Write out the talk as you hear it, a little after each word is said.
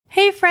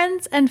Hey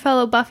friends and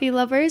fellow Buffy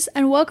lovers,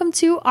 and welcome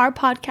to our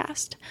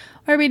podcast,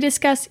 where we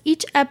discuss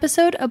each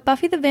episode of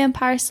Buffy the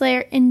Vampire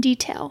Slayer in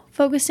detail,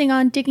 focusing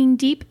on digging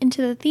deep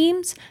into the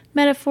themes,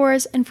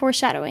 metaphors, and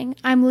foreshadowing.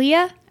 I'm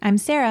Leah. I'm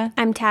Sarah.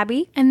 I'm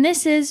Tabby. And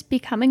this is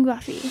Becoming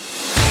Buffy.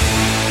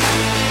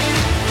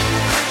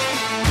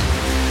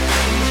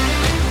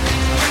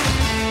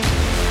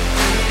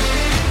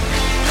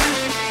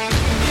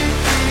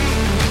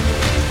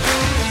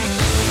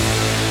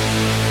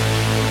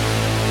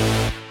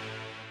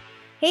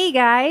 Hey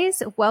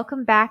guys,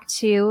 welcome back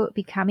to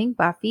Becoming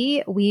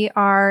Buffy. We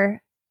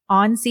are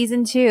on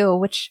season 2,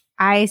 which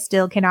I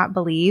still cannot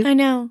believe. I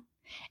know.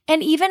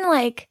 And even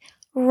like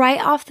right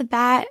off the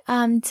bat,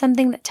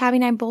 something that Tabby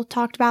and I both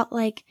talked about,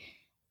 like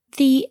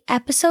the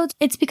episodes,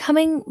 it's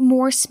becoming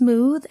more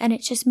smooth and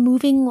it's just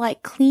moving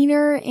like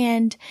cleaner,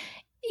 and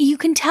you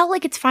can tell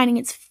like it's finding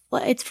its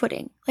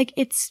footing. Like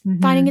it's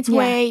finding its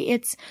way.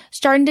 It's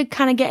starting to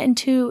kind of get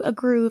into a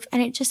groove,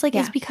 and it just like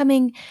is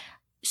becoming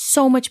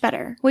so much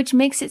better, which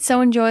makes it so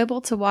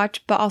enjoyable to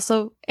watch, but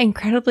also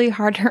incredibly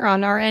harder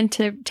on our end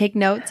to take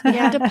notes. We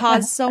have to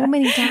pause so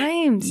many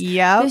times.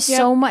 There's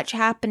so much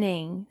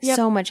happening.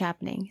 So much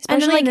happening.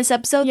 Especially in this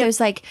episode,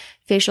 there's like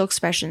facial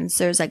expressions.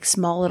 There's like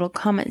small little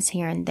comments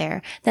here and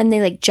there. Then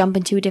they like jump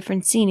into a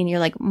different scene and you're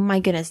like, oh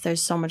my goodness,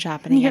 there's so much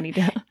happening. I need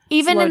to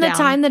even slow in the down.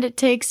 time that it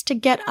takes to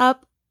get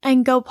up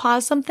and go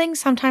pause something,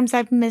 sometimes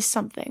I've missed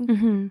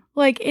something.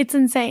 Like it's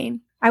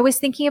insane. I was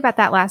thinking about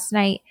that last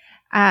night.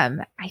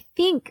 I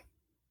think,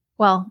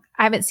 well,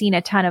 I haven't seen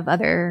a ton of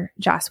other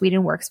Joss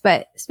Whedon works,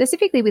 but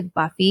specifically with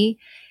Buffy,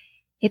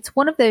 it's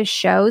one of those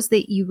shows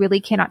that you really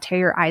cannot tear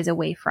your eyes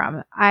away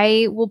from.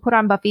 I will put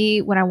on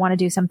Buffy when I want to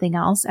do something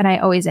else, and I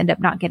always end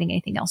up not getting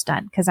anything else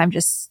done because I'm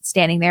just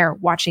standing there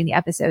watching the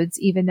episodes,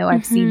 even though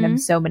I've seen them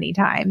so many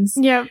times.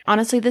 Yeah.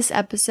 Honestly, this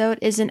episode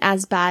isn't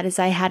as bad as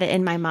I had it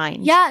in my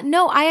mind. Yeah,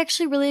 no, I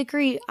actually really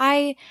agree.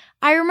 I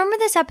remember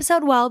this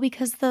episode well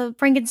because the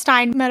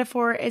Frankenstein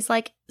metaphor is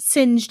like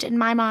singed in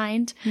my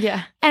mind.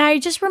 Yeah. And I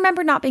just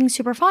remember not being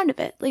super fond of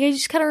it. Like I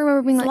just kind of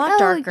remember being It's like, a lot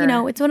darker. you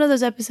know, it's one of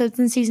those episodes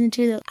in season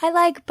 2 that I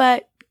like,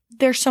 but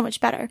they're so much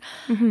better.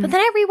 But then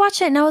I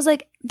rewatched it and I was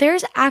like,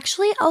 there's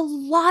actually a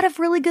lot of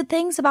really good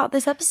things about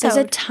this episode.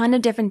 There's a ton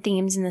of different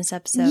themes in this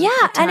episode.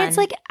 Yeah. And it's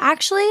like,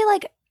 actually,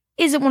 like,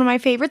 is it one of my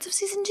favorites of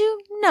season 2?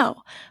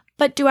 No.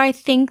 But do I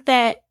think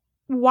that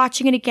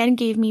watching it again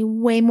gave me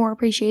way more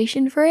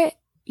appreciation for it?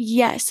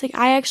 Yes, like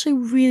I actually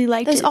really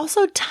liked it. There's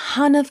also a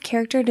ton of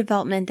character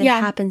development that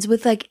happens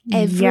with like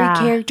every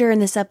character in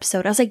this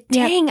episode. I was like,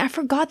 dang, I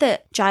forgot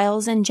that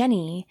Giles and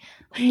Jenny,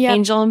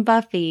 Angel and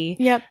Buffy.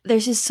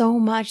 There's just so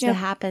much that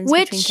happens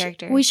between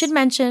characters. We should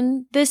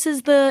mention, this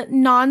is the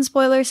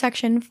non-spoiler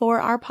section for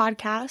our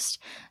podcast.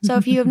 So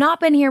if you have not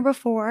been here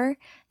before,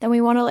 then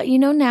we want to let you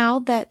know now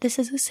that this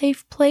is a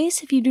safe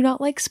place if you do not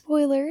like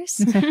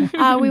spoilers.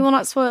 We will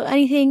not spoil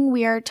anything.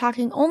 We are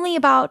talking only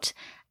about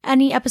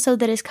any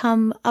episode that has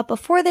come up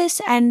before this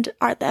and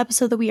the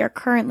episode that we are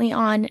currently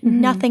on,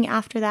 nothing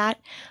after that.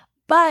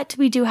 But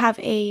we do have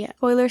a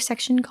spoiler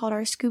section called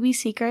our Scooby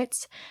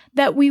Secrets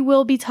that we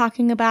will be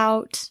talking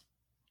about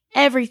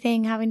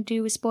everything having to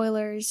do with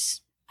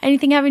spoilers,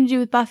 anything having to do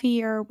with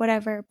Buffy or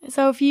whatever.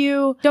 So if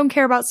you don't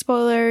care about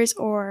spoilers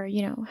or,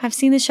 you know, have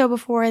seen the show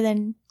before,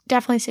 then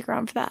definitely stick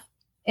around for that.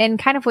 And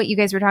kind of what you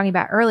guys were talking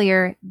about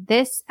earlier,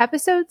 this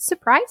episode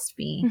surprised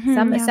me.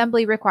 Some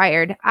assembly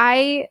required.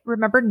 I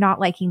remember not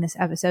liking this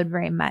episode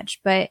very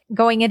much, but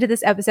going into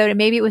this episode, and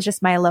maybe it was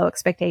just my low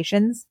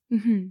expectations,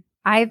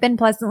 I've been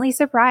pleasantly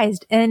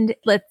surprised. And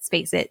let's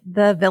face it,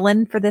 the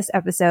villain for this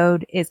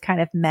episode is kind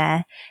of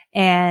meh.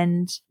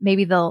 And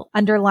maybe the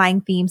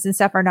underlying themes and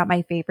stuff are not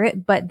my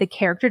favorite, but the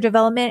character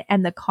development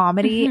and the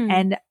comedy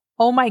and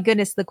oh my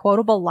goodness, the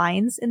quotable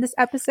lines in this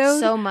episode.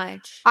 So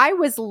much. I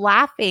was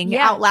laughing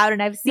out loud,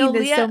 and I've seen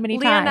this so many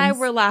times. Leah and I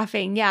were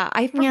laughing. Yeah.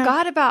 I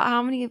forgot about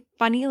how many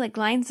funny like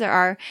lines there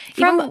are.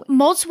 From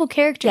multiple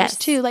characters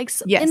too. Like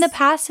in the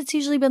past, it's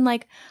usually been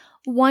like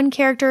one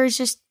character is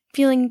just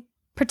feeling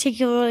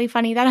particularly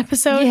funny that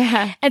episode.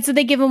 Yeah. And so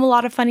they give him a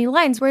lot of funny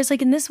lines. Whereas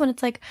like in this one,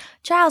 it's like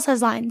Giles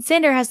has lines,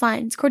 Xander has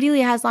lines,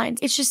 Cordelia has lines.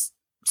 It's just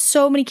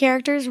so many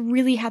characters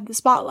really had the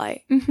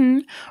spotlight.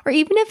 Or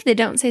even if they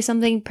don't say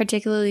something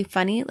particularly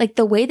funny, like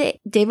the way that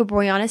David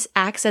Boreanaz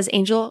acts as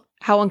Angel,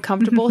 how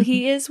uncomfortable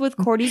he is with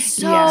Cordy.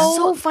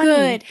 So funny.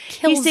 Good.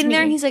 He's sitting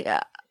there and he's like,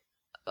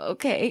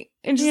 okay.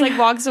 And just like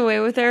walks away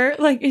with her.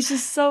 Like, it's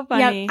just so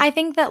funny. Yeah, I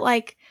think that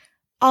like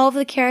all of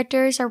the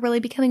characters are really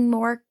becoming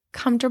more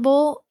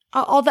comfortable.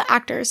 All the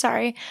actors,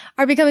 are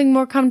becoming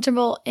more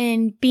comfortable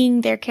in being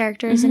their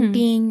characters and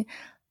being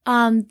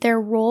their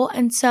role.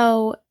 And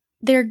so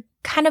they're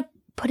kind of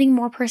putting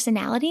more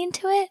personality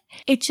into it.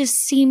 It just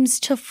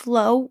seems to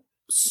flow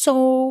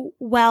so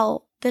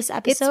well this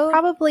episode. It's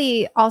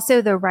probably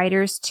also the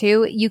writers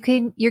too.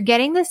 You're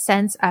getting the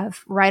sense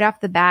of right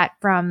off the bat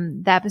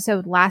from the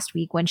episode last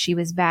week when she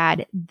was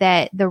bad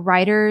that the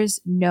writers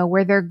know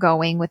where they're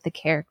going with the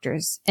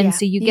characters. And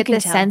so you get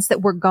the sense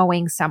that we're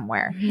going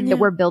somewhere, that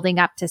we're building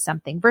up to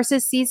something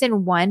versus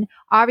season 1.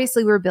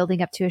 Obviously we were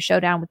building up to a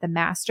showdown with the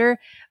master,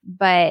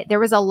 but there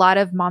was a lot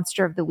of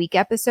Monster of the Week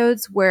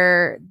episodes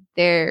where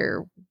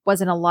there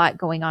wasn't a lot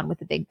going on with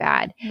the big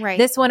bad. Right.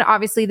 This one,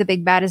 obviously the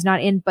big bad is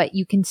not in, but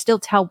you can still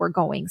tell we're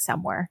going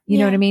somewhere. You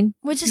know what I mean?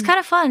 Which is kind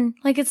of fun.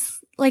 Like it's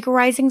like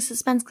rising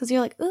suspense because you're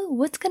like, ooh,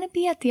 what's going to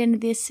be at the end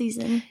of this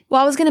season?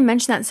 Well, I was going to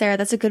mention that, Sarah.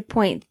 That's a good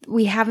point.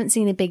 We haven't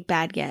seen the big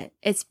bad yet.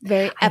 It's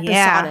very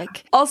episodic.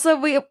 Yeah. Also,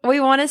 we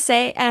want to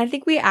say, and I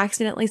think we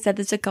accidentally said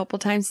this a couple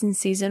times in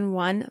season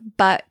 1,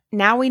 but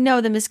now we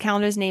know that Miss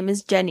Calendar's name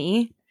is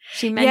Jenny.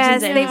 She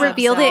mentions it. They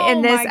revealed it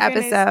in this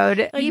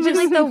episode. Like, even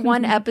like the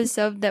one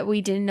episode that we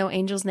didn't know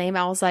Angel's name,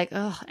 I was like,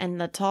 ugh, and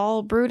the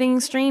tall, brooding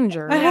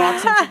stranger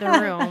walks into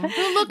the room.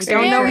 Who looks we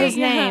don't know his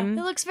name.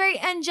 It looks very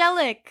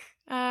angelic.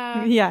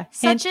 hint,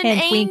 Such an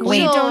angel. Wink, we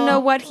don't know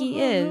what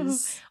he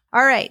is.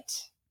 All right.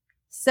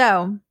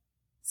 So,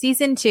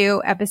 season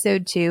 2,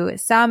 episode 2,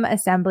 Some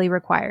Assembly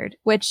Required,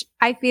 which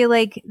I feel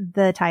like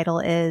the title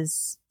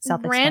is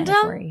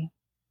self-explanatory.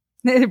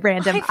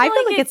 Random. I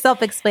feel like it's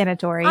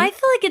self-explanatory. I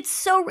feel like it's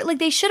so like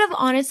they should have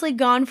honestly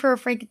gone for a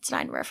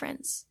Frankenstein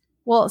reference.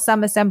 Well,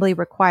 Some Assembly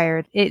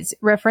Required. It's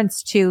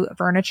reference to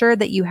furniture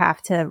that you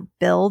have to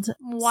build,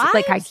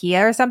 like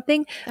IKEA or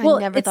something.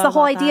 It's the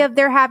whole idea of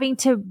they're having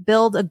to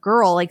build a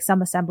girl, like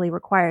Some Assembly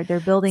Required.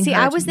 They're building. See,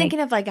 I was thinking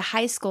of like a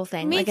high school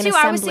thing. Me like too. An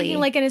assembly. I was thinking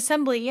like an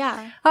assembly.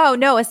 Yeah. Oh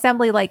no,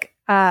 assembly like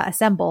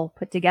assemble,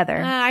 put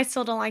together. I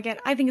still don't like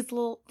it. I think it's a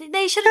little.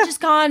 They should have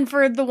just gone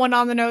for the one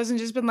on the nose and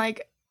just been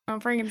like,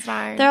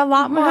 Frankenstein. They're a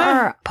lot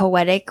more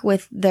poetic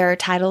with their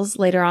titles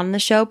later on in the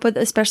show, but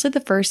especially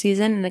the first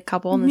season and a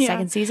couple in the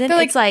second season.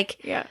 It's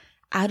like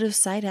out of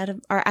sight, out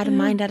of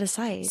mind, out of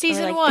sight.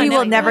 Season 1. You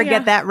will never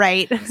get that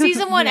right.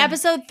 Season 1,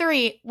 episode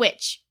 3,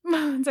 witch.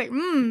 It's like,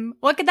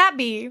 what could that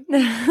be?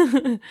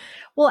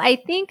 Well, I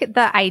think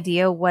the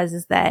idea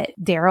was that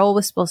Daryl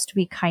was supposed to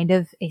be kind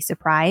of a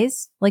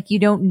surprise. Like, you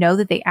don't know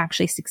that they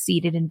actually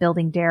succeeded in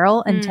building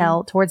Daryl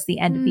until towards the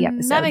end of the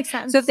episode. That makes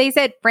sense. So if they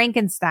said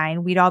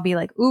Frankenstein, we'd all be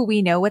like, ooh,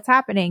 we know what's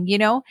happening, you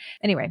know?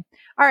 Anyway.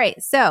 All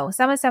right. So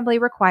Some Assembly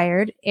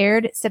Required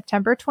aired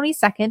September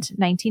 22nd,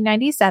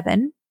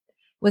 1997.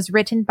 Was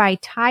written by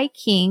Ty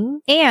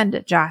King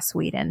and Joss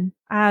Whedon.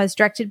 It was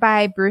directed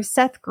by Bruce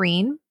Seth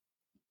Green.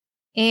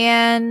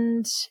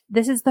 And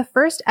this is the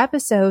first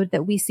episode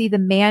that we see the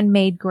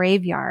man-made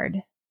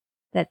graveyard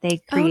that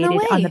they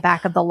created on the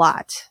back of the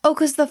lot. Oh,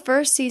 because the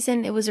first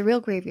season, it was a real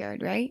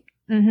graveyard, right?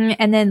 Mm-hmm.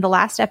 And then the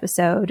last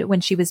episode,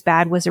 when she was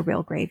bad, was a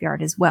real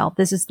graveyard as well.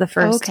 This is the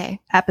first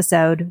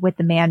episode with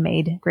the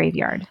man-made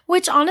graveyard.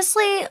 Which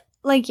honestly,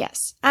 like,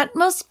 yes. At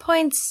most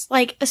points,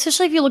 like,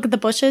 especially if you look at the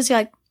bushes, you're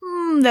like,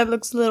 that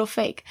looks a little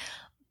fake.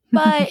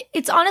 But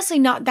it's honestly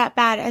not that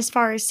bad as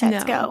far as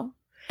sets go.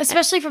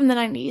 Especially from the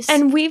 90s.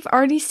 And we've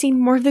already seen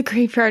more of the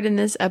graveyard in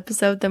this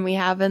episode than we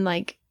have in,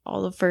 like,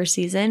 all of first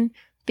season.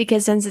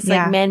 Because since it's,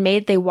 like,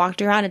 man-made, they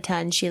walked around a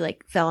ton. She,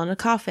 like, fell in a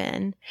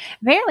coffin.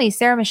 Apparently,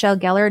 Sarah Michelle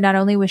Gellar, not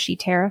only was she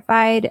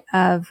terrified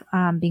of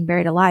being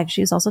buried alive,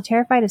 she was also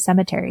terrified of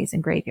cemeteries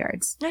and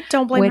graveyards. I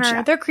don't blame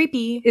her. They're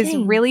creepy. Is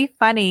really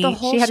funny. The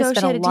whole she had show to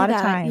spend a lot of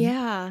that. time.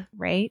 Yeah.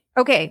 Right?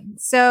 Okay,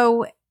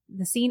 so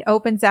the scene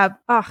opens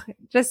up,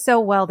 just so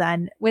well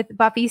done, with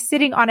Buffy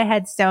sitting on a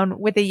headstone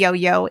with a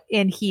yo-yo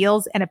in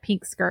heels and a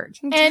pink skirt.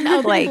 And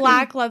a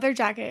black leather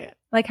jacket.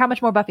 Like, how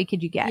much more Buffy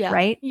could you get,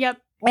 right? Yep.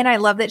 And I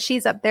love that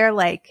she's up there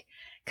like,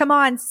 come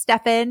on,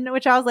 Stefan,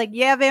 which I was like,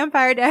 yeah,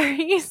 Vampire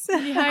Diaries.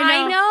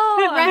 I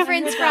know.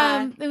 Reference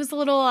from, it was a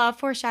little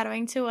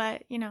foreshadowing to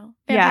what,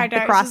 Vampire Diaries the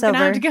crossover. Was going to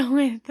have to go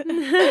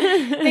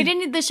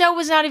with. The show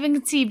was not even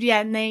conceived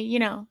yet, and they,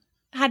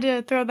 had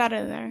to throw that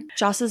in there.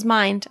 Joss's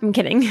mind. I'm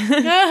kidding.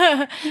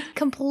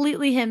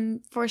 Completely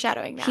him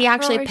foreshadowing that. He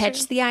actually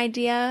pitched the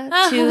idea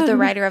to the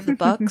writer of the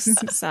books.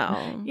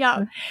 So,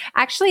 yeah.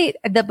 Actually,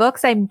 the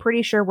books, I'm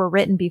pretty sure, were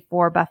written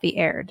before Buffy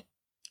aired.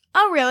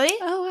 Oh, really?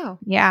 Oh, wow.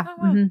 Yeah. Oh,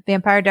 wow. Mm-hmm.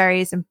 Vampire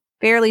Diaries, I'm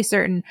fairly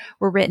certain,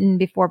 were written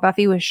before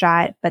Buffy was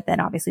shot, but then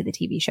obviously the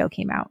TV show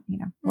came out,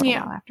 a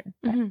little while after.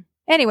 Mm-hmm.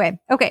 Anyway,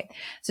 okay.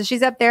 So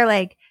she's up there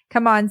like,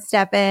 come on,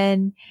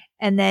 Stefan.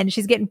 And then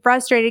she's getting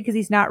frustrated because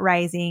he's not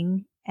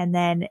rising. And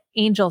then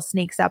Angel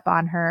sneaks up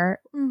on her.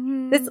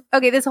 Mm-hmm.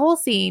 This whole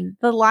scene,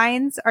 the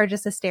lines are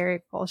just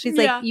hysterical. She's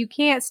like, you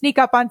can't sneak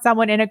up on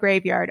someone in a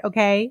graveyard,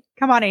 okay?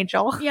 Come on,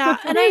 Angel. Yeah,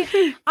 and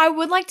I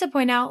would like to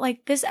point out,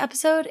 like, this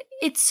episode,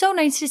 it's so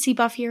nice to see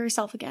Buffy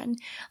herself again.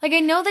 Like, I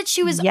know that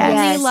she was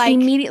only, like...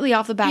 immediately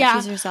off the bat,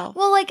 she's herself.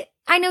 Well, like,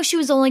 I know she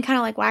was only kind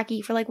of, like,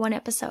 wacky for, like, one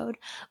episode.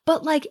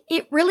 But, like,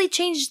 it really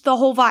changed the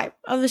whole vibe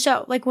of the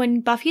show. Like,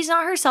 when Buffy's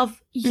not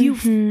herself, you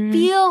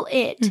feel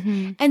it.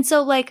 Mm-hmm. And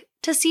so, like,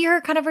 to see her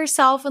kind of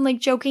herself and,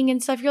 like, joking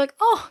and stuff, you're like,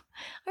 oh,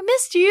 I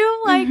missed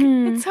you. Like,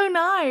 it's so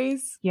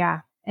nice.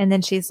 Yeah. And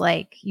then she's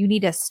like, you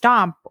need to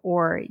stomp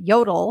or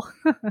yodel,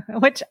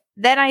 which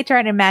Then I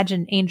try to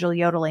imagine Angel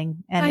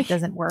yodeling, and it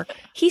doesn't work.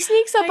 He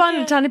sneaks up on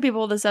a ton of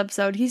people this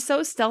episode. He's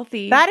so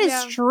stealthy. That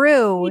is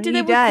true. He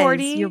did with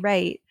Cordy. You're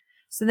right.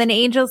 So then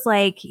Angel's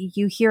like,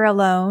 "You here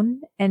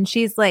alone?" And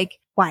she's like,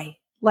 "Why?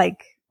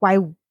 Like, why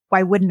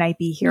wouldn't I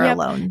be here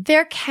alone?"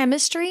 Their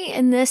chemistry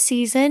in this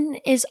season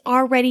is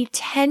already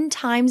 10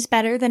 times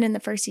better than in the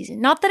first season.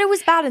 Not that it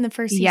was bad in the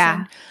first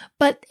season,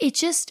 but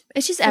it's just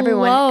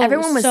everyone.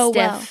 Everyone was so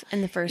stiff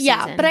in the first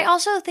season. Yeah, but I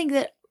also think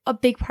that a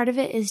big part of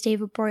it is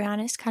David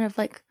Boreanaz kind of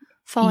like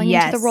falling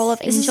into the role of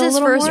Angel. This is his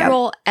first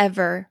role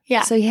ever.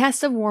 Yeah. So he has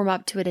to warm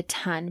up to it a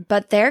ton.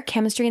 But their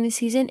chemistry in the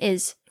season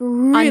is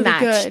really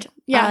unmatched. Good.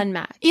 Yeah.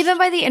 Unmatched. Even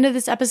by the end of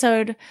this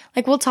episode,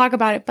 like we'll talk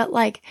about it, but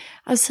like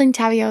I was telling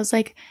Tabby, I was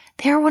like,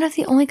 they're one of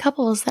the only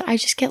couples that I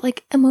just get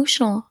like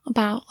emotional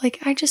about. Like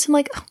I just am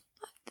like, oh,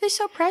 they're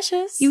so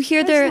precious. You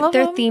hear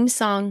their theme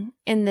song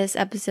in this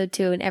episode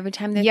too, and every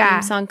time their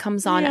theme song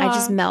comes on, I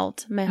just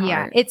melt my heart.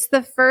 Yeah, it's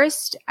the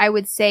first, I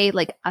would say,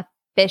 like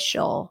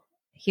official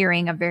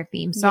hearing of their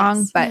theme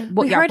song, but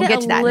we heard it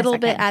a little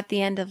bit at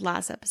the end of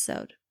last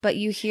episode, but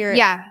you hear it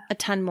a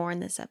ton more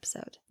in this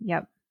episode.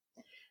 Yep.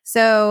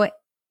 So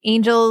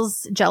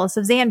Angel's jealous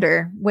of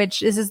Xander, which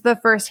this is the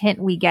first hint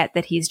we get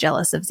that he's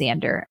jealous of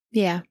Xander.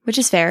 Yeah, which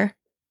is fair.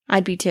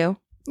 I'd be too.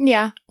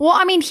 Yeah. Well,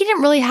 I mean, he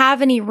didn't really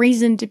have any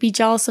reason to be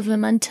jealous of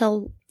him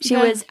until she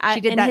did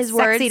in that his sexy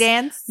words,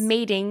 dance,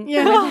 mating.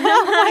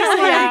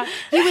 Yeah.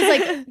 He was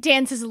like,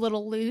 dance is a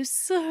little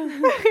loose.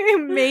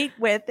 Mate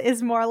with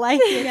is more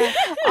like it. Yeah.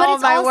 Oh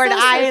my word,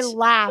 I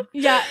laugh.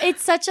 Yeah,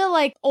 it's such a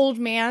like old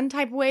man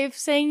type way of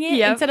saying it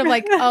instead of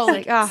like,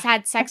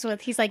 had sex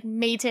with. He's like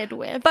mated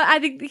with. But I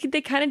think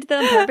they kind of did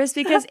that on purpose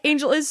because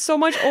Angel is so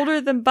much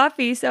older than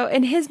Buffy. So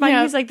in his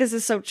mind, he's like, this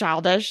is so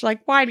childish.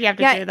 Like, why do you have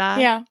to do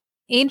that? Yeah.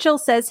 Angel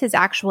says his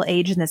actual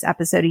age in this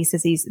episode. He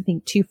says he's, I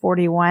think,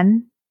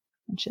 241,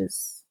 which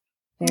is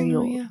very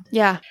old.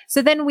 Yeah.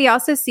 So then we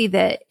also see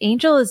that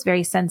Angel is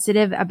very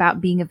sensitive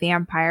about being a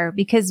vampire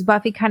because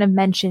Buffy kind of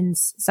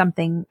mentions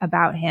something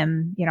about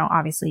him, you know,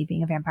 obviously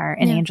being a vampire.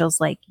 And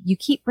Angel's like, you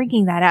keep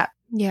bringing that up.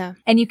 Yeah.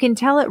 And you can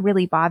tell it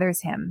really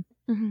bothers him,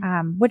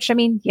 which I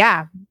mean,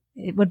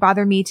 it would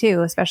bother me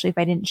too, especially if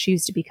I didn't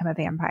choose to become a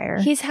vampire.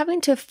 He's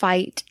having to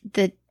fight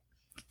the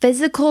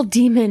physical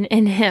demon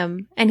in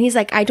him. And he's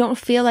like, I don't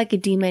feel like a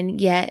demon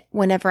yet.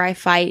 Whenever I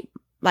fight,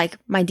 like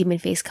my demon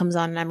face comes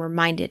on and I'm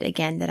reminded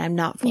again that I'm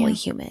not fully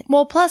human.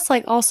 Well, plus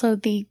like also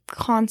the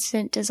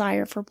constant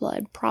desire for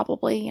blood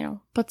probably, you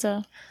know, puts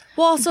a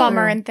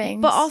bummer in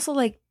things. But also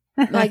like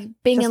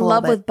being in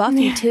love with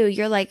Buffy too.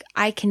 You're like,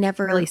 I can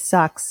never. Really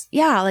sucks.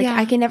 Yeah. Like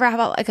I can never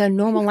have a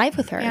normal life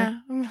with her. Yeah.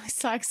 It really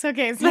sucks.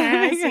 Okay.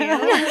 Sarah,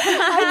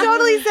 I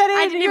totally said it.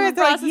 I didn't even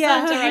process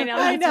that until right now.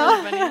 I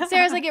know. Really funny.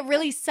 Sarah's like, it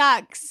really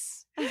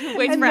sucks.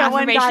 Waits for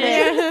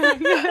affirmation.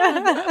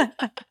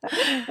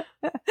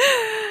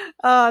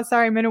 Oh,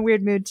 sorry. I'm in a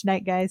weird mood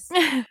tonight, guys.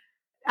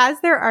 As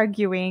they're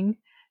arguing,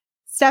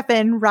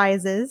 Stefan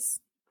rises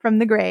from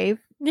the grave.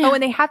 Yeah. Oh,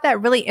 and they have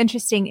that really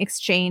interesting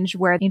exchange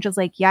where Angel's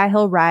like, yeah,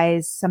 he'll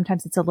rise.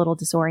 Sometimes it's a little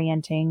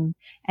disorienting.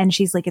 And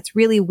she's like, it's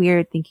really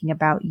weird thinking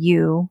about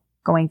you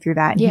going through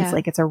that. And he's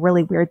like, it's a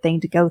really weird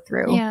thing to go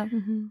through. Yeah.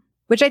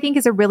 Which I think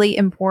is a really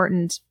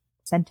important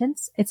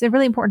sentence. It's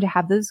really important to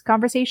have those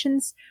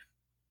conversations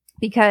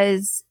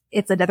because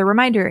it's another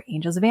reminder.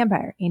 Angel's a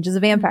vampire. Angel's a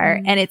vampire.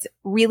 And it's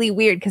really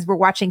weird because we're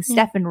watching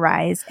Stefan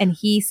rise and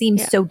he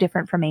seems so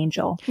different from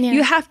Angel. Yeah.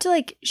 You have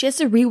to she has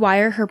to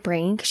rewire her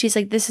brain because she's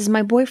like, this is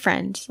my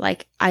boyfriend.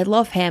 Like, I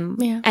love him.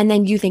 Yeah. And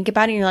then you think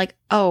about it and you're like,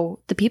 oh,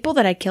 the people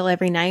that I kill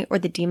every night or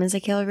the demons I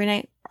kill every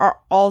night are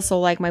also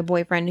like my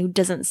boyfriend who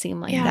doesn't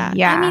seem like that.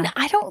 Yeah. I mean,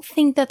 I don't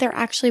think that they're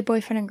actually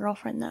boyfriend and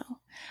girlfriend though.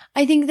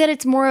 I think that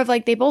it's more of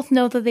like, they both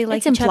know that they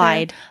like each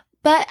other.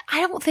 But I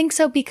don't think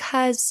so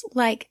because,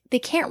 like, they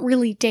can't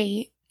really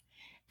date.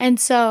 And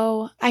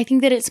so I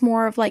think that it's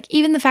more of, like,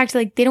 even the fact that,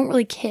 like, they don't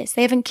really kiss.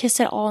 They haven't kissed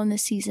at all in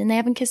this season. They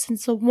haven't kissed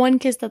since the one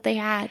kiss that they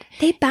had.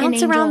 They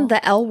bounce around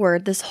the L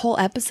word this whole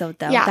episode,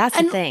 though. Yeah. That's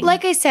the thing.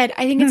 Like I said,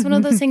 I think it's one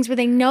of those things where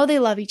they know they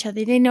love each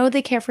other. They know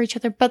they care for each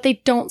other, but they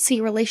don't see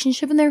a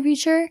relationship in their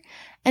future.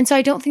 And so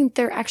I don't think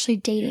they're actually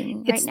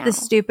dating right now. It's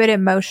the stupid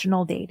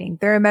emotional dating.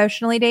 They're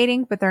emotionally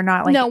dating, but they're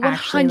not, like,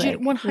 actually,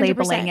 100%.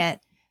 labeling it.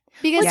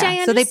 Because I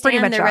understand so they pretty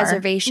much their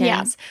reservations,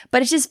 Yeah.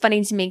 But it's just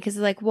funny to me because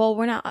like, well,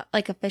 we're not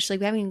like officially,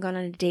 we haven't even gone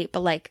on a date, but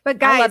like, but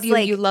guys, I love you,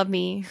 like, you love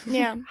me.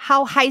 Yeah.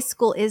 How high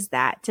school is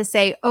that to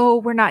say, oh,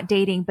 we're not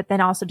dating, but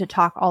then also to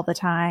talk all the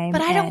time?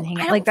 But I don't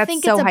like that's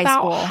think so it's high about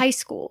school. high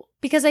school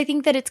because I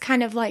think that it's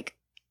kind of like,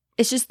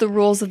 it's just the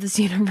rules of this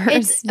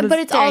universe. But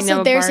it's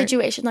also their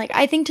situation. Like,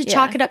 I think to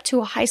chalk it up to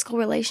a high school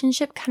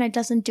relationship kind of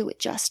doesn't do it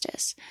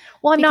justice.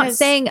 Well, I'm not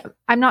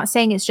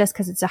saying it's just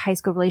because it's a high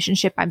school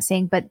relationship. I'm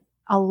saying, but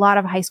a lot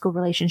of high school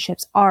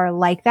relationships are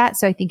like that.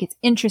 So I think it's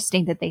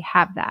interesting that they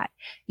have that,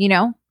 you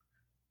know?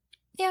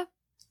 Yeah.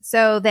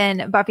 So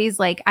then Buffy's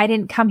like, I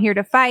didn't come here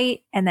to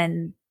fight. And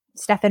then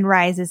Stefan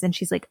rises and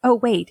she's like, oh,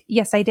 wait,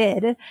 yes, I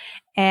did.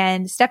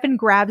 And Stefan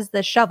grabs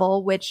the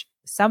shovel, which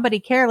somebody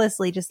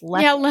carelessly just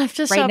left a right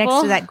shovel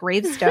next to that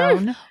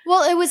gravestone.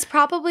 Well, it was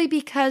probably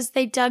because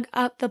they dug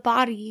up the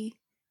body.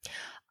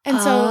 And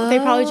so they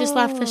probably just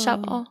left the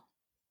shovel.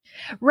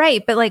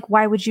 Right. But like,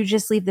 why would you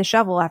just leave the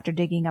shovel after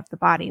digging up the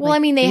body? Well, like, I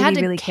mean, they had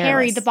to really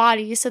carry careless. the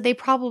body. So they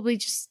probably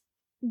just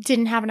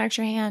didn't have an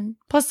extra hand.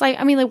 Plus, like,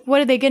 I mean, like,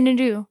 what are they going to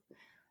do?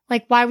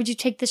 Like, why would you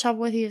take the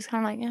shovel with you? It's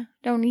kind of like,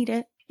 don't need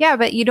it. Yeah,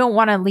 but you don't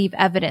want to leave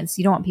evidence.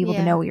 You don't want people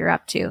to know what you're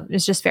up to.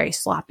 It's just very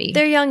sloppy.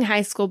 They're young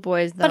high school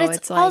boys, though. But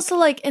it's also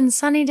like in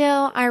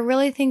Sunnydale, I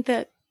really think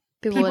that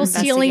people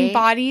stealing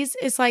bodies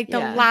is like the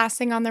last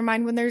thing on their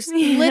mind when there's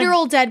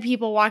literal dead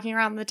people walking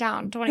around the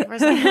town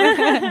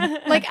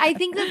 24/7. Like, I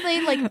think that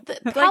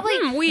they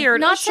probably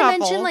weird. Not to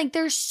mention, like,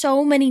 there's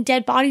so many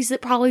dead bodies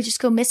that probably just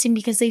go missing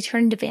because they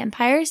turn into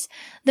vampires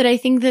that I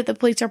think that the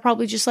police are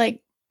probably just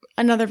like,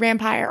 another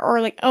vampire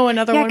or like,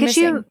 another one missing.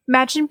 Could you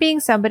imagine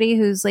being somebody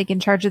who's like in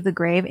charge of the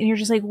grave and you're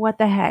just like, what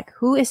the heck?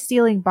 Who is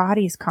stealing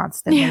bodies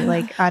constantly?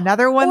 Like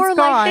another one's or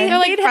gone.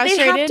 They'd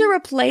have to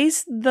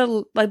replace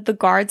the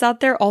guards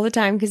out there all the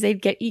time because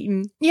they'd get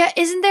eaten. Yeah,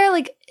 isn't there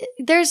like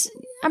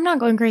I'm not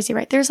going crazy,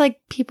 right? There's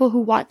like people who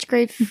watch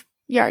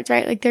graveyards,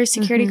 right? Like there's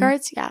security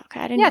guards. Yeah,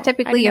 okay, I didn't know.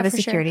 Typically you have a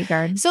security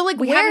guard. So like,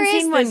 we where haven't is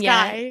seen this one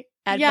guy?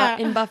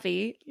 Yet in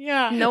Buffy.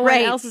 Yeah. No one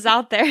else is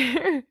out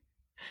there.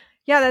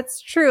 Yeah,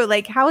 that's true.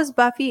 Like, how is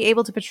Buffy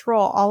able to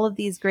patrol all of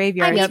these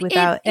graveyards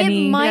without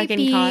any? It might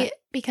be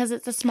because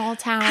it's a small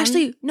town.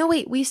 Actually, no,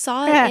 wait. We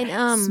saw it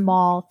in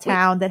small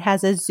town that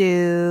has a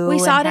zoo. We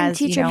saw it in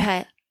Teacher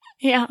Pet.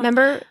 Yeah,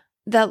 remember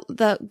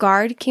the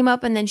guard came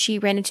up and then she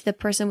ran into the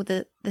person with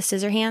the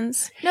scissor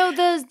hands. No,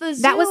 the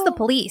zoo. That was the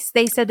police.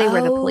 They said they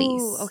were the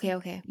police.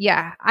 Okay.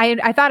 Yeah,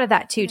 I thought of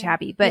that too,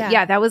 Tabby. But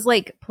yeah, that was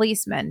like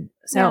policemen.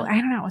 So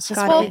I don't know. It's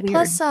just weird.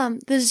 Plus,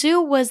 the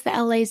zoo was the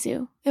LA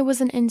Zoo. It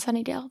wasn't in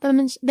Sunnydale. They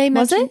mentioned,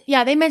 was it?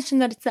 Yeah, they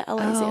mentioned that it's the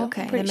LA Zoo.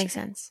 Okay, that makes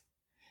sense.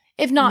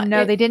 If not,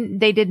 no, they didn't.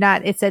 They did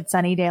not. It said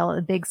Sunnydale,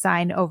 a big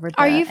sign over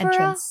the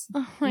entrance. Are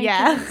you for real?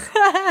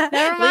 Yeah.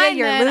 Never mind.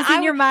 Leah, you're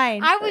losing your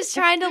mind. I was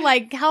trying to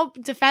like help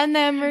defend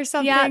them or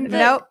something. Yeah,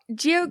 the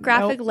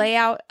geographic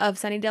layout of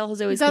Sunnydale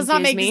has always does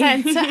not make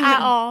sense at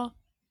all.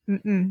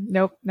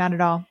 Nope, not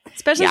at all.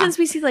 Especially since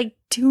we see like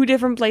 2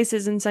 different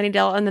places in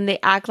Sunnydale and then they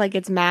act like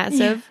it's massive.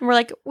 Yeah. And we're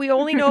like, we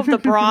only know of the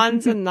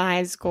Bronze and the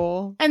high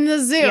school. And the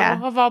zoo,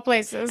 of all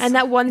places. And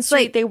that one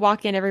street they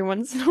walk in every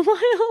once in a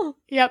while.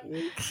 Yep.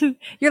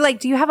 You're like,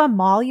 do you have a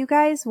mall, you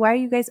guys? Why are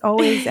you guys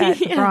always at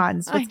the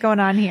Bronze? What's going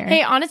on here?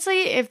 Hey,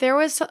 honestly, if there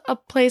was a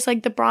place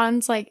like the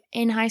Bronze, like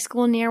in high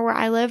school near where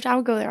I lived, I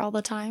would go there all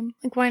the time.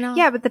 Like, why not?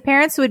 Yeah, but the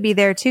parents would be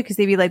there too because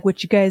they'd be like,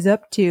 what you guys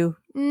up to?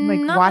 Like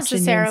not watching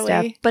necessarily.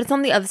 And stuff. But it's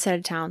on the other side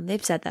of town.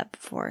 They've said that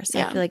before. So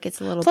I feel like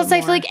it's a little Plus, bit I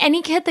feel like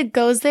any kid that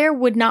goes there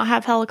would not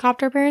have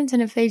helicopter parents.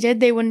 And if they did,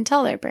 they wouldn't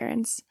tell their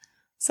parents.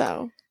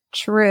 So.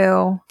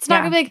 True. It's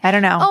not going to be like, I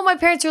don't know. Oh, my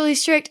parents are really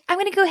strict. I'm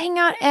going to go hang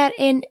out at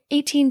an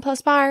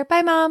 18+ bar.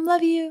 Bye, Mom.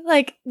 Love you.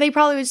 Like, they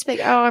probably would just be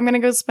like, oh, I'm going to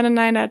go spend a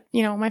night at,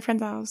 my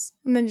friend's house.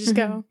 And then just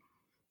go.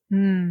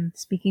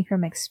 Speaking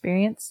from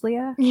experience,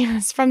 Leah?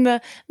 Yes, from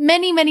the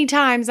many, many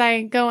times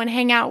I go and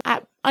hang out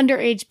at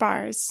underage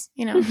bars,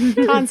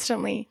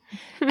 constantly.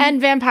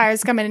 And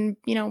vampires come in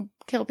and,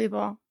 kill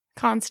people.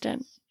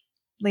 Constant.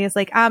 Leah's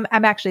like, I'm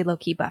actually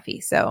low-key Buffy,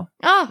 so.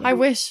 Oh, I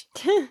wish.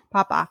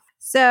 Pop off.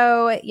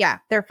 So, yeah,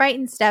 they're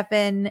fighting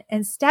Stefan,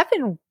 and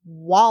Stefan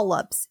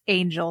wallops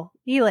Angel.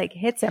 He, like,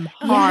 hits him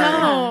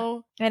hard.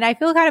 No. And I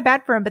feel kind of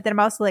bad for him, but then I'm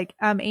also like,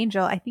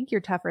 Angel, I think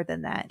you're tougher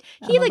than that.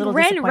 He, like,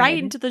 ran right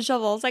into the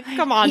shovel. It's like,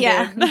 come on,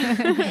 dude.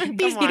 He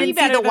didn't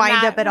see the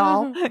wind-up at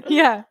all.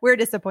 Yeah. We're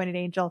disappointed,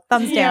 Angel.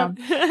 Thumbs down.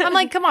 I'm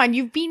like, come on,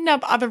 you've beaten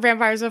up other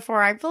vampires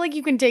before. I feel like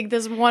you can take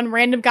this one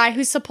random guy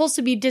who's supposed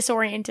to be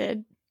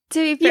disoriented.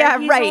 To be fair,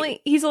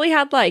 he's only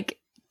had, like,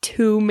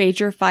 2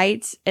 major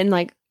fights in,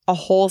 like, a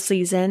whole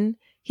season.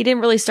 He didn't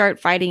really start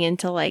fighting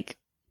until like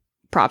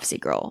Prophecy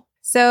Girl.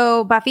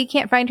 So Buffy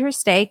can't find her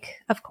stake,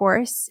 of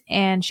course,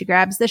 and she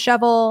grabs the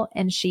shovel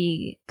and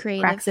she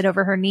cracks it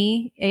over her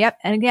knee. Yep.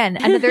 And again,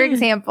 another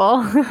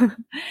example,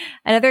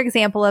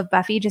 of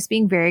Buffy just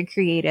being very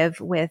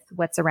creative with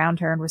what's around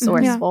her and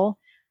resourceful.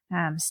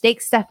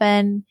 Stakes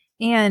Stefan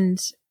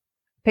and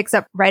picks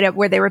up right up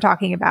where they were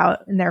talking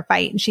about in their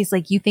fight. And she's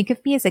like, you think of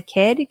me as a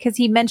kid? Because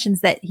he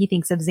mentions that he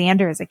thinks of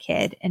Xander as a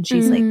kid. And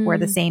she's like, we're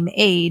the same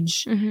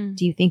age.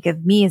 Do you think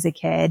of me as a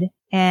kid?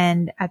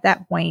 And at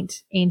that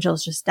point,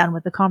 Angel's just done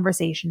with the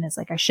conversation. It's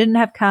like, I shouldn't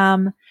have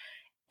come,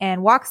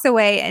 and walks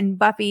away. And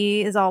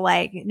Buffy is all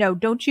like, no,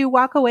 don't you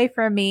walk away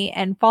from me,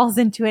 and falls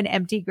into an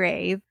empty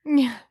grave.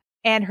 Yeah.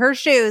 And her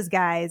shoes,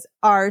 guys,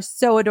 are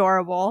so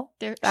adorable.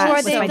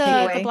 Are they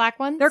the black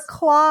ones? They're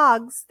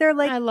clogs. They're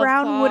like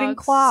brown clogs wooden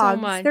clogs.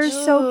 so much. They're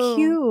so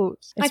cute.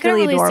 It's I couldn't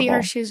really adorable. see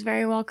her shoes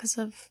very well because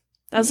of.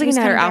 I was looking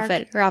at her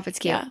outfit. Her outfit's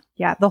cute.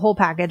 Yeah, the whole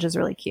package is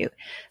really cute.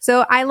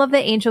 So I love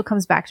that Angel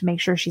comes back to make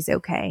sure she's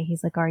okay.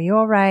 He's like, are you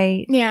all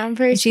right? Yeah, I'm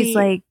very sweet. She's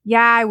like, yeah,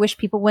 I wish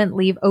people wouldn't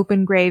leave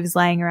open graves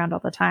lying around all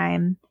the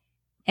time.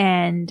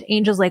 And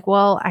Angel's like,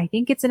 well, I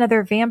think it's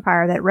another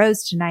vampire that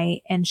rose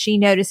tonight. And she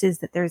notices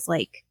that there's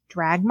like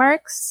drag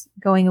marks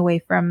going away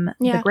from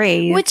the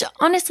grave. Which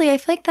honestly, I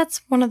feel like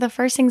that's one of the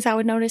first things I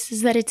would notice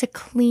is that it's a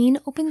clean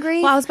open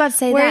grave. Well, I was about to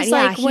say that.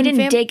 Yeah, like, he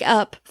didn't dig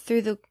up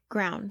through the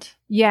ground.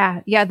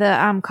 Yeah. Yeah.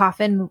 The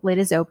coffin lid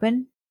is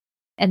open.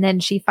 And then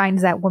she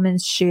finds that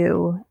woman's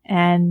shoe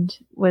and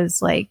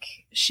was like,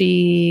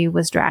 she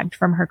was dragged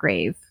from her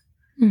grave.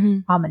 Mm-hmm.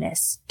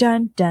 Ominous.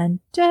 Dun, dun,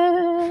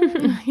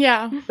 dun.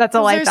 Yeah. That's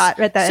all I thought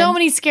right there. So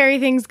many scary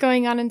things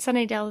going on in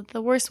Sunnydale.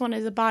 The worst one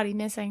is a body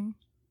missing.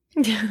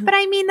 But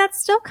I mean,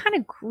 that's still kind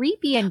of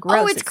creepy and gross.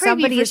 Oh, it's creepy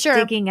somebody for is sure.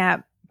 digging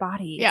up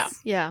bodies. Yeah.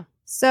 Yeah.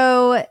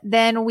 So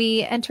then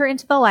we enter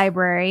into the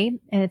library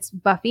and it's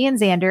Buffy and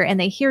Xander and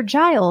they hear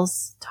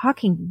Giles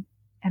talking.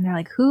 And they're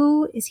like,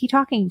 who is he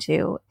talking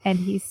to? And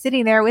he's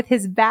sitting there with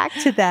his back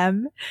to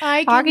them,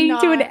 talking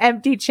to an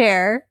empty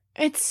chair.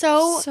 It's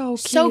so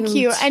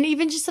cute. And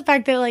even just the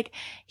fact that like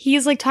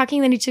he's like talking,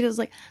 and then he just goes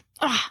like,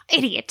 "Ah, oh,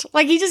 idiot!"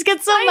 Like he just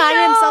gets so mad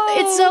at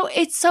himself.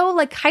 It's so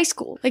like high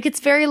school. Like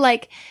it's very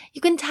like you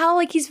can tell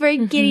like he's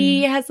very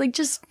giddy.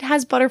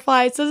 Has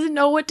butterflies. Doesn't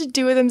know what to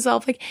do with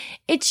himself. Like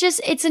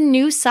it's a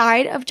new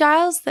side of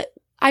Giles that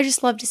I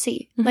just love to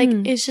see. Like,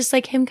 it's just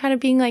like him kind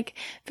of being like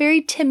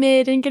very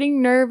timid and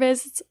getting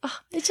nervous.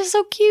 It's just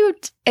so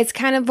cute. It's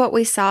kind of what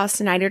we saw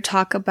Snyder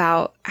talk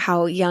about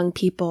how young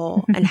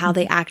people and how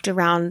they act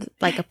around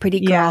like a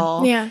pretty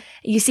girl. Yeah.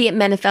 You see it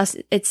manifest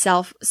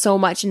itself so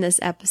much in this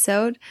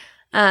episode.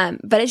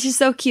 But it's just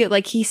so cute.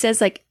 Like he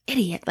says like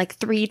idiot like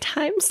 3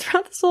 times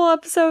throughout this whole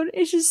episode.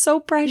 It's just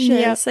so precious.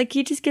 Yep. Like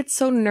he just gets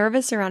so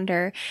nervous around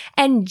her.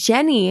 And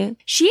Jenny,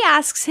 she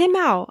asks him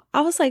out.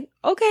 I was like,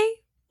 okay.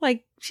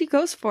 Like she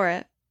goes for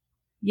it.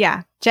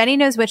 Yeah. Jenny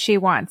knows what she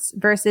wants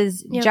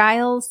versus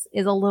Giles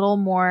is a little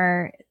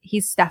more,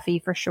 he's stuffy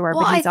for sure,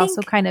 but he's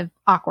also kind of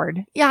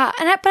awkward. Yeah.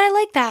 But I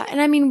like that.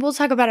 And I mean, we'll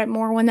talk about it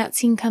more when that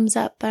scene comes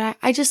up, but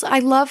I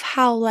love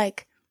how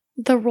like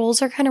the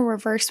roles are kind of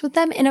reversed with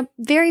them in a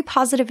very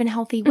positive and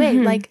healthy way.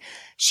 Like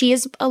she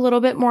is a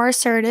little bit more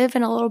assertive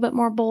and a little bit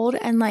more bold.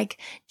 And like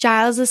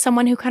Giles is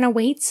someone who kind of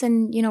waits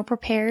and,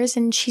 prepares,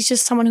 and she's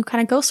just someone who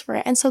kind of goes for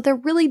it. And so they're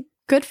really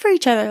good for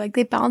each other. Like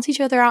they balance each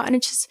other out, and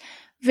it's just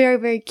very,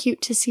 very cute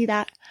to see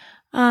that.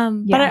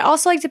 But I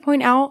also like to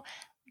point out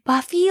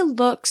Buffy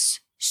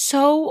looks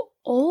so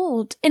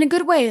old in a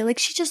good way. Like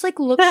she just like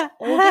looks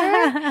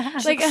older.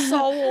 Like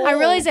so old. I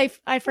realized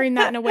I framed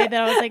that in a way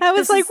that I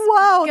was like,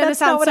 whoa, that's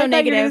sound not what so I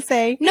negative.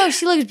 Say. No,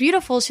 she looks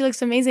beautiful. She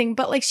looks amazing,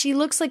 but like she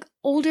looks like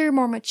older,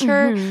 more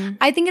mature.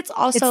 I think it's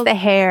also the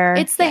hair.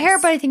 It's the hair,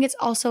 but I think it's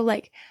also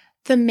like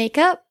the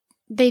makeup.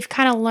 They've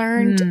kind of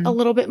learned a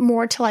little bit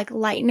more to like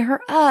lighten her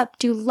up,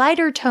 do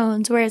lighter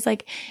tones. Whereas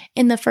like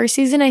in the first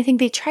season, I think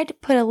they tried to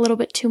put a little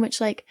bit too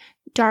much like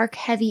dark,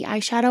 heavy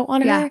eyeshadow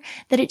on her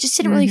that it just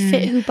didn't really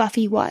fit who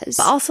Buffy was.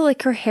 But also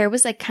like her hair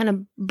was like kind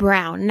of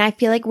brown. And I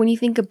feel like when you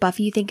think of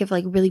Buffy, you think of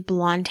like really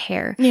blonde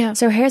hair. Yeah.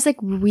 So her hair's like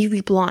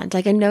really blonde.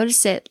 Like I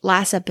noticed it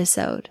last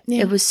episode.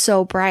 Yeah. It was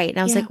so bright. And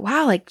I was like,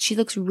 wow, like she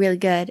looks really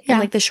good. Yeah. And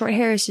like the short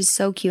hair is just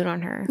so cute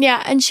on her.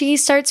 Yeah. And she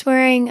starts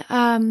wearing,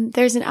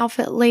 there's an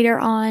outfit later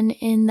on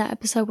in the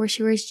episode where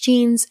she wears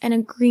jeans and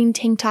a green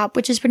tank top,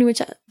 which is pretty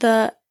much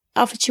the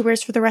outfit she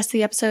wears for the rest of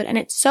the episode. And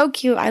it's so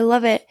cute. I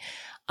love it.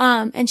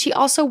 And she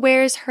also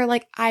wears her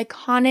like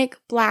iconic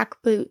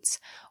black boots,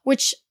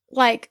 which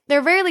like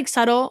they're very like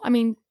subtle. I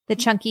mean, the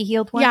chunky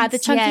heeled ones. Yeah, the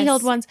chunky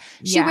heeled ones.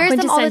 She wears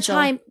them all the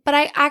time. But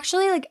I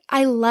actually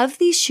I love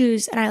these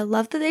shoes, and I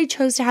love that they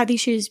chose to have these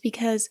shoes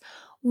because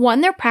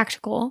one, they're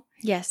practical.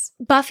 Yes.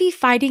 Buffy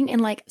fighting in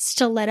like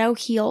stiletto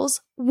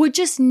heels would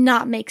just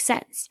not make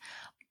sense.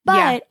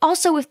 But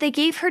also if they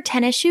gave her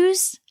tennis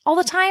shoes all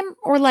the time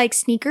or like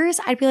sneakers,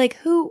 I'd be like,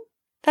 who?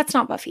 That's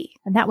not Buffy.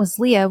 And that was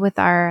Leah with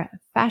our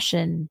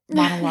fashion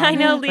monologue. I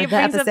know, Leah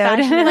brings a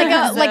fashion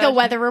like a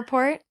weather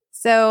report.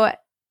 So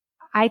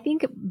I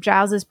think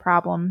Giles's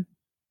problem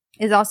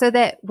is also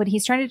that when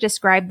he's trying to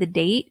describe the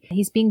date,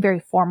 he's being very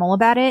formal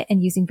about it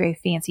and using very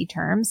fancy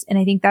terms. And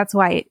I think that's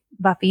why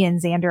Buffy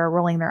and Xander are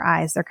rolling their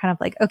eyes. They're kind of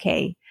like,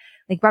 okay,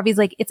 like Buffy's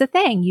like, it's a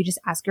thing. You just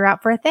ask her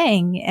out for a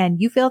thing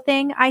and you feel a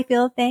thing. I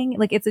feel a thing.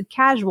 Like it's a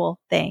casual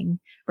thing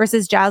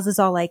versus Giles is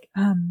all like,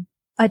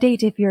 a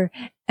date if you're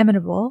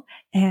amenable.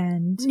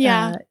 And,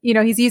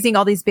 he's using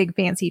all these big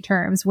fancy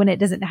terms when it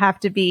doesn't have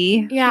to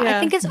be. Yeah. I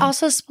think it's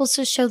also supposed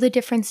to show the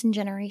difference in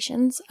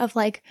generations of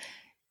like,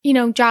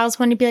 Giles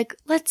wanted to be like,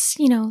 let's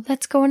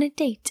go on a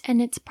date and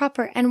it's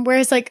proper. And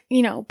whereas like,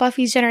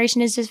 Buffy's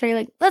generation is just very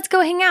like, let's go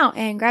hang out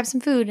and grab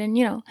some food and,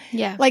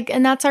 like,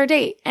 and that's our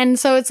date. And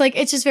so it's like,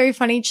 it's just very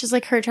funny. It's just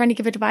like her trying to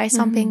give advice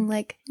on being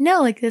like,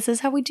 no, like this is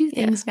how we do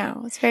things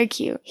now. It's very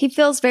cute. He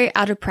feels very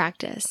out of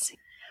practice.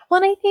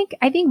 Well, and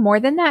I think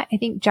more than that, I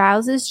think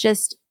Giles is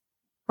just,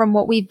 from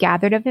what we've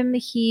gathered of him,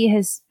 he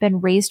has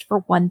been raised for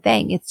one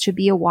thing. It's to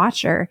be a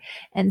watcher.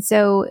 And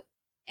so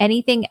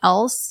anything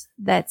else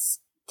that's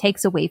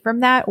takes away from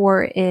that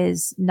or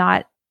is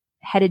not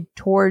headed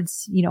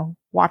towards,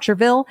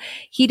 Watcherville,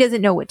 he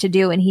doesn't know what to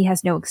do and he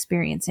has no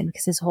experience in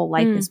because his whole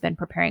life has been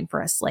preparing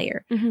for a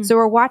Slayer. So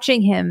we're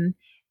watching him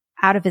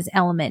out of his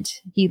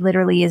element. He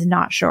literally is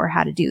not sure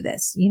how to do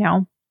this, you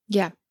know?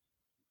 Yeah.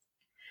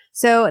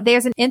 So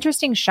there's an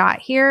interesting shot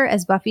here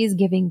as Buffy is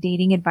giving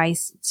dating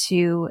advice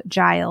to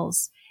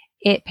Giles.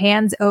 It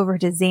pans over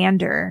to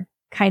Xander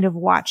kind of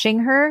watching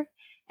her.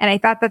 And I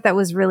thought that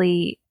was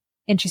really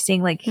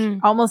interesting, like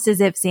almost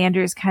as if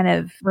Xander's kind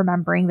of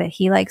remembering that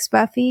he likes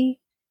Buffy,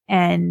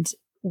 and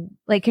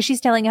like, cause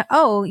she's telling him,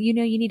 oh, you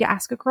know, you need to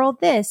ask a girl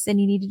this and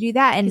you need to do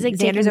that. And like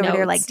Xander's over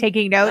there like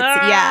taking notes.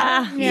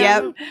 Yeah.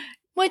 Yep.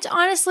 Which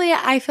honestly,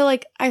 I feel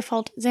like I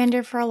fault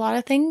Xander for a lot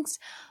of things,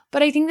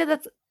 but I think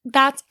that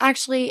that's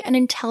actually an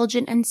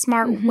intelligent and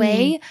smart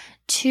way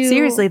to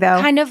seriously though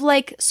kind of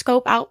like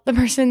scope out the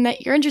person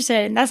that you're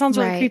interested in. That sounds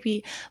really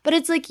creepy, but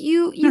it's like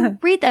you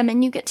read them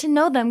and you get to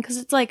know them, because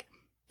it's like,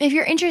 if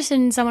you're interested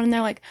in someone and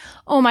they're like,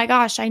 oh my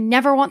gosh, I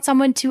never want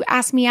someone to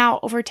ask me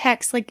out over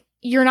text, like,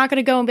 you're not going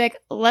to go and be like,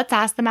 let's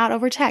ask them out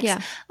over text.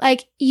 Yeah.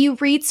 Like, you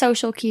read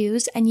social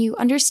cues and you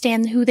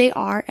understand who they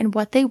are and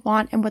what they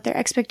want and what their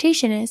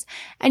expectation is.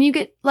 And you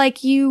get,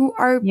 like, you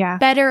are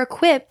better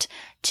equipped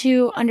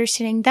to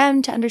understanding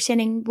them, to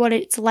understanding what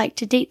it's like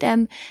to date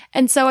them.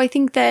 And so I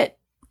think that,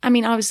 I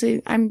mean,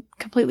 obviously I'm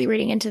completely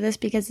reading into this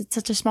because it's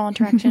such a small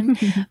interaction.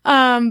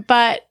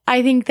 But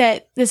I think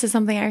that this is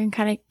something I can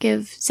kind of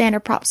give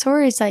Xander props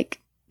for, is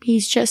like,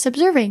 he's just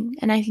observing.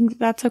 And I think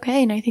that's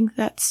okay. And I think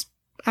that's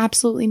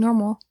absolutely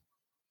normal.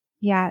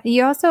 Yeah.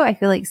 You also, I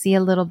feel like, see a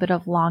little bit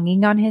of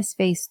longing on his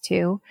face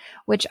too,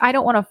 which I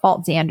don't want to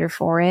fault Xander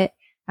for it.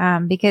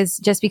 Because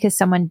just because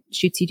someone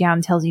shoots you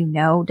down, tells you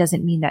no,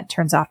 doesn't mean that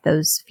turns off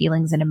those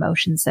feelings and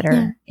emotions that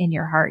are in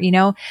your heart, you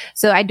know?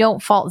 So I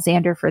don't fault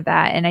Xander for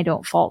that. And I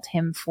don't fault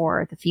him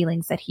for the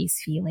feelings that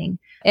he's feeling.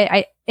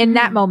 In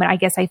that moment, I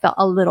guess I felt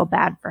a little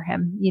bad for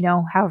him, you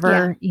know,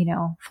 however, you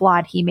know,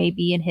 flawed he may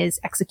be in his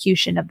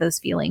execution of those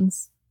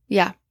feelings.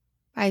 Yeah,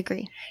 I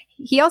agree.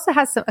 He also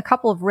has a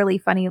couple of really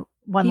funny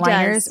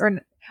one-liners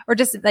or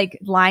just like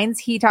lines.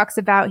 He talks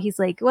about, he's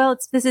like, well,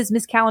 this is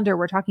Miss Calendar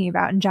we're talking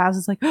about. And Giles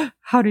is like, oh,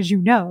 how did you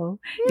know?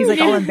 He's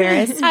like all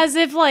embarrassed. As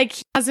if like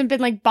he hasn't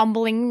been like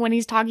bumbling when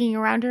he's talking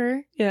around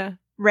her. Yeah.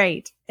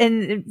 Right.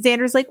 And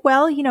Xander's like,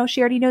 well, you know, she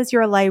already knows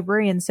you're a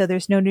librarian, so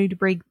there's no need to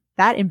break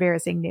that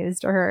embarrassing news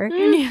to her.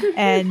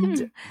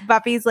 And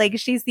Buffy's like,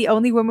 she's the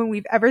only woman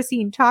we've ever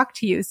seen talk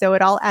to you, so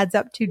it all adds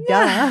up to duh.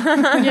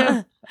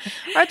 Yeah.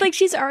 Or like,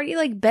 she's already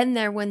like been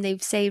there when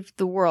they've saved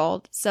the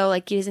world, so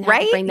like he doesn't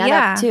have to bring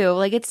that up too.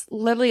 Like, it's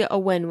literally a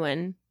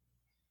win-win.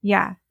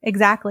 Yeah,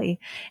 exactly.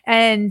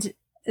 And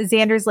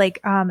Xander's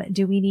like,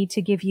 do we need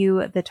to give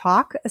you the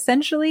talk,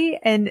 essentially?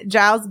 And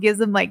Giles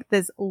gives him like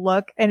this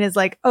look and is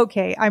like,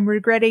 okay, I'm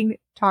regretting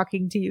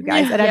talking to you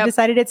guys, and I've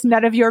decided it's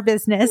none of your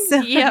business.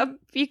 Yep.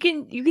 You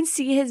can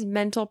see his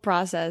mental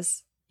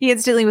process. He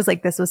instantly was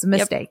like, this was a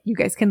mistake. You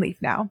guys can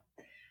leave now.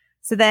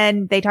 So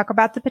then they talk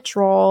about the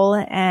patrol,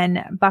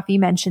 and Buffy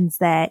mentions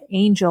that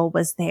Angel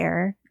was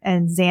there,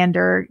 and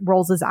Xander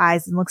rolls his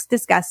eyes and looks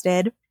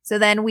disgusted. So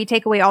then we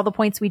take away all the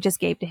points we just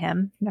gave to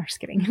him. No, just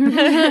kidding.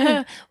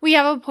 We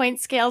have a point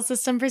scale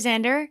system for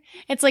Xander.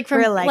 It's like for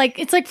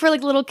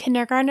little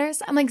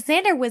kindergartners. I'm like,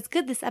 Xander was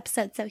good this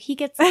episode, so he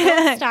gets a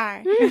gold star.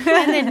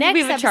 And then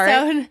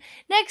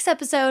next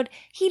episode,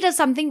 he does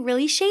something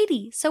really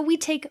shady, so we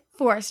take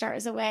 4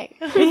 stars away.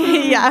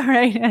 Yeah,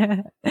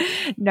 right.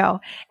 No.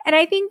 And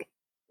I think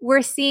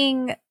we're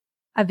seeing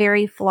a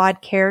very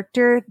flawed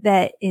character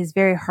that is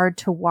very hard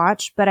to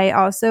watch, but I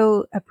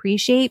also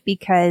appreciate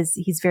because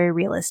he's very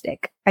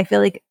realistic. I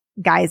feel like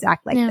guys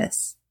act like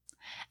this.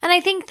 And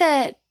I think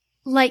that,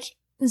 like,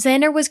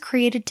 Xander was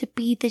created to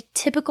be the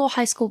typical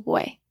high school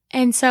boy.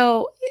 And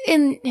so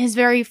in his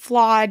very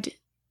flawed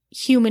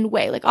human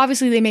way, like,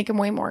 obviously they make him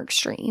way more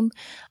extreme,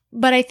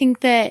 but I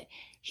think that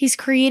he's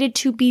created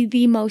to be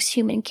the most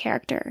human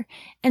character.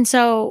 And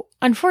so,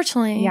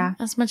 unfortunately,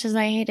 as much as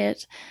I hate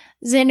it,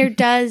 Xander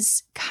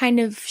does kind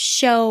of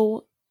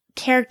show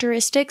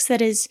characteristics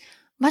that is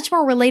much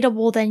more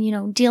relatable than, you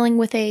know, dealing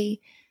with a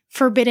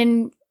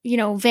forbidden, you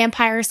know,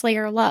 vampire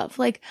slayer love.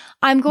 Like,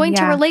 I'm going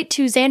to relate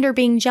to Xander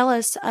being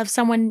jealous of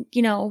someone,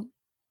 you know,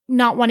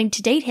 not wanting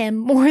to date him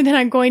more than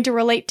I'm going to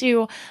relate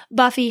to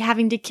Buffy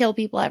having to kill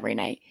people every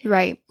night.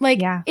 Right.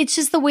 Like, it's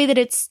just the way that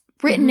it's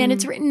written, and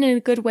it's written in a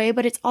good way,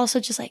 but it's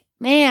also just like,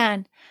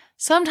 man,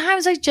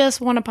 sometimes I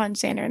just want to punch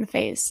Xander in the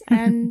face.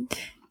 And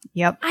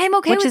yep. I'm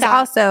okay with that. Which is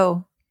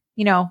also,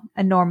 you know,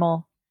 a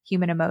normal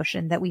human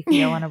emotion that we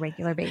feel on a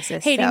regular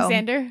basis. Hating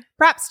Xander.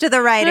 Props to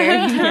the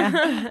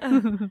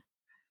writer.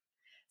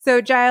 So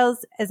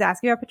Giles is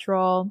asking about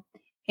patrol,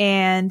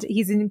 and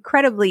he's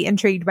incredibly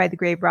intrigued by the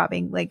grave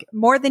robbing, like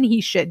more than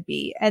he should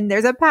be. And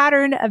there's a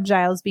pattern of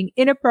Giles being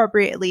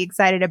inappropriately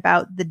excited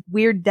about the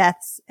weird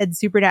deaths and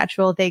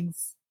supernatural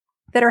things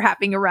that are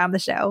happening around the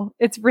show.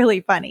 It's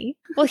really funny.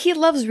 Well, he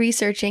loves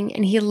researching,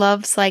 and he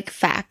loves like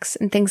facts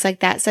and things like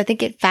that. So I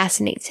think it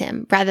fascinates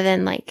him rather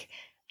than like,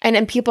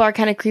 and people are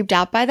kind of creeped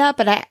out by that,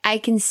 but I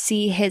can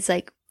see his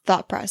like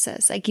thought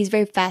process. Like, he's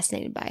very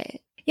fascinated by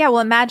it. Yeah,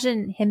 well,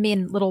 imagine him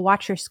in Little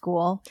Watcher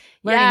School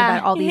learning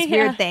about all these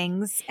weird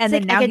things. And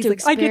then now he's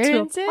like, I get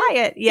to apply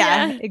it.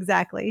 Yeah,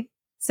 exactly.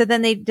 So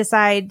then they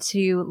decide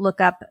to look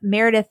up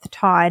Meredith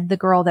Todd, the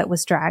girl that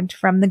was dragged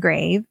from the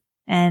grave,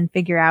 and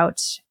figure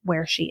out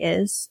where she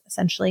is,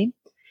 essentially.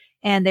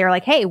 And they're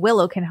like, hey,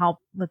 Willow can help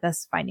with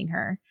us finding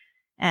her.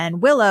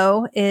 And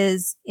Willow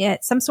is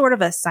at some sort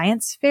of a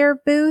science fair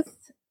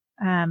booth,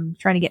 trying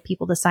to get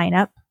people to sign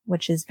up,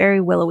 which is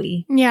very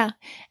Willowy. Yeah.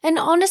 And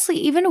honestly,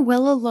 even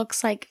Willow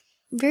looks like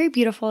very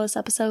beautiful this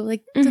episode.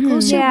 Like the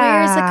clothes she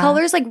wears, the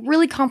colors like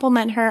really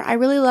complement her. I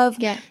really love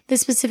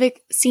this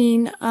specific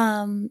scene.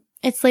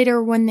 It's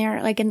later when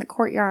they're like in the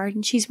courtyard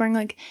and she's wearing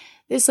like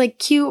this like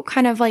cute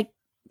kind of like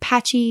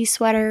patchy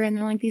sweater and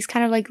then like these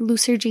kind of like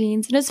looser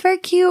jeans, and it's very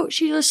cute.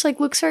 She just like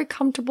looks very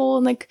comfortable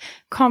and like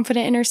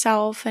confident in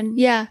herself.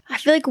 And I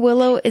feel like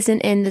Willow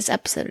isn't in this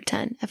episode of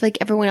 10. I feel like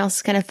everyone else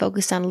is kind of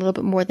focused on a little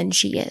bit more than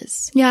she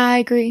is. Yeah, I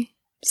agree.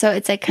 So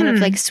it's like kind of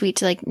like sweet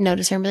to like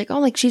notice her and be like, oh,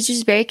 like she's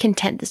just very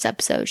content this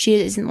episode. She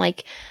isn't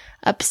like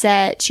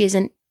upset. She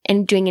isn't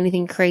doing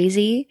anything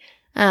crazy.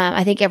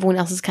 I think everyone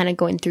else is kind of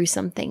going through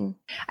something.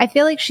 I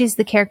feel like she's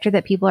the character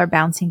that people are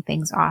bouncing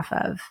things off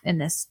of in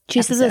this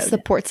She's a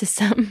support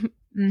system.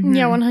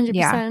 Yeah,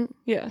 100%.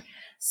 Yeah.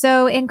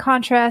 So in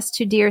contrast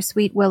to dear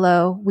sweet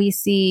Willow, we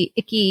see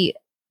icky,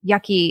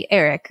 yucky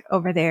Eric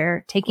over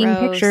there taking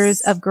pictures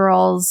of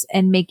girls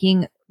and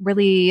making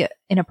really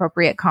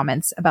inappropriate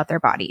comments about their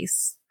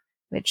bodies,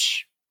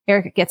 which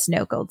Eric gets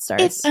no gold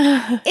stars.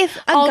 If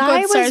a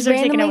guy was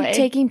randomly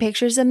taking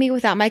pictures of me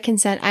without my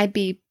consent, I'd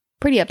be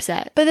pretty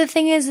upset. But the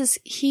thing is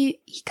he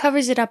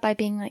covers it up by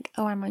being like,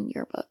 oh, I'm on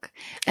Yearbook.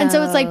 And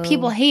so it's like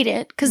people hate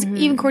it because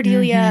even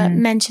Cordelia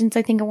mentions,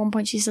 I think at one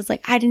point she says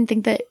like, I didn't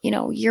think that, you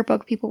know,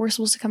 Yearbook people were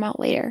supposed to come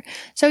out later.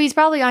 So he's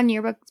probably on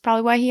Yearbook. It's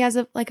probably why he has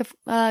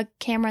a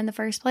camera in the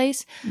first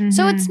place.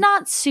 So it's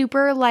not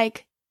super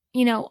like,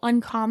 you know,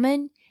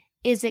 uncommon.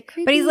 Is it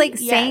creepy? But he's like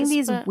saying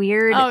these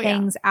weird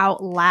things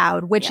out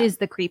loud, which is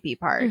the creepy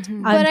part.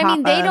 But I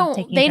mean,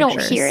 they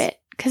don't hear it.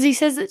 Because he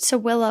says it to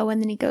Willow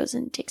and then he goes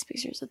and takes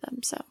pictures of them.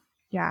 So,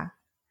 yeah.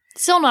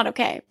 Still not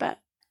okay, but.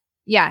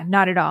 Yeah,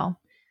 not at all.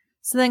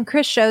 So then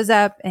Chris shows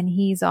up and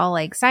he's all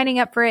like signing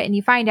up for it. And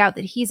you find out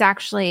that he's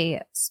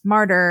actually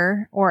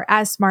smarter or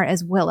as smart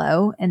as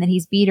Willow. And that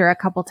he's beat her a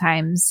couple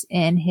times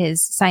in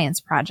his science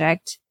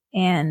project.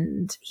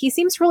 And he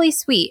seems really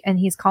sweet. And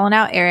he's calling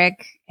out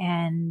Eric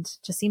and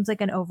just seems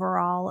like an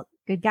overall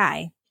good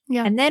guy.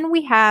 Yeah. And then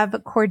we have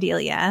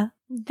Cordelia.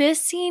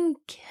 This scene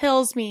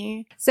kills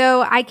me.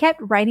 So I kept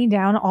writing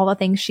down all the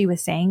things she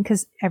was saying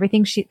because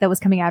everything that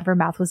was coming out of her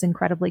mouth was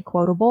incredibly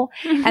quotable.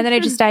 And then I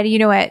just decided, you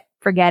know what?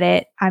 Forget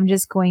it. I'm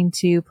just going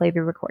to play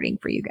the recording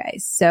for you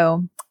guys.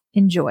 So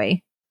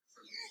enjoy.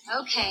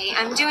 Okay,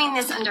 I'm doing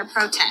this under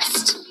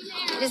protest.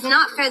 It is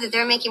not fair that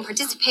they're making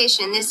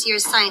participation in this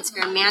year's science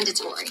fair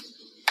mandatory.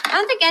 I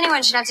don't think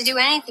anyone should have to do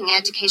anything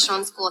educational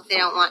in school if they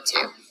don't want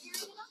to.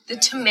 The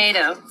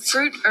tomato,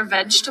 fruit or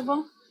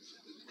vegetable?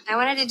 I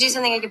wanted to do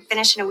something I could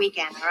finish in a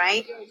weekend, all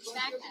right?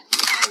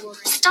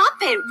 Stop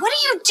it! What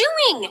are you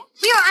doing?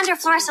 We are under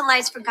fluorescent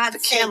lights, for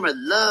God's sake. The camera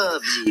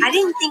loves you. I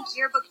didn't think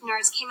yearbook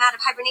nerds came out of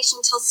hibernation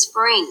until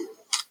spring.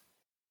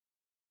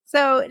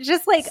 So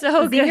just like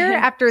zinger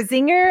after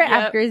zinger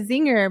after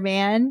zinger,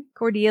 man.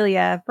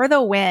 Cordelia for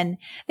the win.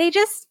 They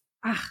just,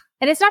 and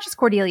it's not just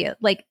Cordelia.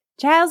 Like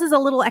Giles is a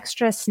little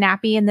extra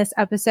snappy in this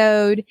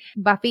episode.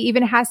 Buffy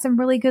even has some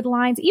really good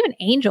lines. Even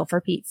Angel,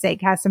 for Pete's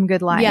sake, has some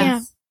good lines.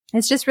 Yeah.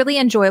 It's just really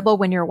enjoyable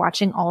when you're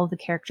watching all of the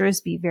characters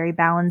be very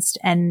balanced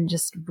and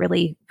just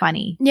really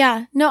funny.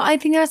 Yeah. No, I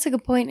think that's a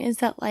good point is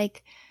that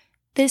like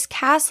this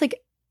cast,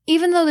 like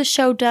even though the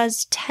show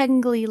does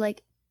technically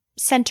like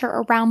center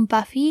around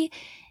Buffy,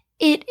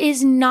 it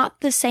is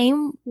not the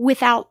same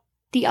without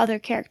the other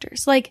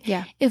characters. Like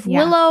if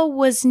Willow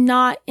was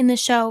not in the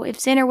show, if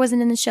Xander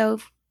wasn't in the show,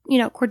 if, you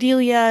know,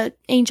 Cordelia,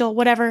 Angel,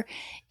 whatever,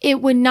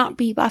 it would not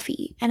be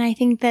Buffy. And I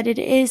think that it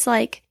is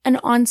like an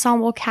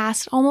ensemble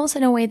cast almost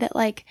in a way that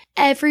like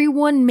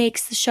everyone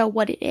makes the show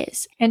what it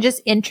is. And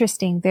just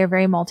interesting. They're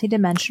very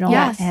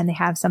multidimensional and they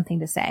have something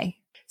to say.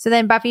 So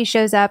then Buffy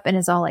shows up and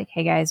is all like,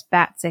 hey guys,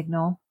 bat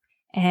signal.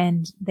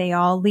 And they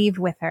all leave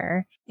with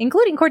her,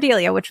 including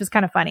Cordelia, which was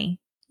kind of funny.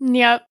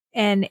 Yep.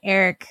 And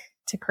Eric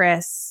to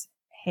Chris,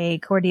 hey,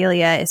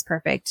 Cordelia is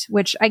perfect,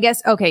 which I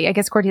guess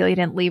Cordelia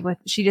didn't leave with,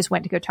 she just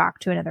went to go talk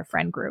to another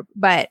friend group.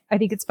 But I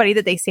think it's funny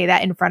that they say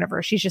that in front of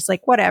her. She's just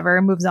like, whatever,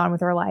 and moves on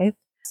with her life.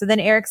 So then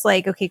Eric's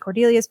like, okay,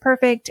 Cordelia's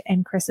perfect.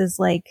 And Chris is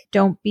like,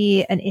 don't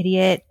be an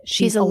idiot.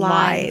 She's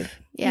alive.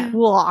 Yeah.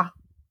 Blah.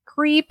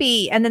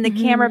 Creepy. And then the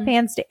camera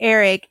pans to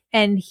Eric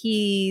and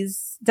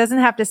doesn't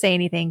have to say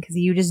anything because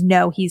you just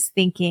know he's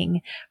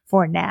thinking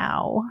for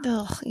now.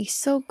 Ugh, he's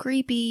so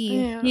creepy.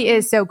 Yeah. He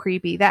is so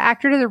creepy. That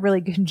actor did a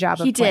really good job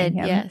of playing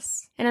him.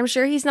 Yes. And I'm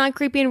sure he's not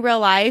creepy in real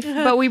life,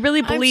 but we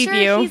really believe I'm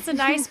sure you. He's a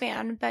nice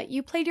man, but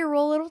you played your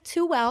role a little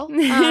too well.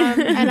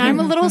 And I'm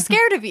a little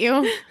scared of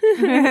you.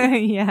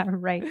 Yeah,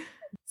 right.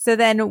 So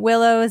then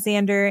Willow,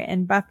 Xander,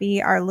 and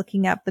Buffy are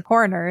looking up the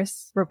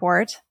coroner's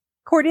report.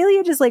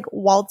 Cordelia just like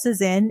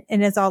waltzes in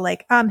and is all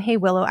like, hey,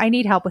 Willow, I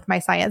need help with my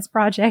science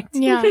project.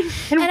 Yeah.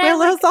 And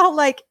Willow's all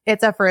like,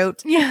 it's a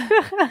fruit. Yeah.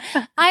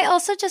 I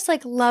also just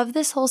like love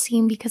this whole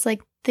scene because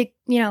like the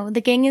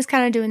gang is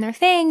kind of doing their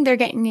thing. They're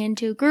getting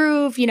into a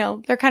groove,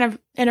 they're kind of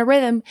in a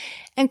rhythm,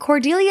 and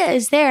Cordelia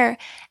is there.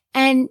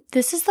 And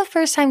this is the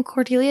first time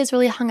Cordelia has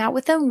really hung out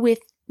with them with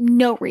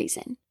no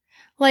reason.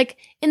 Like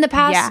in the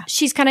past,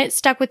 she's kind of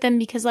stuck with them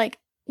because like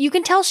you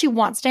can tell she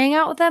wants to hang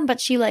out with them,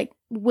 but she like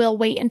will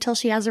wait until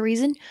she has a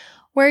reason.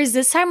 Whereas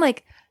this time,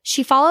 like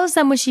she follows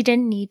them when she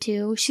didn't need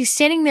to. She's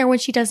standing there when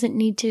she doesn't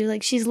need to.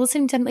 Like she's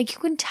listening to them. Like you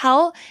can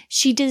tell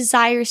she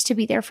desires to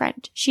be their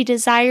friend. She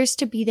desires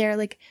to be there.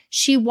 Like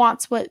she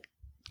wants what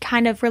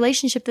kind of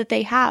relationship that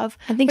they have.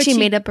 I think she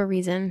made up a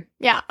reason.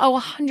 Yeah.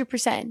 Oh,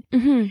 100%.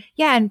 Mm-hmm.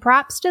 Yeah. And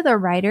props to the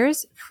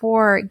writers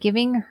for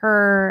giving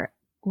her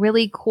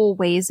really cool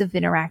ways of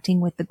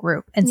interacting with the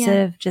group.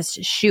 Instead of just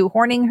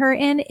shoehorning her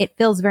in, it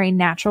feels very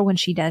natural when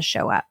she does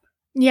show up.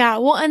 Yeah.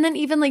 Well, and then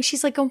even like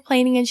she's like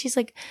complaining and she's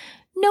like,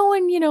 no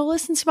one,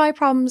 listens to my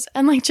problems.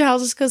 And like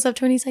Giles just goes up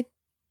to her and he's like,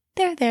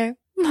 they're there.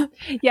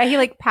 Yeah. He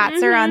like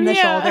pats her on the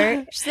shoulder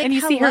like, and you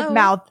see her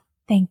mouth.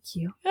 Thank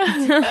you.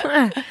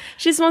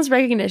 She just wants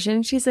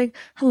recognition. She's like,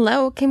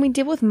 hello, can we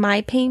deal with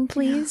my pain,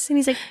 please? And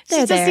he's like,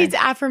 she just needs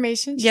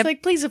affirmation. She's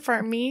like, please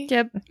affirm me.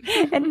 Yep.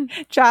 And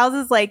Giles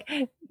is like,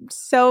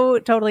 so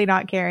totally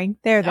not caring.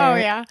 They're there. Oh,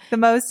 yeah. The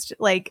most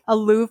like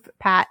aloof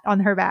pat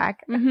on her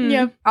back. Mm-hmm.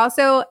 Yeah.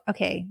 Also,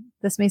 okay,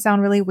 this may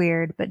sound really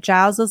weird, but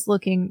Giles is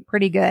looking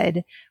pretty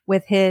good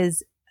with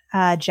his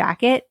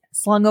jacket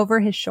slung over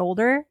his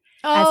shoulder.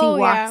 As he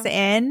walks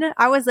in,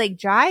 I was like,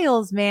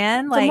 Giles,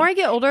 man. The more I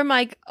get older, I'm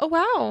like, oh,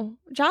 wow.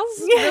 Giles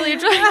is really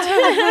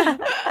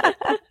attractive.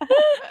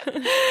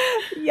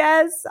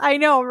 Yes, I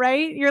know,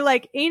 right? You're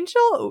like,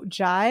 Angel? Oh,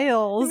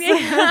 Giles.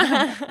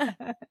 Yeah. No,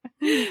 bad,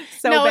 it's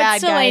still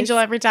guys. Angel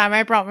every time,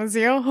 I promise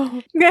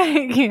you.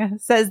 Yeah,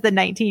 says the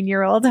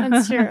 19-year-old.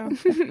 That's true.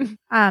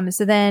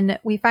 So then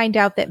we find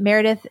out that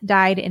Meredith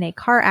died in a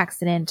car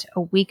accident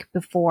a week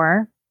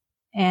before.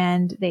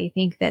 And they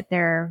think that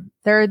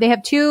they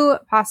have two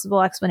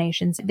possible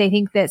explanations. They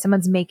think that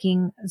someone's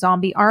making a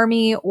zombie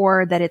army,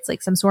 or that it's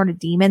like some sort of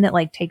demon that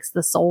like takes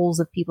the souls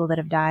of people that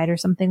have died or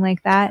something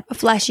like that. A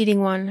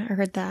flesh-eating one. I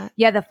heard that.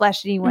 Yeah, the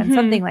flesh-eating one,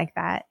 something like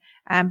that.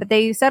 But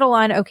they settle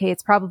on, okay,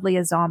 it's probably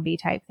a zombie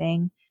type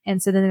thing.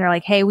 And so then they're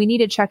like, hey, we need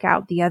to check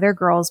out the other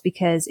girls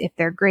because if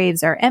their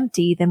graves are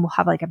empty, then we'll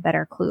have like a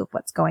better clue of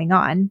what's going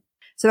on.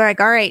 So they're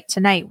like, all right,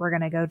 tonight we're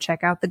going to go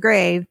check out the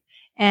grave.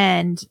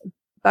 And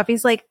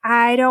Buffy's like,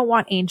 I don't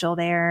want Angel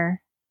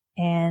there.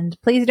 And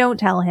please don't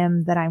tell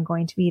him that I'm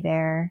going to be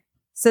there.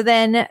 So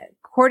then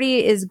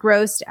Cordy is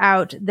grossed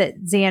out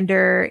that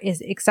Xander is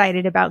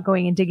excited about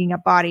going and digging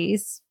up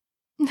bodies.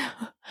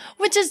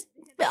 Which is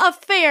a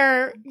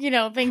fair,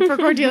 thing for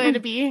Cordelia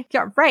to be.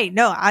 Yeah, right.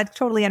 No,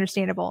 totally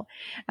understandable.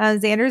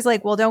 Xander's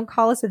like, well, don't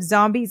call us if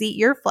zombies eat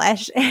your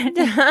flesh. And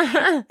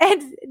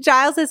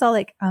Giles is all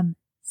like,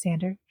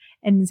 Xander.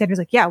 And Xander's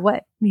like, yeah,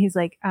 what? And he's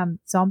like,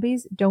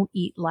 zombies don't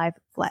eat live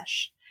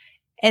flesh.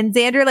 And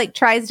Xander like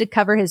tries to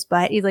cover his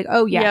butt. He's like,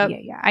 oh yeah,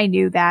 yeah. I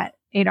knew that.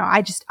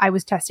 I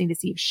was testing to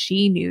see if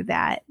she knew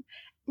that.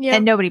 Yep.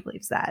 And nobody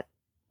believes that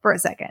for a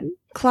second.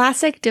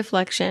 Classic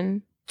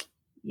deflection.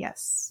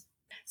 Yes.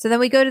 So then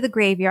we go to the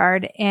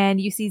graveyard and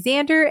you see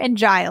Xander and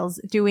Giles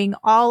doing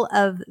all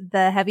of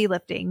the heavy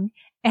lifting.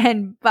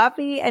 And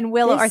Buffy and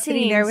Willow are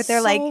sitting there with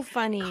their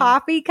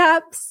coffee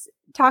cups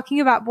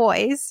talking about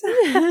boys.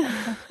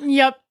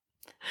 Yep.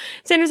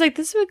 Xander's like,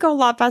 this would go a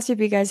lot faster if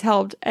you guys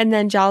helped. And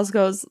then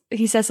Giles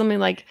he says something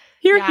like,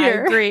 here. I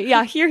agree.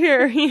 Yeah,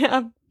 here.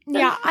 Yeah.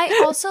 Yeah.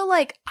 I also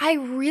I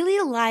really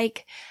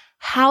like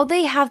how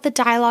they have the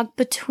dialogue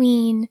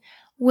between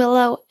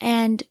Willow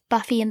and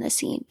Buffy in the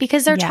scene,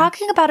 because they're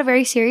talking about a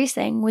very serious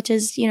thing, which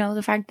is,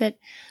 the fact that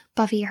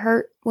Buffy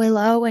hurt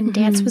Willow and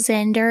danced with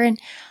Xander.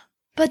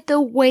 But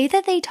the way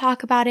that they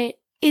talk about it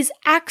is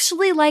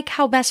actually like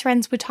how best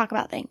friends would talk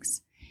about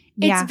things.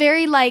 It's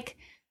very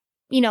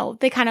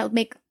they kind of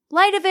make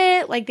light of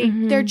it. Like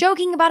they're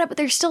joking about it, but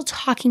they're still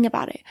talking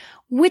about it,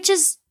 which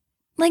is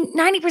like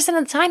 90%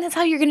 of the time, that's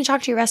how you're going to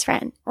talk to your best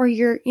friend or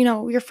your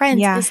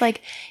friends. Yeah. It's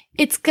like,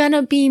 it's going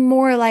to be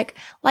more like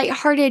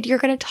lighthearted. You're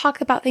going to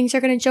talk about things.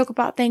 You're going to joke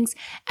about things.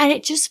 And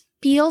it just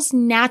feels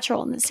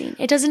natural in the scene.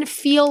 It doesn't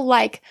feel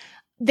like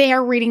they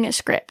are reading a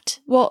script.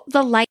 Well,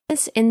 the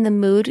lightness in the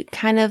mood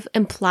kind of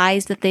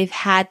implies that they've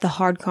had the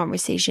hard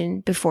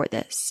conversation before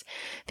this,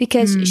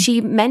 because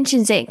she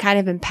mentions it kind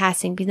of in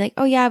passing, being like,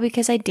 oh yeah,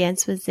 because I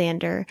danced with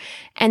Xander.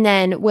 And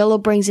then Willow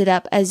brings it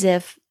up as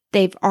if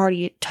they've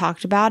already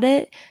talked about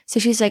it. So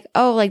she's like,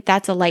 oh, like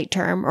that's a light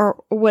term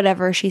or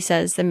whatever she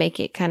says to make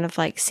it kind of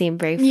seem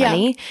very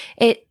funny.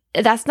 Yeah.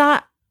 That's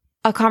not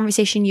a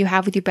conversation you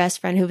have with your best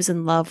friend who was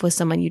in love with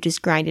someone you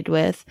just grinded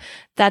with.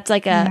 That's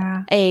like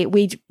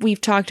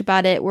we've talked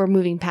about it. We're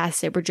moving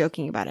past it. We're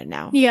joking about it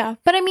now. Yeah.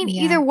 But I mean,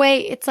 either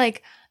way, it's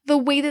like the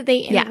way that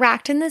they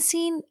interact in the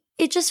scene,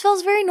 it just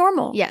feels very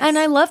normal. Yes. And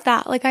I love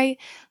that.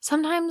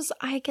 Sometimes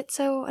I get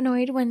so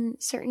annoyed when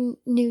certain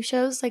new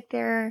shows,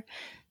 they're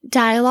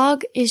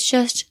dialogue is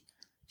just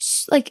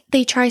like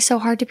they try so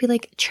hard to be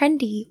like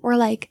trendy or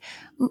like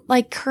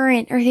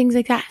current or things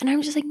like that. And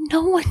I'm just like,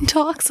 no one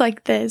talks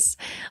like this.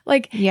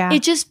 Like,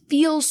 it just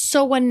feels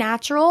so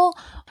unnatural.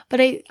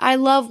 But I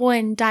love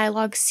when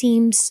dialogue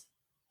seems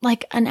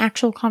like an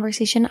actual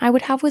conversation I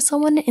would have with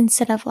someone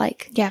instead of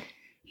like,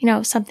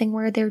 something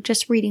where they're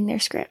just reading their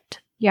script.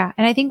 Yeah.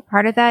 And I think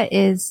part of that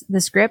is the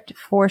script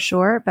for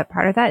sure. But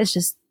part of that is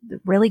just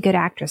really good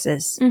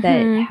actresses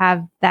that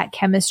have that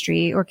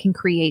chemistry or can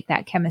create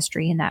that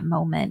chemistry in that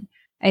moment.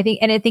 I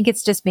think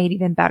it's just made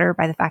even better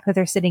by the fact that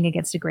they're sitting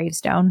against a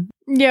gravestone.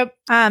 Yep.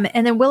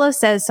 And then Willow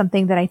says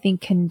something that I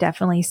think can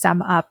definitely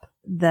sum up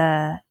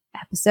the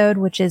episode,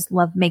 which is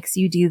love makes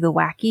you do the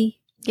wacky.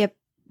 Yep.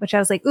 Which I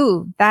was like,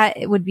 ooh, that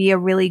would be a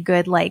really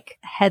good like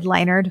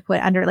headliner to put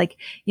under like,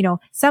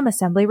 some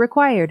assembly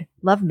required.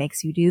 Love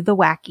makes you do the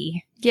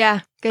wacky.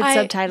 Yeah. Good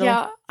subtitle.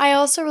 Yeah. I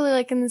also really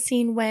like in the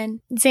scene when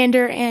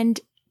Xander and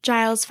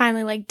Giles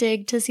finally like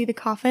dig to see the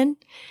coffin.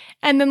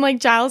 And then like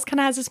Giles kind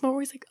of has this moment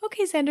where he's like,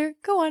 okay, Xander,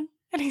 go on.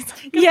 And he's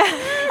like,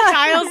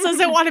 Giles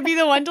doesn't want to be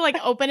the one to like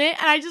open it.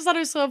 And I just thought it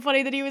was so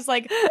funny that he was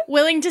like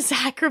willing to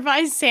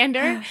sacrifice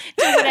Xander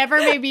to whatever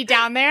may be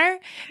down there.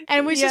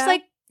 And was just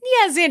like,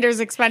 yeah,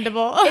 Xander's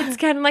expendable. It's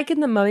kind of like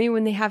in The Mummy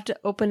when they have to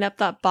open up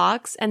that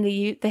box and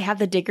they have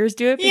the diggers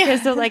do it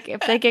because they're like,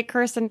 if they get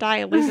cursed and die,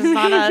 at least it's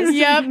not us.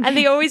 Yep. And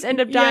they always end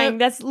up dying.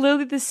 That's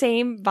literally the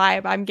same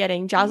vibe I'm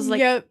getting. Giles is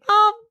like,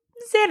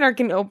 Xander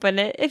can open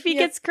it. If he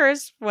gets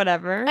cursed,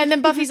 whatever. And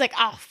then Buffy's like,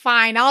 oh,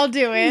 fine, I'll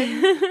do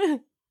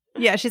it.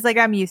 Yeah, she's like,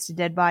 I'm used to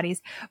dead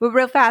bodies. But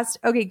real fast,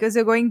 okay,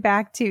 so going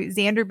back to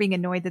Xander being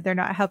annoyed that they're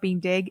not helping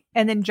dig,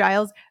 and then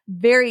Giles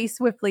very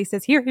swiftly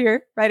says,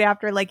 here, right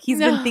after, like he's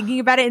been thinking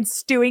about it and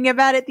stewing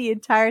about it the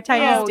entire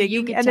time he's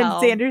digging, and then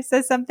Xander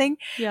says something.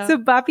 Yeah. So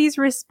Buffy's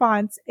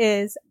response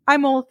is,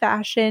 I'm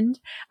old-fashioned.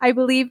 I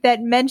believe that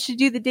men should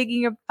do the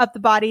digging up the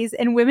bodies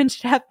and women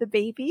should have the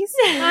babies.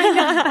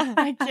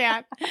 I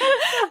can't.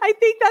 I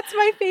think that's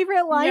my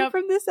favorite line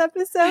from this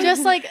episode.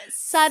 Just like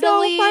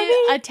subtly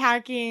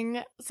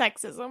attacking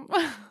sexism.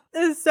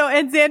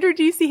 And Xander,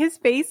 do you see his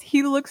face?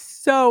 He looks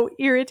so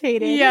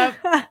irritated. Yep.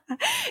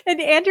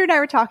 And Andrew and I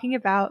were talking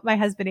about, my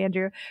husband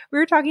Andrew, we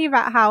were talking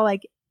about how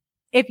like,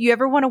 if you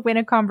ever want to win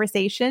a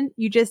conversation,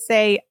 you just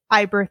say,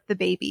 I birthed the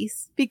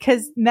babies,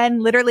 because men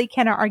literally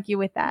cannot argue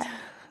with that.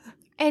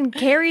 And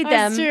carry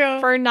them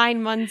for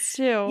 9 months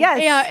too.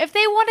 Yes. Yeah. If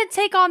they want to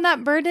take on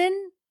that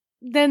burden,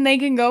 then they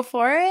can go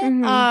for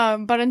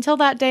it. But until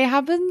that day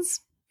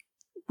happens,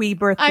 we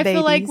birth the babies. I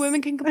feel like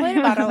women can complain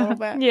about it a little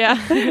bit.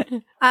 Yeah.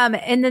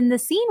 And then the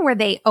scene where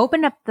they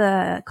open up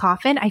the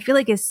coffin, I feel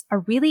like is a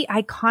really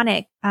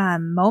iconic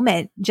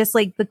moment. Just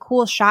like the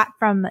cool shot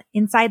from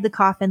inside the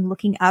coffin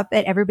looking up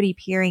at everybody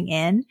peering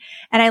in.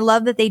 And I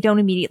love that they don't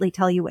immediately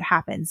tell you what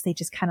happens. They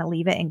just kind of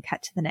leave it and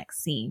cut to the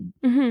next scene.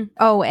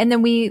 Oh, and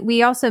then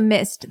we also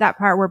missed that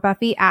part where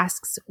Buffy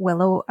asks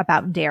Willow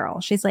about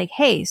Daryl. She's like,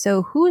 hey,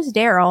 so who's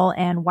Daryl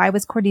and why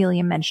was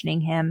Cordelia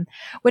mentioning him?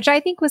 Which I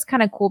think was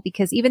kind of cool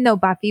because even though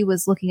Buffy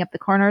was looking up the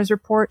coroner's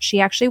report, she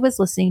actually was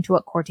listening to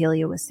what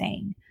Cordelia was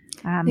saying,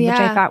 which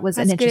I thought was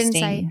an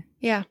interesting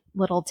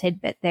little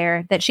tidbit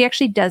there, that she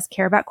actually does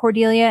care about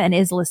Cordelia and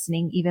is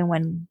listening even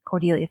when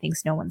Cordelia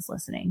thinks no one's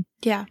listening.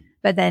 Yeah.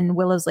 But then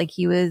Willow's like,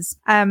 he was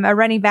a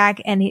running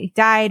back and he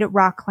died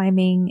rock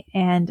climbing,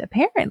 and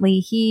apparently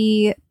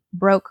he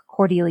broke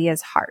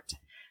Cordelia's heart.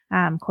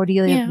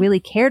 Cordelia really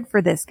cared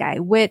for this guy,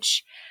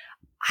 which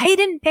I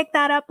didn't pick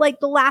that up like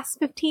the last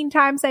 15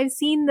 times I've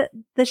seen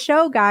the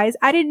show, guys.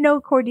 I didn't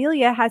know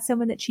Cordelia had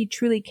someone that she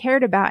truly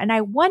cared about. And I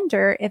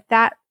wonder if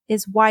that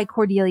is why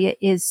Cordelia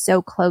is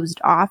so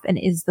closed off and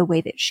is the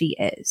way that she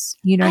is.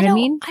 You know what I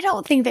mean? I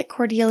don't think that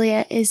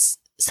Cordelia is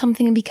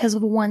something because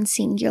of one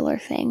singular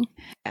thing.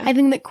 I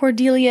think that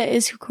Cordelia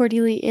is who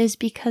Cordelia is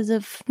because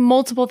of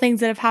multiple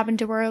things that have happened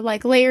to her,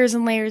 like layers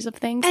and layers of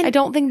things. And I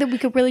don't think that we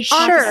could really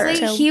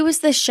he was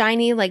the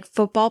shiny like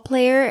football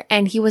player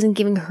and he wasn't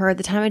giving her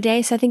the time of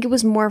day, so I think it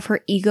was more of her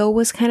ego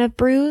was kind of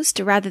bruised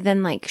rather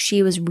than like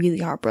she was really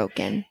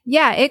heartbroken.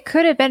 Yeah, it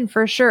could have been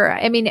for sure.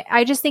 I mean,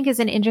 I just think it's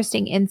an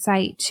interesting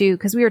insight too,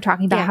 because we were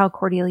talking about how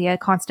Cordelia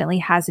constantly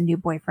has a new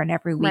boyfriend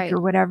every week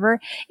or whatever.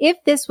 If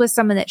this was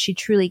someone that she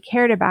truly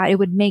cared about, it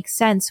would make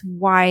sense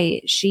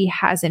why she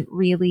hasn't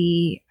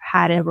really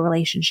had a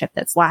relationship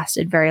that's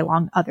lasted very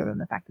long, other than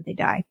the fact that they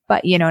die.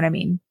 But you know what I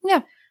mean?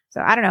 Yeah.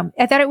 So I don't know.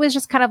 I thought it was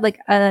just kind of like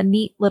a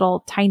neat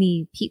little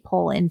tiny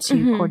peephole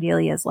into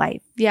Cordelia's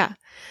life. Yeah.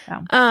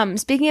 So.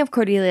 Speaking of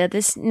Cordelia,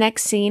 this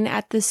next scene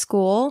at the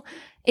school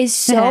is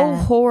so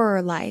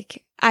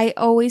horror-like. I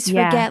always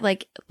forget,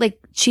 like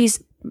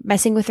she's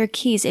messing with her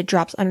keys, it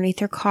drops underneath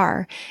her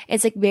car.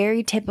 It's like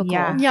very typical.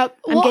 Yep.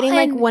 I'm getting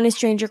like When a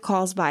Stranger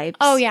Calls vibes.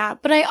 Oh yeah.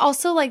 But I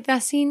also like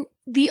that scene.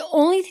 The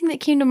only thing that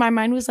came to my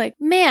mind was like,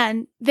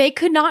 man, they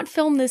could not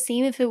film this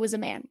scene if it was a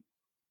man.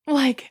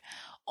 Like,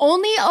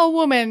 only a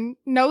woman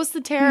knows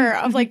the terror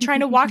of like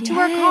trying to walk to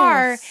her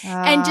car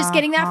and just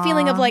getting that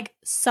feeling of like,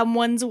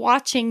 someone's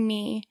watching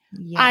me.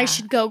 I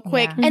should go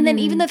quick. And then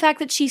even the fact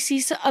that she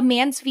sees a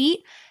man's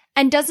feet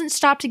and doesn't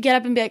stop to get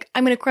up and be like,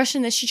 I'm going to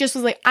question this. She just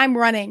was like, I'm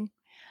running.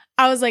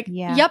 I was like,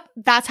 yep,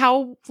 that's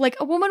how like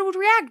a woman would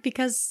react,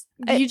 because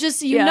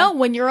you know,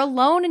 when you're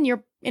alone and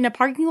you're in a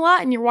parking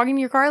lot and you're walking to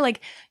your car,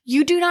 like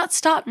you do not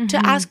stop to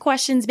ask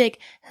questions, be like,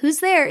 who's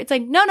there? It's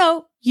like,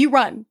 no, you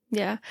run.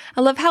 Yeah.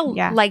 I love how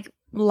like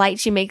light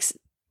she makes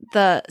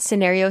the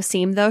scenario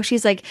seem though.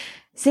 She's like,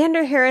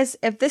 Xander Harris,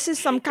 if this is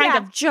some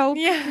kind of joke.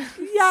 Yeah.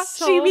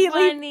 So she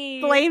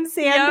immediately blames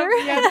Xander.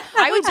 Yep.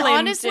 I would blame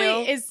honestly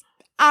him too. Is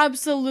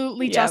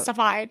absolutely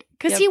justified,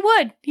 because he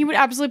would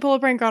absolutely pull a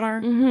prank on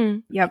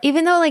her. Yep.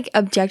 Even though like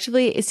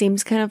objectively it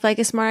seems kind of like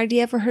a smart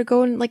idea for her to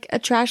go in like a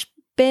trash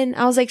bin,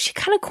 I was like, she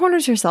kind of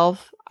corners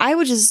herself. I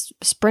would just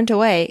sprint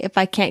away if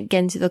I can't get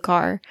into the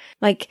car.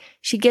 Like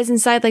she gets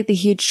inside like the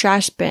huge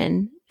trash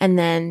bin, and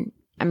then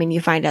I mean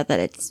you find out that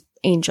it's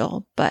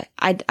Angel, but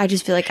I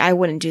just feel like I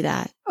wouldn't do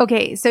that.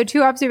 Okay, so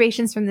 2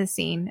 observations from this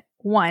scene.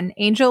 1,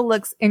 Angel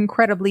looks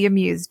incredibly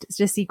amused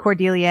to see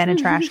Cordelia in a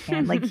trash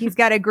can. Like he's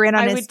got a grin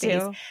on his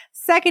face. Too.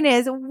 2nd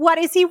is, what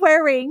is he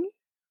wearing?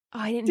 Oh,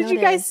 I didn't Did you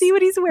guys see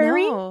what he's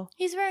wearing? No.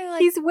 He's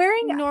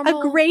wearing normal...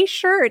 a gray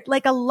shirt,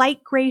 like a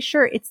light gray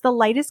shirt. It's the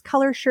lightest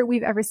color shirt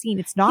we've ever seen.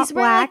 It's not he's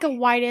black. Like a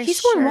whitish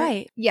He's worn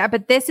white. Yeah,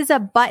 but this is a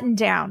button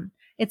down.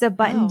 It's a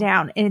button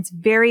down, and it's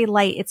very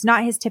light. It's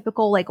not his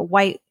typical like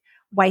white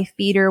wife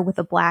beater with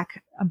a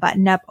black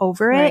button up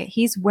over it.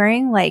 He's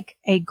wearing like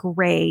a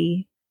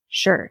gray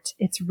shirt.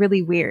 It's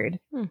really weird.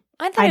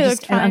 I thought it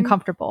looked fine. I'm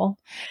uncomfortable.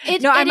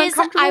 I'm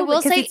uncomfortable. I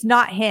will say it's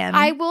not him.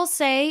 I will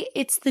say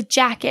it's the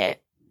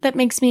jacket that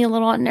makes me a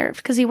little unnerved,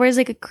 because he wears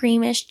like a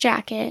creamish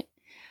jacket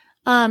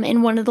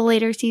in one of the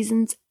later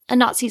scenes,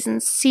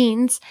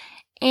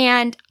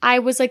 and I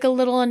was like a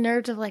little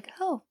unnerved of like,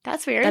 oh,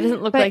 that's weird. That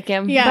doesn't look like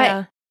him.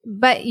 Yeah.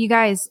 But you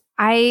guys,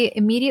 I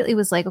immediately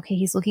was like, okay,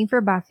 he's looking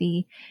for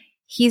Buffy.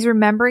 He's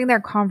remembering their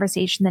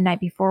conversation the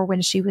night before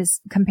when she was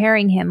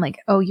comparing him like,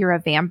 oh, you're a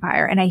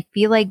vampire. And I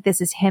feel like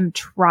this is him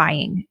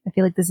trying. I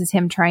feel like this is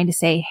him trying to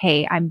say,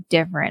 hey, I'm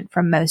different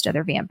from most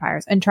other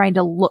vampires, and trying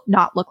to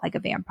not look like a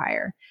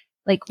vampire,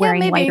 like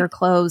wearing lighter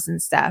clothes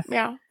and stuff.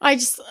 Yeah.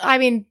 I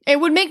mean, it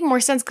would make more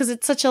sense because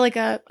it's such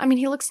a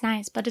he looks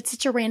nice, but it's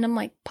such a random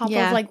like pop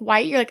of like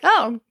white. You're like,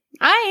 oh,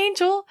 hi,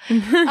 Angel.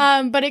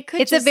 But it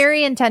could It's a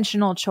very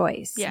intentional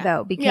choice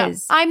though,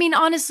 because I mean,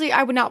 honestly,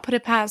 I would not put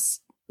it past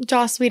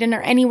Joss Whedon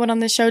or anyone on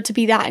the show to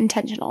be that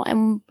intentional.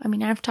 And I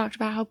mean, I've talked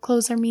about how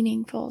clothes are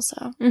meaningful.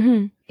 So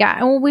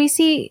yeah. And we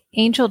see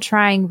Angel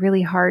trying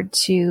really hard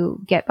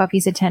to get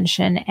Buffy's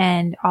attention.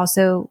 And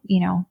also, you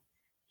know,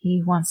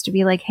 he wants to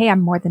be like, hey, I'm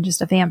more than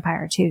just a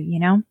vampire too, you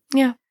know?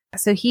 Yeah.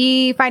 So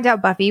he finds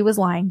out Buffy was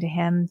lying to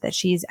him, that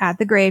she's at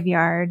the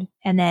graveyard.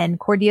 And then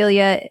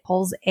Cordelia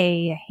pulls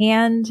a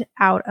hand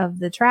out of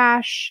the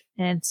trash,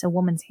 and it's a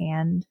woman's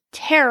hand.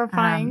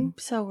 Terrifying.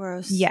 So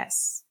gross.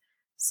 Yes.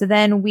 So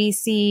then we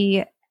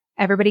see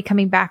everybody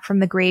coming back from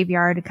the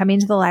graveyard, coming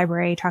to the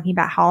library, talking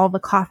about how all the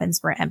coffins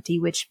were empty,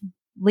 which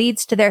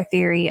leads to their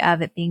theory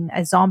of it being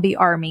a zombie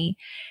army.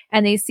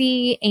 And they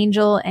see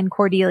Angel and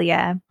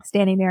Cordelia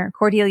standing there.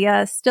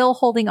 Cordelia still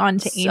holding on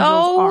to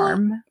Angel's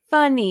arm.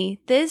 Funny.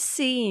 This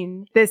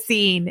scene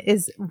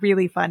is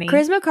really funny.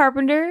 Charisma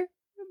Carpenter,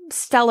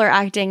 stellar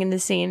acting in the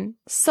scene.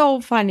 So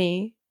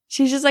funny.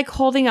 She's just like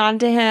holding on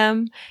to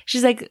him.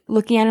 She's like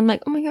looking at him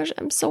like, oh my gosh,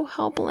 I'm so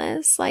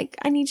helpless. Like,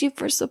 I need you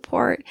for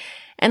support.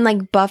 And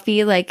like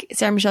Buffy, like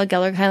Sarah Michelle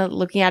Gellar kind of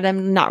looking at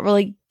him, not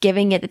really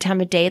giving it the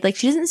time of day. Like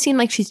she doesn't seem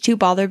like she's too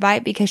bothered by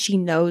it because she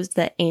knows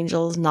that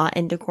Angel's not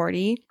into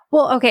Cordy.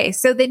 Well, okay.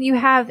 So then you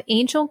have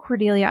Angel and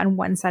Cordelia on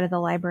one side of the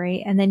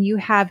library, and then you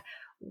have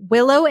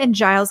Willow and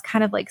Giles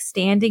kind of like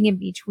standing in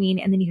between,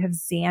 and then you have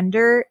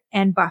Xander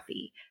and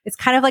Buffy. It's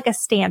kind of like a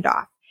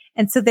standoff.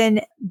 And so then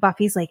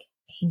Buffy's like,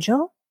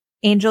 Angel?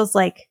 Angel's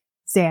like,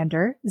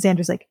 Xander.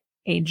 Xander's like,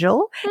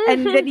 Angel.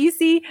 And then you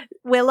see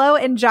Willow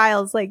and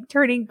Giles like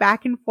turning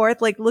back and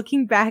forth, like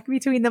looking back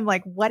between them,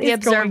 like, what is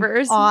going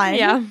on?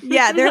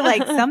 Yeah. They're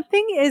like,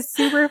 something is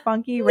super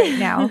funky right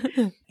now.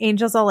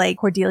 Angel's all like,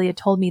 Cordelia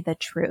told me the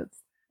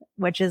truth,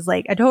 which is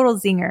like a total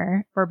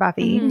zinger for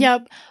Buffy.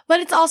 Yep.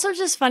 But it's also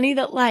just funny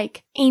that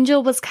like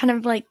Angel was kind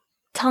of like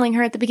telling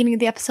her at the beginning of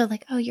the episode,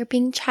 like, oh, you're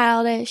being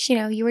childish. You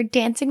know, you were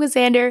dancing with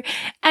Xander.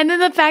 And then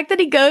the fact that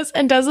he goes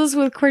and does this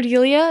with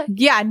Cordelia.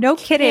 Yeah, no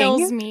kidding.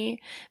 Kills me.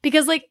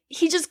 Because like,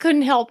 he just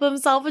couldn't help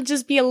himself and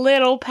just be a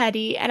little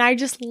petty. And I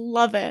just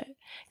love it.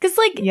 Because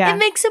like, it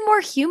makes him more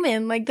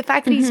human. Like the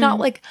fact that he's not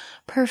like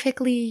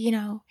perfectly, you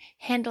know,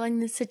 handling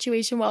the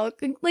situation well.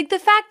 Like the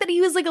fact that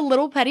he was like a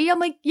little petty. I'm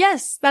like,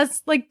 yes,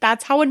 that's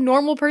how a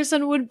normal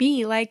person would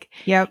be. Like,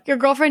 your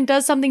girlfriend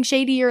does something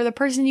shady, or the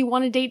person you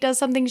want to date does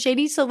something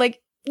shady. So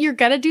like, you're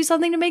gonna do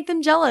something to make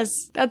them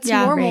jealous. That's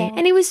normal. Right.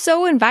 And he was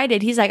so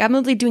invited. He's like, I'm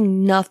literally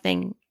doing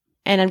nothing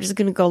and I'm just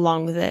going to go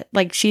along with it.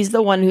 Like, she's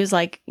the one who's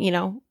like, you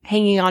know,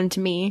 hanging on to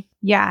me.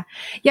 Yeah.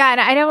 Yeah.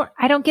 And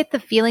I don't get the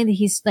feeling that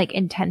he's like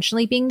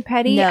intentionally being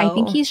petty. No. I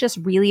think he's just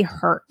really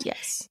hurt.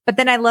 Yes. But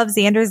then I love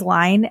Xander's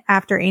line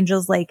after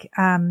Angel's like,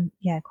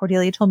 yeah,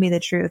 Cordelia told me the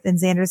truth. And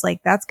Xander's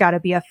like, that's gotta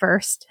be a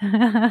first.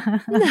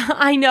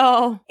 I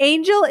know.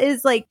 Angel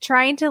is like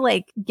trying to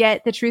like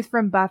get the truth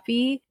from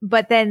Buffy,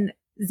 but then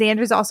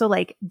Xander's also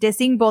like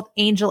dissing both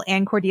Angel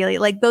and Cordelia.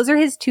 Like those are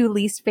his two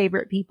least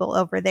favorite people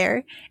over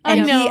there.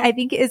 And he, I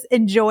think, is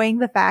enjoying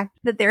the fact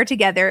that they're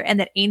together and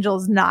that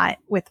Angel's not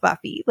with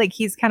Buffy. Like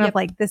he's kind of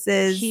like,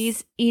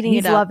 he's eating it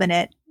up. He's loving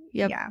it.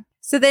 Yep. Yeah.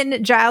 So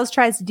then Giles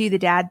tries to do the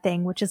dad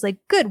thing, which is like,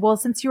 good. Well,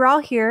 since you're all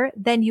here,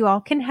 then you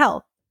all can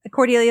help.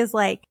 Cordelia's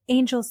like,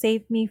 Angel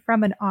saved me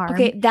from an arm.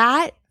 Okay.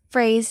 That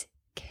phrase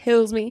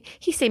kills me.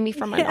 He saved me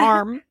from an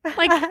arm.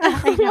 Like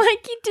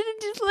he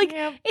didn't just like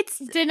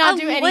did not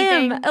do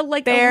anything.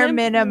 Like bare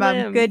minimum.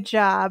 Limb. Good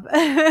job.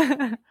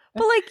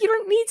 But like you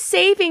don't need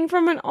saving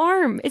from an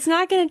arm. It's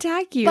not going to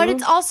attack you. But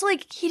it's also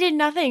like he did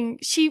nothing.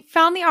 She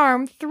found the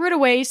arm, threw it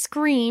away,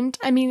 screamed.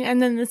 I mean, and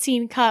then the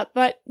scene cut.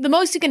 But the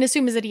most you can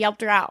assume is that he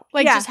helped her out.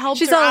 Like just helped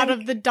her out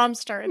of the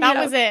dumpster.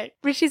 That was it.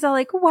 But she's all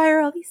like, "Why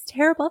are all these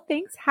terrible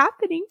things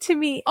happening to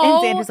me?"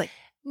 And Xander's like,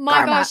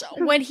 my gosh,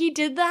 when he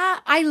did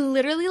that, I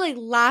literally like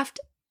laughed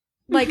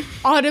like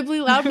audibly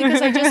loud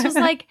because I just was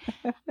like,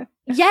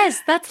 yes,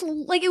 that's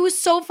like, it was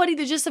so funny.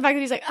 Just the fact that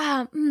he's like,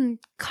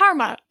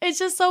 karma. It's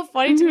just so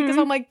funny to me because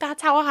I'm like,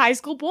 that's how a high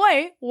school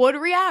boy would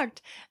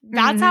react.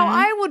 That's how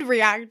I would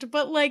react.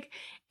 But like,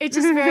 it's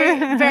just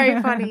very,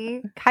 very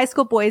funny. High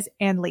school boys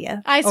and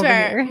Leah. I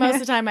swear, most of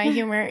the time my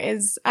humor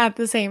is at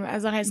the same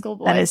as a high school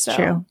boy. That is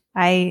true.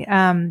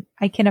 I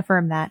can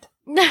affirm that.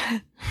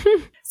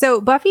 So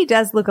Buffy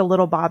does look a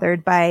little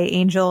bothered by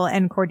Angel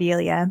and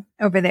Cordelia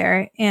over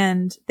there.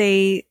 And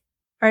they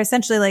are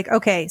essentially like,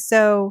 okay,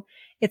 so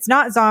it's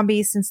not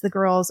zombies since the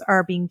girls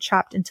are being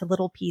chopped into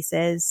little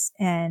pieces.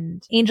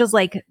 And Angel's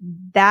like,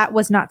 that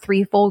was not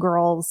 3 full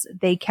girls.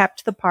 They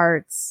kept the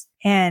parts.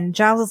 And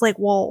Giles is like,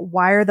 well,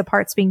 why are the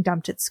parts being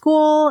dumped at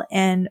school?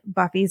 And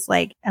Buffy's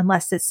like,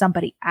 unless it's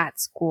somebody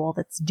at school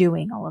that's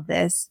doing all of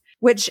this.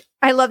 Which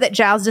I love that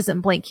Giles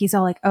doesn't blink. He's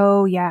all like,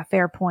 oh yeah,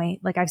 fair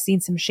point. Like I've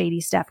seen some shady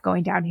stuff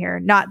going down here.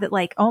 Not that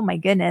like, oh my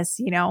goodness,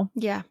 you know,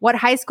 what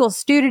high school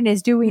student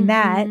is doing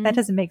that? That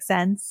doesn't make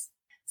sense.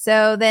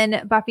 So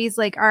then Buffy's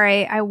like, all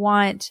right, I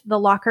want the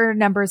locker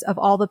numbers of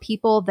all the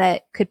people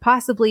that could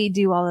possibly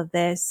do all of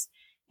this.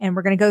 And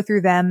we're going to go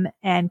through them.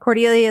 And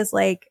Cordelia is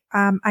like,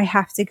 I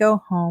have to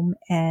go home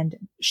and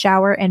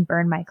shower and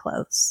burn my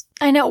clothes.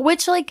 I know,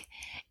 which like,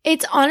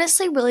 it's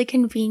honestly really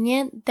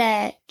convenient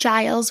that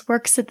Giles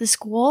works at the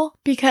school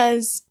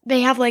because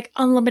they have like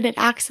unlimited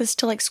access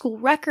to like school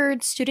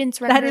records, students'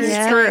 records.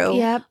 That is true.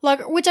 Yep.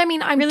 Like, which I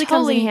mean, really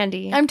comes in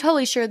handy. I'm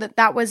totally sure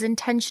that was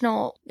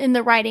intentional in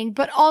the writing,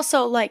 but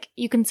also like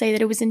you can say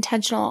that it was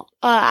intentional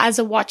as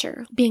a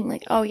watcher, being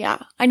like, oh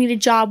yeah, I need a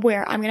job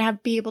where I'm gonna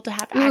be able to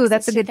have access. Ooh,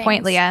 that's a good things.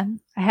 point, Leah.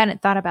 I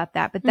hadn't thought about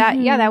that, but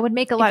that that would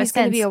make a lot of sense.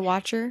 Going to be a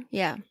watcher,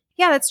 yeah,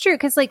 that's true.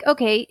 Because like,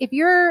 okay, if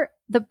you're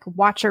the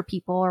watcher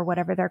people or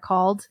whatever they're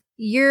called,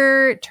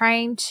 you're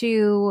trying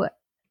to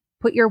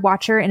put your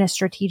watcher in a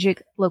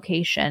strategic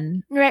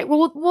location. Right.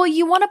 Well,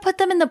 you want to put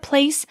them in the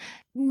place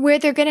where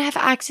they're going to have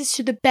access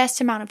to the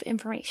best amount of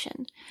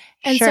information.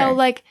 And so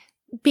like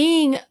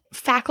being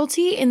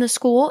faculty in the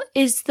school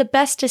is the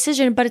best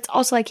decision, but it's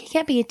also like he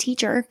can't be a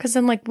teacher because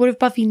then like what if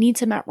Buffy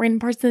needs him at random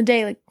parts of the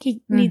day? Like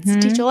he needs to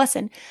teach a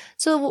lesson.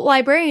 So the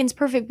librarian's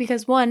perfect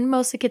because 1,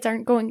 most of the kids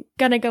aren't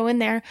gonna go in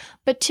there,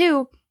 but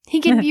 2, he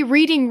can be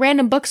reading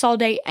random books all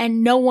day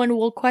and no one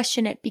will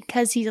question it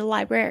because he's a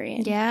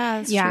librarian. Yeah,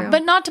 that's true.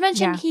 But not to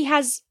mention he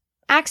has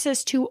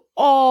access to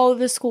all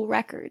the school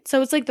records.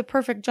 So it's like the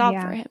perfect job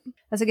for him.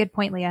 That's a good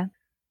point, Leah.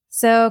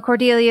 So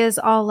Cordelia's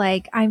all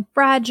like, I'm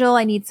fragile.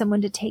 I need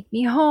someone to take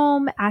me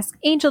home. Ask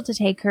Angel to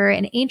take her.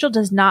 And Angel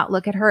does not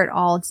look at her at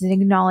all. Doesn't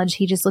acknowledge.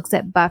 He just looks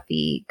at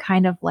Buffy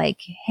kind of like,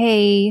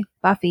 hey,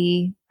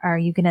 Buffy, are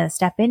you going to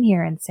step in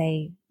here and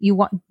say you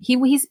want,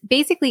 he's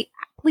basically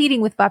pleading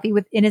with Buffy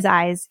in his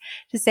eyes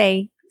to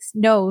say,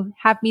 no,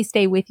 have me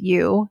stay with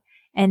you.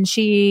 And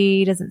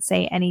she doesn't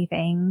say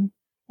anything.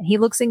 And he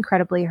looks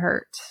incredibly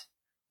hurt.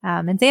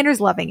 And Xander's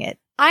loving it.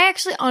 I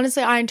actually,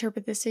 honestly, I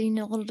interpret this scene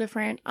a little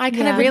different. I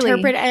kind of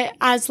interpret it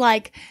as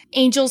like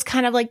Angel's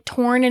kind of like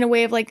torn in a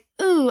way of like,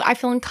 ooh, I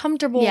feel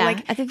uncomfortable. Yeah,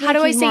 like, I think how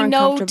do I say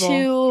no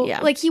to,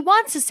 yeah. Like he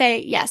wants to say,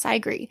 yes, I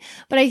agree.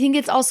 But I think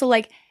it's also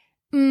like,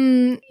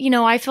 you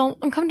know, I feel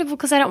uncomfortable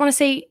because I don't want to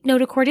say no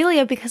to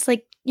Cordelia because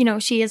like, you know,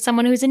 she is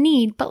someone who's in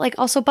need, but like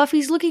also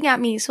Buffy's looking at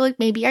me. So like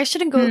maybe I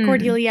shouldn't go with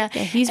Cordelia.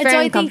 Yeah, he's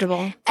very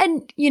uncomfortable.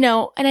 And, you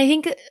know, and I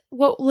think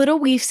what little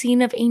we've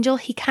seen of Angel,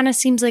 he kind of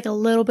seems like a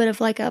little bit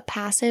of like a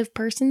passive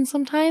person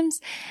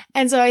sometimes.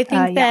 And so I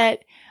think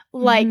that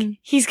like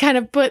he's kind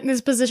of put in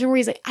this position where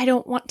he's like, I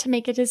don't want to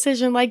make a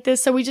decision like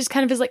this. So we just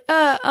kind of is like,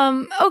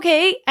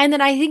 okay. And then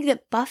I think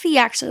that Buffy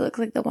actually looks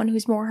like the one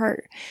who's more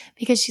hurt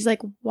because she's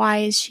like, why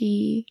is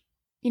he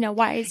going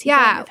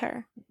with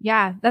her?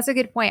 Yeah, that's a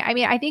good point. I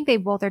mean, I think they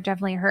both are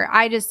definitely hurt.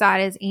 I just saw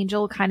it as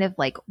Angel kind of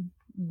like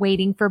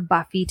waiting for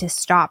Buffy to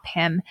stop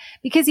him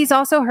because he's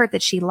also hurt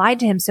that she lied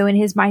to him. So in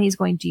his mind, he's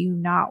going, do you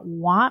not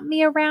want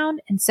me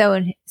around? And so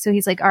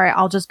he's like, all right,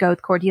 I'll just go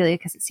with Cordelia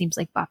because it seems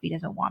like Buffy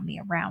doesn't want me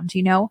around,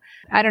 you know?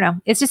 I don't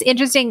know. It's just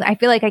interesting. I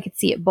feel like I could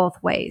see it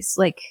both ways.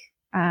 Like,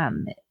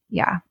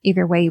 yeah,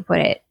 either way you put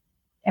it,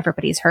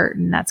 everybody's hurt.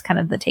 And that's kind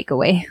of the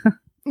takeaway.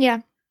 Yeah.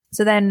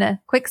 So then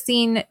quick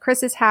scene,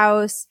 Chris's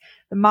house.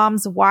 The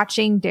mom's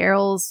watching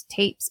Daryl's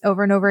tapes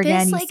over and over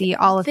again. You see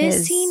all of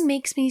this scene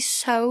makes me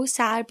so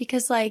sad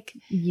because, like,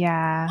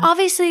 yeah,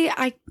 obviously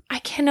I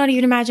cannot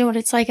even imagine what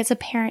it's like as a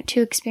parent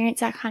to experience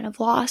that kind of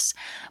loss.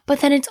 But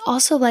then it's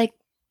also like,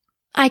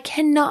 I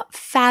cannot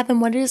fathom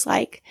what it is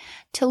like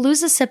to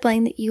lose a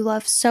sibling that you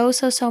love so,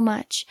 so, so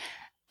much.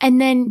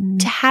 And then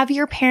to have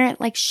your parent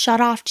like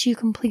shut off to you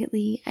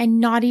completely and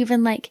not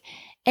even like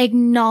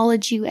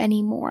acknowledge you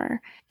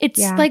anymore. It's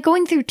like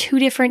going through two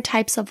different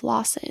types of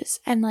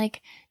losses and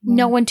like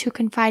no one to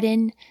confide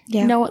in.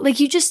 Yeah. No, like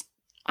you just,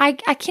 I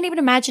can't even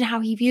imagine how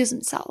he views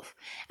himself.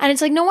 And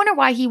it's like, no wonder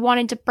why he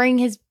wanted to bring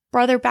his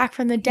brother back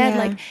from the dead.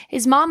 Like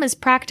his mom is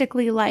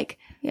practically like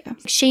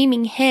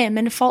shaming him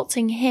and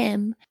faulting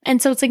him.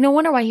 And so it's like, no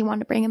wonder why he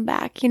wanted to bring him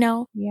back, you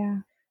know? Yeah.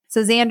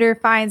 So Xander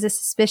finds a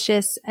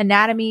suspicious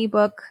anatomy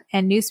book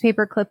and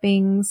newspaper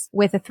clippings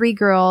with the three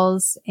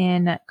girls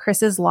in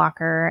Chris's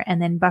locker.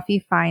 And then Buffy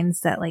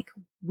finds that like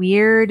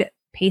weird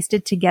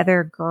pasted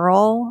together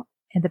girl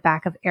in the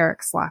back of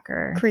Eric's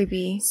locker.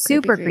 Creepy.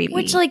 Super creepy.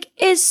 Which like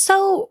is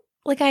so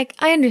like,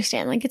 I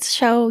understand like it's a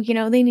show, you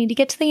know, they need to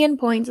get to the end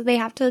point. So they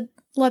have to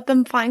let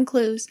them find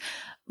clues.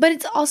 But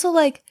it's also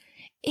like,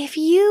 if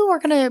you are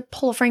going to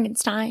pull a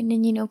Frankenstein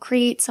and, you know,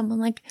 create someone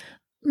like,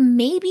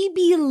 maybe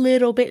be a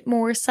little bit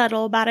more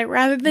subtle about it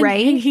rather than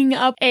hanging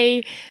up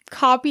a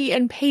copy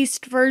and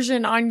paste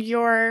version on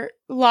your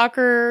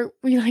locker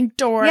like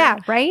door. Yeah,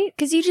 right?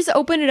 Because you just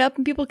open it up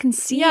and people can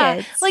see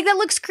it. Like that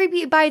looks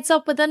creepy by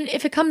itself, but then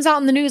if it comes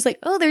out in the news like,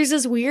 oh, there's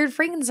this weird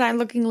Frankenstein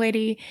looking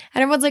lady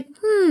and everyone's like,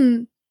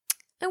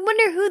 I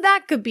wonder who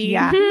that could be.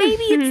 Yeah.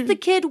 Maybe it's the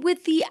kid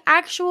with the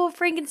actual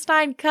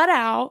Frankenstein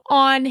cutout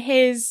on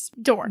his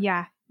door.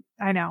 Yeah,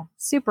 I know.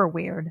 Super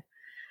weird.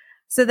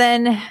 So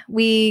then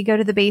we go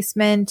to the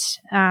basement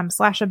 /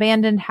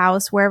 abandoned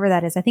house, wherever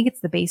that is. I think it's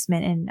the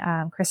basement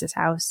in Chris's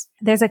house.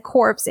 There's a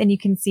corpse and you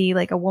can see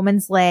like a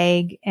woman's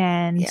leg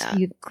and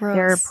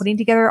they're putting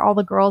together all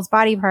the girls'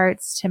 body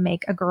parts to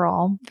make a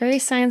girl. Very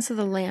Silence of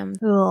the Lambs.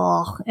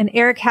 Ugh. And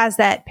Eric has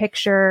that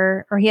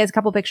picture, or he has a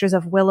couple pictures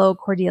of Willow,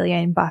 Cordelia,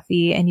 and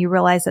Buffy, and you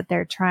realize that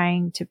they're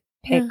trying to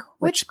pick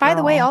which by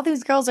the way, all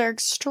these girls are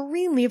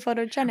extremely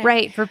photogenic.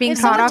 Right, for being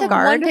caught off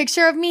guard. One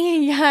picture of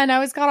me, and I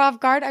was caught off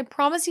guard, I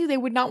promise you they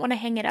would not want to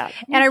hang it up.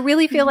 And I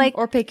really feel like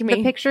or pick me.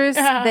 The pictures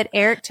that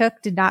Eric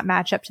took did not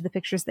match up to the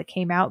pictures that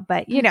came out,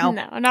 but you know.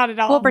 No, not at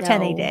all. We'll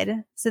pretend they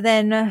did. So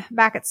then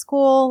back at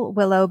school,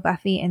 Willow,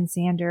 Buffy, and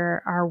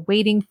Xander are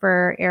waiting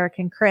for Eric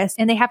and Chris,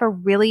 and they have a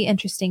really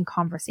interesting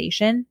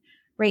conversation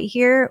right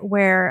here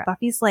where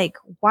Buffy's like,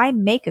 why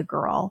make a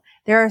girl?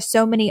 There are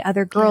so many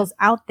other girls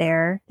out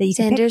there that you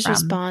can pick from.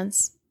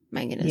 Response,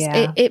 my goodness.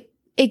 Yeah.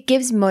 It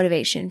gives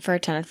motivation for a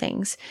ton of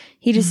things.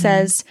 He just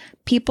says,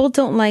 people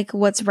don't like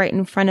what's right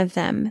in front of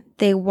them.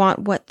 They want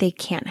what they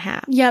can't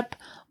have. Yep.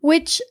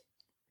 Which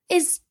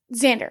is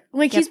Xander.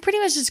 Like, he's pretty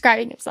much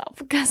describing himself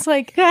because,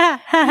 like,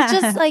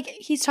 just like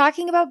he's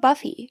talking about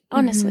Buffy,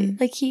 honestly.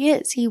 Like, he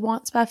is. He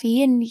wants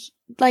Buffy, and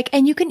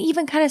and you can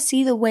even kind of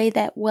see the way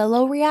that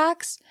Willow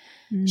reacts.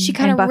 She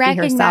kind of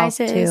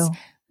recognizes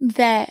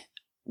that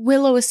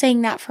Willow is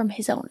saying that from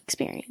his own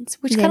experience,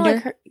 which kind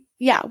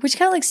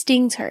of like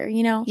stings her,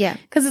 you know? Yeah.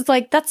 Because it's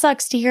like, that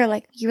sucks to hear,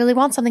 like, you really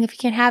want something if you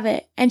can't have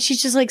it. And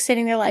she's just like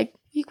sitting there like,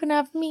 you can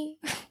have me.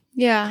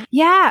 Yeah.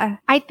 Yeah.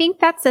 I think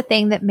that's the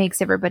thing that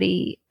makes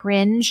everybody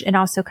cringe and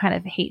also kind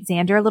of hate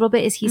Xander a little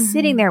bit is he's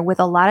sitting there with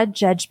a lot of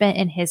judgment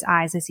in his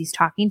eyes as he's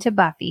talking to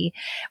Buffy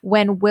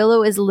when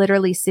Willow is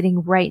literally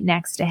sitting right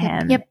next to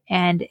him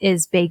and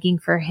is begging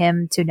for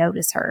him to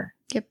notice her.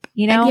 Yep.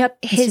 You know? And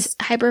his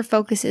hyper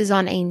focus is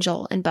on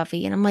Angel and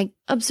Buffy. And I'm like,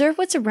 observe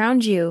what's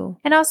around you.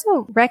 And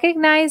also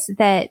recognize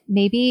that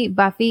maybe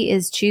Buffy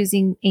is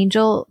choosing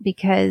Angel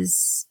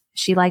because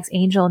she likes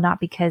Angel,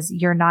 not because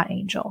you're not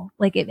Angel.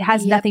 Like it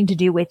has nothing to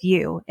do with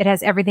you. It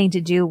has everything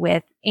to do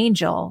with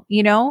Angel,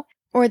 you know?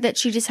 Or that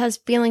she just has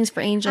feelings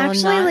for Angel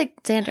and not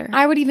like Xander.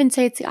 I would even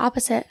say it's the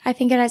opposite. I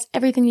think it has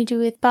everything to do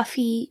with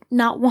Buffy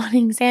not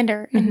wanting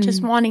Xander and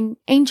just wanting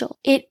Angel.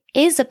 It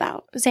is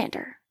about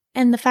Xander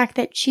and the fact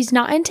that she's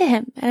not into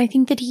him. And I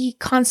think that he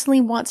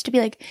constantly wants to be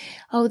like,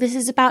 oh, this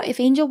is about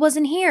if Angel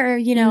wasn't here,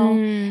 you know?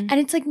 And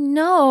it's like,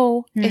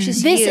 no, it's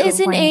just this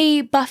isn't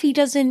a Buffy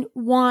doesn't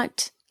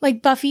want,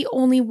 like Buffy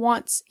only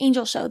wants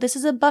Angel show. This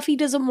is a Buffy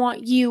doesn't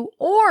want you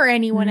or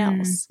anyone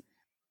else.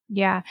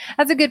 Yeah,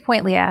 that's a good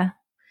point, Leah.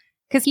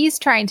 Because he's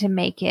trying to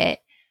make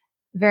it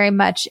very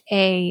much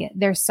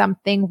there's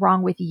something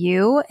wrong with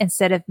you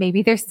instead of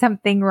maybe there's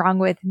something wrong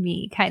with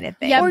me kind of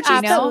thing. Yeah, or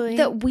just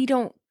that we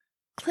don't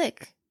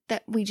click.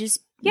 That we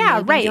just we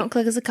don't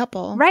click as a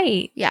couple.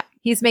 Right. Yeah.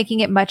 He's making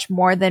it much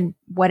more than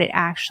what it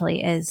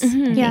actually is, I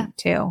think,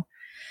 too.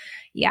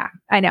 Yeah,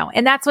 I know.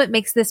 And that's what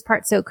makes this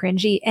part so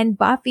cringy. And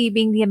Buffy,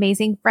 being the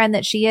amazing friend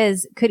that she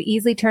is, could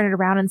easily turn it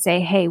around and say,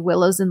 hey,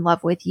 Willow's in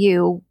love with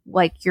you.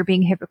 Like, you're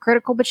being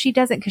hypocritical, but she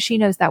doesn't because she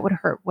knows that would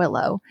hurt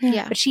Willow.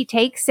 Yeah. But she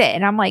takes it.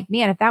 And I'm like,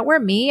 man, if that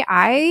were me,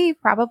 I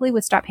probably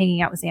would stop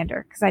hanging out with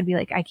Xander because I'd be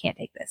like, I can't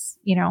take this,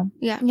 you know?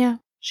 Yeah. Yeah.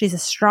 She's a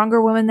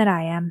stronger woman than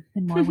I am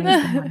in more ways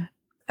than one.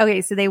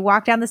 Okay, so they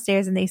walk down the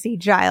stairs and they see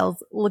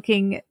Giles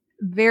looking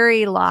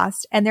very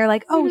lost. And they're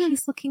like, oh,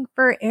 he's looking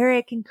for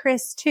Eric and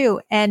Chris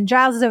too. And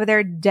Giles is over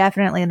there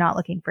definitely not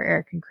looking for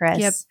Eric and Chris.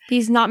 Yep.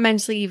 He's not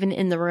mentally even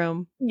in the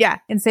room. Yeah.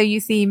 And so you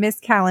see Miss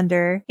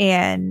Calendar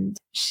and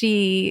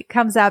she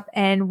comes up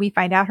and we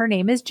find out her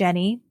name is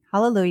Jenny.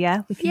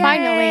 Hallelujah.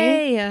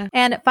 Finally.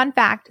 And fun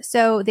fact.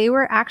 So they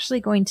were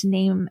actually going to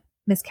name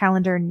Miss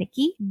Calendar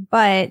Nikki,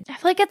 but I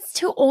feel like it's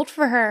too old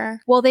for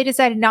her. Well, they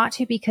decided not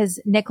to because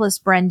Nicholas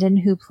Brendan,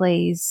 who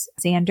plays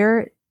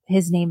Xander,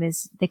 his name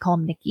is, they call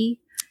him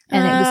Nikki.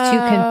 And it was too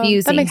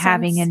confusing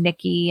having a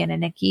Nikki and a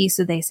Nikki.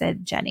 So they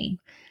said Jenny.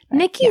 But,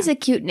 Nikki's a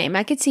cute name.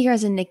 I could see her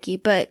as a Nikki,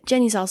 but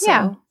Jenny's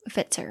also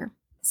fits her.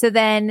 So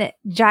then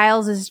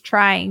Giles is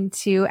trying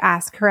to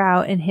ask her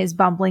out in his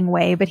bumbling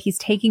way, but he's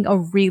taking a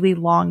really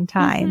long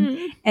time.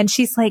 And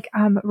she's like,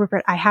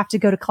 Rupert, I have to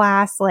go to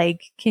class.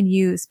 Like, can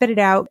you spit it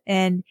out?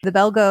 And the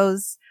bell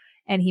goes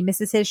and he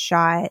misses his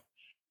shot.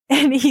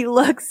 And he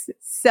looks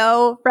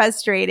so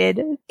frustrated.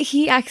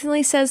 He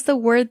accidentally says the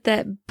word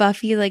that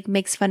Buffy like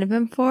makes fun of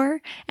him for.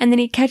 And then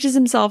he catches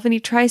himself and he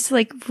tries to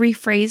like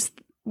rephrase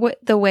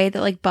the way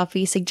that like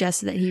Buffy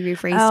suggested that he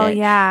rephrased it. Oh,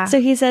 yeah.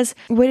 So he says,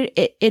 would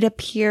it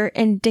appear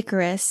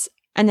indecorous?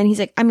 And then he's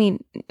like, I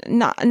mean,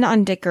 not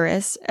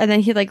indecorous. And then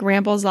he like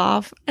rambles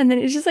off. And then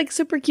it's just like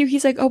super cute.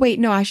 He's like, oh, wait,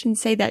 no, I shouldn't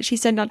say that. She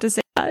said not to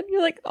say that.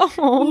 You're like,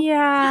 oh.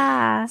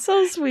 Yeah.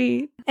 So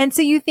sweet. And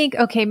so you think,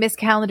 okay, Miss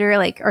Calendar,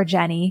 like, or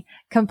Jenny,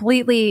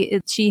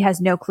 completely, she has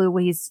no clue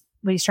what he's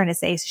trying to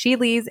say. So she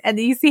leaves and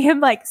then you see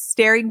him like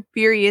staring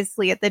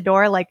furiously at the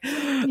door like,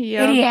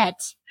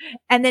 idiot.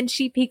 And then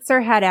she peeks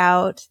her head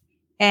out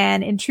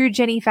and in true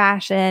Jenny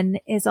fashion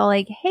is all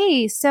like,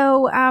 hey,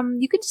 so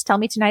you could just tell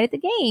me tonight at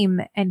the game.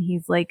 And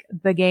he's like,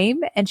 the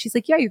game? And she's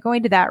like, yeah, you're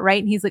going to that, right?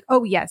 And he's like,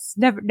 oh, yes,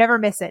 never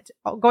miss it.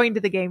 Going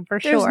to the game for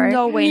sure. There's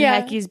no way in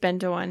heck he's been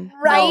to one.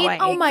 Right? No way.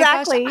 Oh my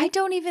gosh. I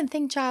don't even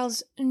think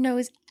Giles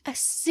knows a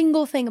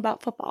single thing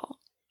about football.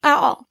 At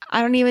all.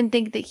 I don't even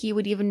think that he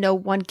would even know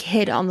one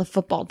kid on the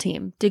football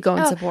team to go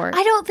and support.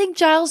 I don't think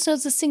Giles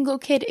knows a single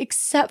kid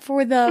except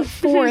for the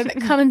 4 that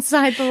come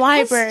inside the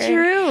library. That's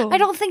true. I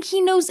don't think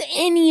he knows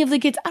any of the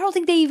kids. I don't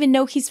think they even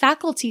know he's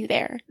faculty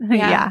there.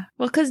 Yeah.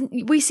 Well, because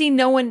we see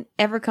no one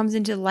ever comes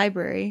into the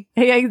library.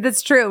 Yeah,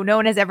 that's true. No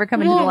one has ever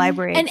come into the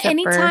library. And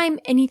anytime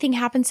anything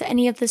happens to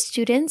any of the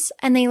students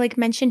and they like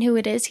mention who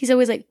it is, he's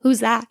always like,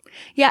 who's that?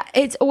 Yeah,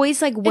 it's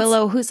always like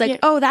Willow who's like,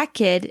 oh, that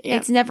kid. Yeah.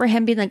 It's never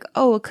him being like,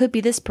 oh, it could be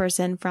this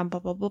person from blah,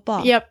 blah, blah,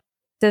 blah. Yep.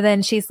 So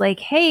then she's like,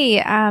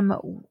 hey,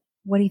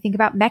 what do you think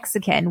about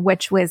Mexican?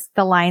 Which was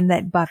the line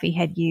that Buffy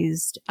had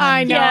used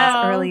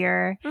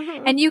earlier.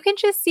 And you can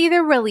just see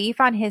the relief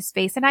on his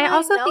face. And I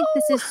also think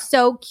this is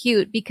so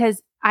cute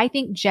because I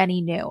think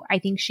Jenny knew. I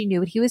think she knew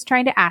what he was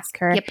trying to ask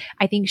her. Yep.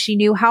 I think she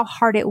knew how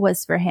hard it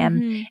was for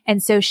him.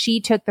 And so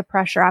she took the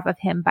pressure off of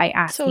him by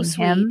asking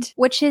him,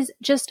 which is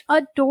just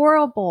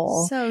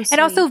adorable. So sweet. And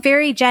also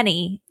very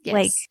Jenny. Yes.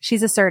 Like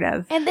she's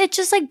assertive. And it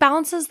just like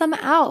balances them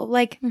out.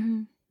 Like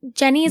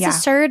Jenny is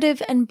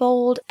assertive and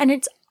bold and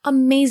it's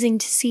amazing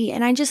to see.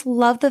 And I just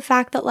love the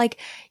fact that like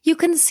you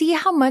can see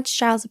how much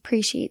Giles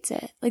appreciates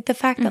it. Like the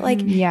fact that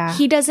like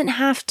he doesn't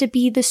have to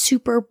be the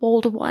super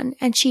bold one.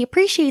 And she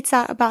appreciates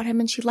that about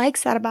him and she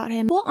likes that about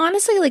him. Well,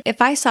 honestly, like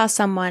if I saw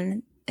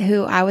someone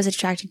who I was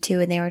attracted to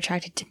and they were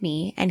attracted to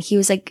me and he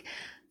was like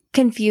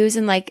confused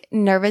and like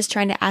nervous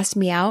trying to ask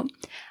me out,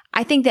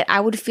 I think that I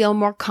would feel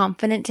more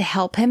confident to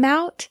help him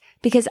out.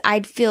 Because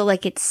I'd feel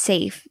like it's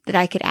safe that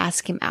I could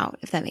ask him out,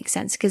 if that makes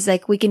sense. Because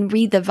like we can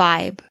read the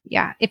vibe.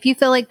 Yeah. If you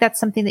feel like that's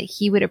something that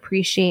he would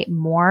appreciate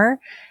more,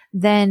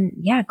 then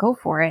yeah, go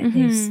for it.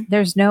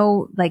 There's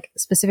no like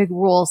specific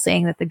rule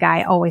saying that the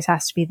guy always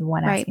has to be the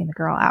one asking the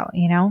girl out,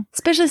 you know?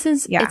 Especially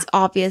since it's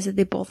obvious that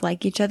they both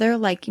like each other.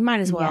 Like you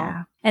might as well.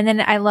 Yeah. And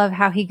then I love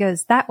how he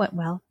goes, that went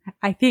well,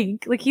 I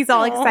think. Like he's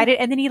all excited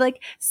and then he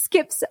like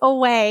skips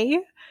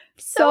away.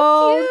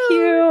 So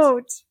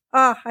cute.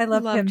 Oh, I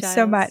love him Giles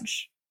so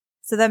much.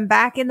 So then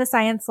back in the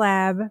science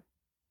lab,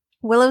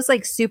 Willow's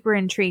like super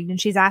intrigued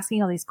and she's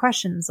asking all these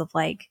questions of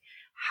like,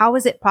 how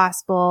is it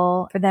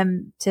possible for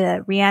them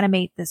to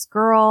reanimate this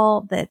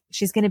girl that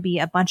she's going to be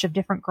a bunch of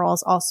different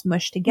girls all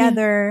smushed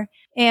together?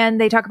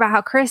 And they talk about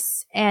how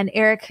Chris and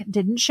Eric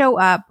didn't show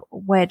up,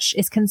 which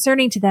is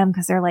concerning to them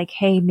because they're like,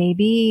 hey,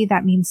 maybe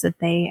that means that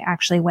they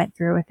actually went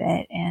through with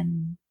it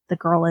and the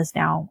girl is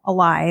now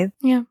alive.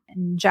 Yeah.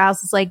 And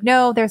Giles is like,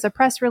 no, there's a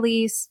press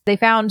release. They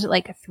found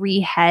like 3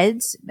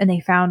 heads and they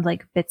found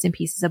like bits and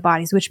pieces of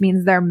bodies, which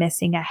means they're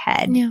missing a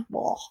head. Yeah.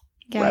 Whoa,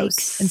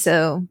 gross. And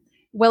so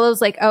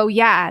Willow's like, oh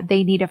yeah,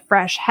 they need a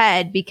fresh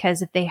head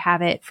because if they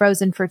have it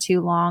frozen for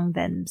too long,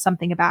 then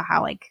something about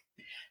how like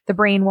the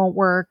brain won't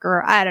work,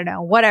 or I don't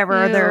know,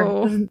 whatever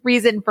their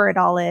reason for it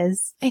all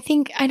is.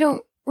 I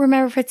don't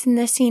remember if it's in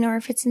this scene or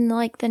if it's in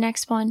like the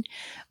next one,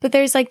 but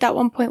there's like that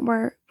one point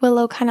where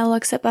Willow kind of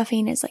looks at Buffy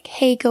and is like,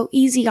 hey, go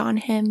easy on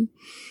him.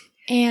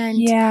 And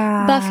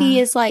Buffy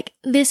is like,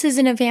 this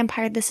isn't a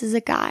vampire, this is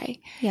a guy.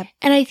 Yep.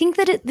 And I think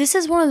that this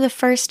is one of the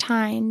first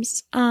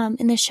times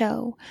in the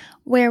show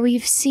where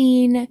we've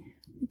seen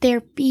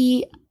there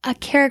be a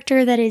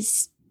character that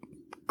is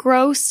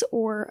gross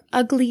or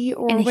ugly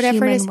or in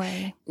whatever it is.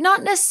 Way.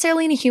 Not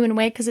necessarily in a human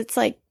way, because it's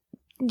like,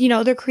 you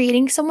know, they're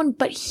creating someone,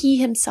 but he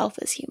himself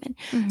is human.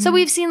 Mm-hmm. So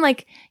we've seen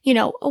like, you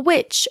know, a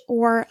witch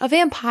or a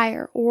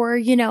vampire or,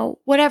 you know,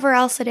 whatever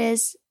else it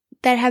is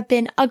that have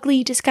been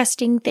ugly,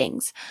 disgusting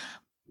things.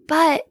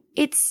 But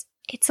it's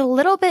a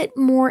little bit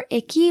more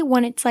icky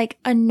when it's like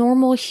a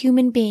normal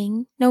human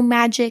being, no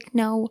magic,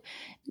 no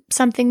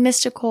something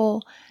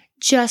mystical,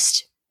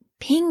 just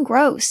being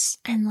gross.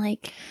 And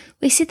like,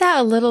 we see that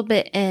a little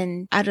bit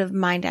in Out of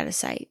Mind, Out of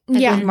Sight.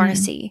 Like with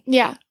Marcy.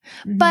 Yeah.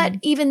 Mm-hmm. But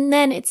even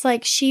then, it's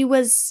like she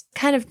was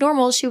kind of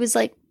normal. She was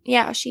like,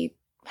 yeah, she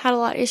had a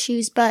lot of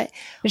issues, but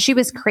she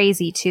was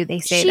crazy too. They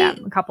say that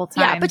a couple times.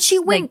 Yeah, but she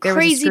went like,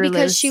 crazy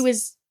because she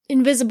was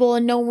invisible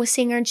and no one was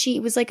seeing her, and she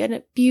was like an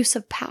abuse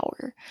of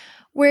power.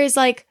 Whereas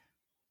like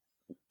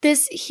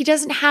this, he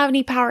doesn't have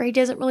any power. He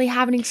doesn't really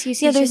have an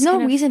excuse. Yeah, there's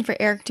no reason for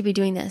Eric to be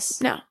doing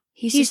this. No.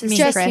 He's just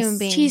a human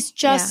being. He's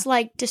just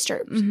like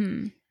disturbed.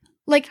 Mm-hmm.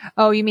 Like,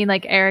 oh, you mean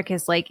like Eric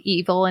is like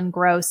evil and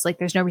gross? Like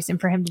there's no reason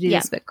for him to do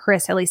this, but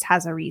Chris at least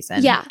has a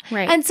reason. Yeah,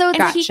 right. And so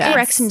he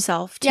corrects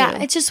himself too.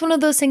 Yeah, it's just one of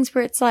those things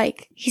where it's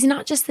like he's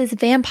not just this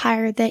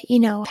vampire that, you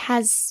know,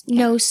 has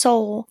no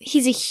soul.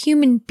 He's a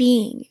human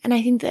being, and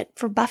I think that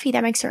for Buffy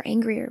that makes her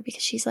angrier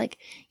because she's like,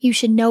 you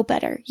should know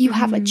better. You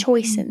have a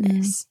choice in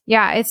this.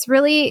 Yeah, it's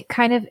really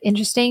kind of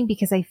interesting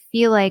because I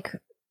feel like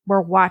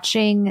we're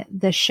watching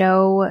the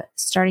show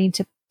starting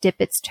to dip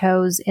its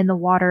toes in the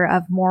water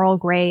of moral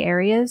gray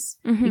areas,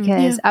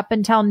 because up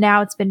until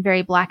now it's been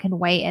very black and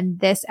white. And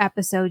this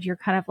episode, you're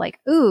kind of like,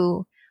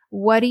 ooh,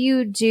 what do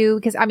you do?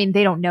 Because I mean,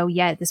 they don't know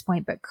yet at this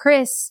point, but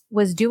Chris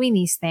was doing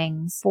these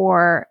things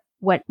for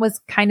what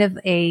was kind of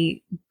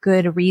a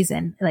good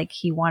reason. Like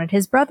he wanted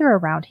his brother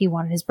around. He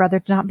wanted his brother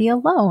to not be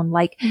alone.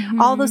 Like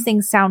all those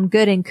things sound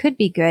good and could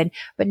be good,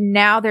 but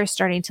now they're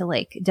starting to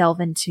like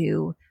delve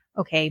into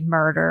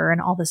murder and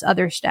all this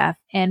other stuff.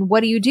 And what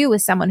do you do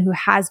with someone who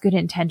has good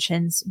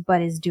intentions but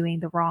is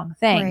doing the wrong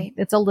thing? Right.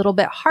 It's a little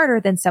bit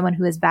harder than someone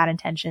who has bad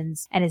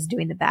intentions and is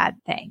doing the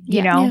bad thing,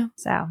 you know? Yeah.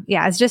 So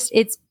yeah,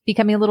 it's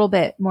becoming a little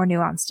bit more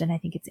nuanced, and I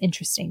think it's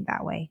interesting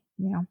that way,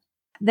 you know?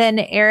 Then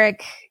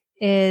Eric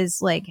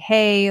is like,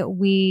 hey,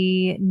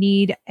 we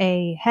need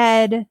a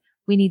head.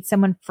 We need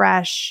someone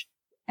fresh.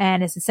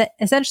 And is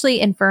essentially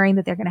inferring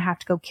that they're going to have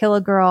to go kill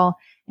a girl.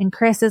 And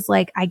Chris is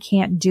like, I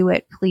can't do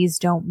it. Please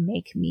don't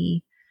make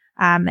me.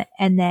 And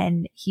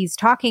then he's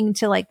talking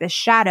to like the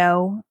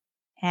shadow,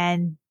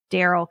 and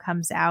Daryl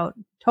comes out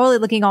totally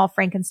looking all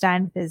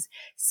Frankenstein with his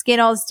skin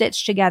all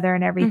stitched together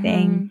and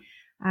everything.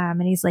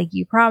 And he's like,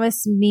 you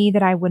promised me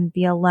that I wouldn't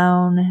be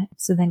alone.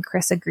 So then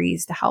Chris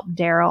agrees to help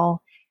Daryl.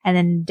 And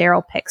then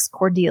Daryl picks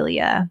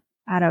Cordelia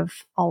out of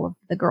all of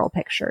the girl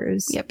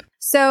pictures. Yep.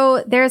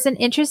 So there's an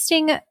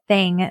interesting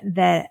thing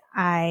that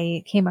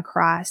I came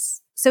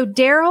across. So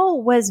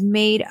Daryl was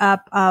made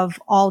up of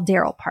all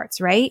Daryl parts,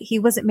 right? He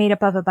wasn't made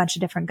up of a bunch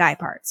of different guy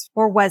parts.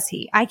 Or was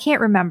he? I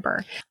can't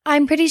remember.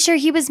 I'm pretty sure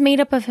he was made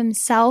up of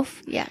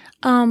himself. Yeah.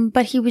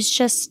 But he was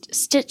just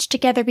stitched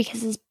together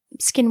because his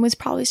skin was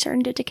probably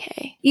starting to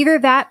decay. Either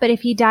that, but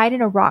if he died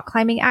in a rock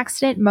climbing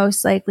accident,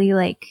 most likely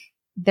like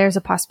there's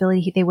a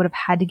possibility they would have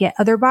had to get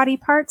other body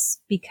parts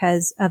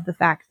because of the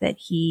fact that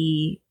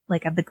he,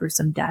 like, of the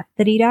gruesome death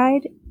that he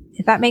died,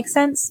 if that makes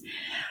sense.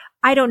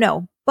 I don't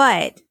know.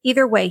 But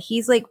either way,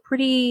 he's like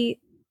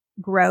pretty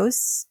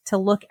gross to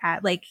look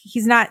at. Like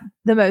he's not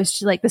the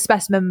most, like the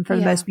specimen for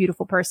the most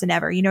beautiful person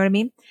ever. You know what I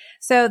mean?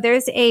 So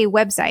there's a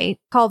website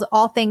called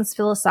All Things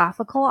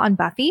Philosophical on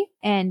Buffy,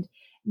 and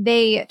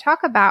they talk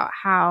about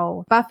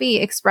how Buffy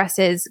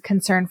expresses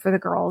concern for the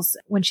girls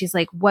when she's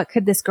like, what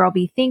could this girl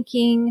be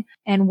thinking?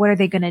 And what are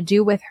they going to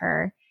do with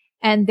her?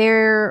 And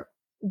they're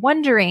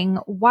wondering,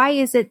 why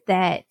is it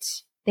that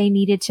they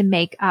needed to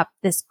make up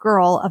this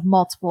girl of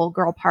multiple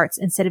girl parts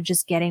instead of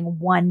just getting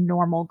one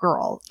normal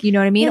girl? You know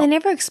what I mean? Yeah, they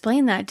never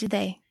explained that, did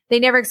they? They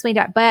never explained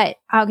that. But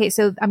okay,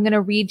 so I'm going to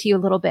read to you a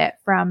little bit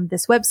from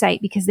this website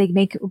because they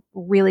make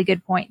really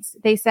good points.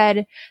 They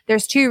said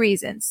there's two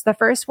reasons. The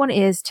first one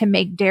is to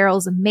make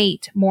Daryl's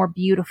mate more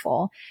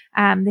beautiful.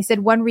 They said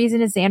one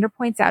reason, as Xander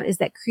points out, is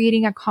that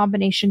creating a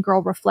combination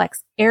girl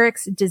reflects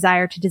Eric's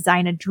desire to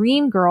design a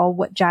dream girl,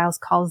 what Giles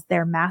calls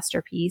their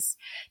masterpiece,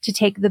 to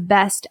take the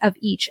best of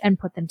each and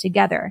put them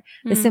together.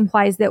 This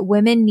implies that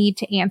women need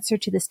to answer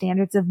to the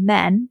standards of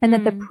men and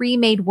that the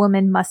pre-made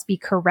woman must be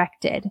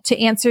corrected to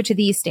answer to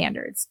these standards.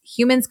 standards.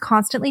 Humans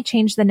constantly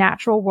change the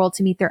natural world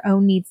to meet their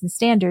own needs and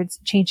standards.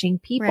 Changing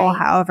people,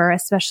 however,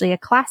 especially a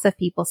class of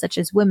people such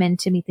as women,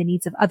 to meet the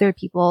needs of other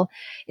people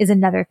is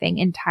another thing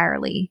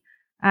entirely.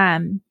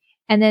 And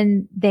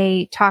then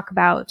they talk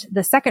about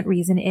the second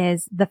reason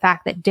is the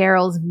fact that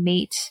Daryl's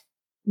mate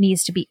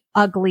needs to be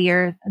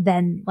uglier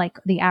than like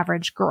the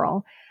average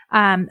girl.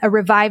 A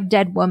revived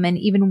dead woman,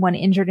 even one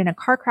injured in a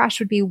car crash,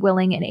 would be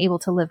willing and able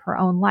to live her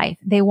own life.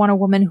 They want a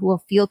woman who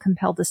will feel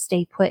compelled to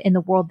stay put in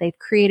the world they've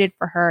created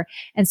for her.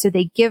 And so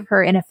they give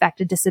her, in effect,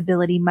 a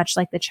disability, much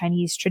like the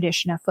Chinese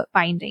tradition of foot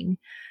binding.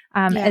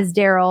 As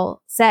Daryl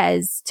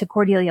says to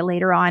Cordelia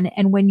later on,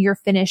 and when you're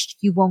finished,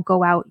 you won't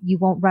go out, you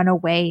won't run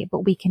away,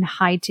 but we can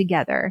hide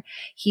together.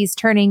 He's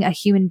turning a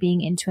human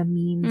being into a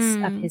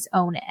means of his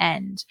own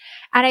end.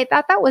 And I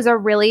thought that was a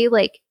really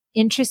like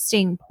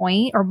interesting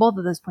point, or both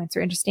of those points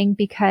are interesting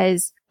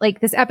because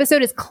like this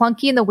episode is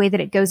clunky in the way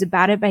that it goes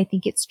about it, but I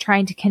think it's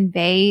trying to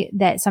convey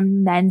that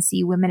some men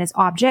see women as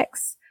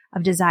objects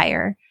of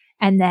desire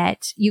and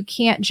that you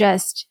can't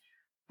just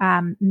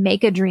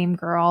make a dream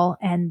girl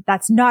and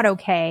that's not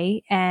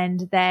okay.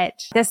 And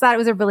that I thought it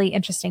was a really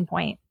interesting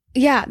point.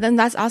 Yeah, then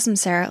that's awesome,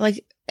 Sarah.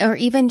 Like, or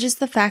even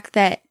just the fact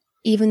that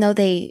even though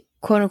they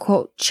quote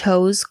unquote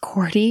chose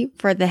Cordy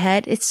for the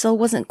head, it still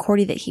wasn't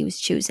Cordy that he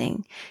was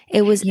choosing.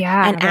 It was an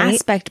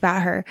aspect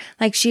about her.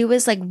 Like she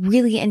was like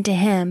really into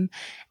him.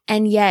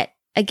 And yet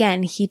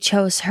again, he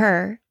chose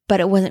her,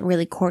 but it wasn't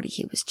really Cordy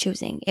he was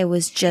choosing. It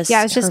was just,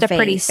 it was just a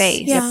pretty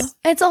face. Yeah. Yep.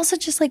 It's also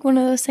just like one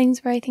of those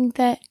things where I think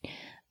that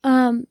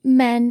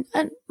men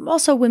and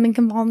also women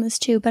can fall in this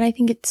too, but I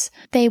think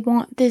they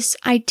want this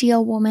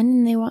ideal woman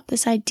and they want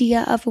this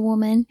idea of a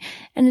woman.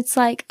 And it's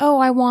like, oh,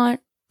 I want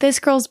this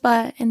girl's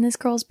butt and this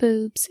girl's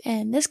boobs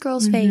and this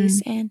girl's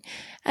face. And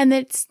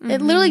it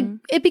literally,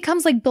 it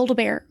becomes like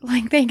Build-A-Bear.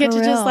 Like they get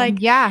to just like,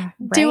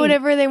 do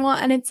whatever they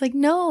want. And it's like,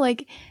 no,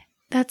 like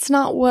that's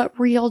not what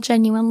real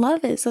genuine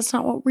love is. That's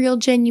not what real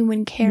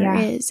genuine care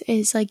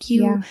is like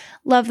you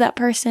love that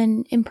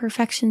person,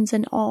 imperfections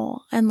and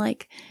all. And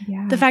like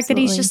the fact that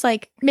he's just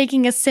like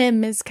making a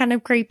sim is kind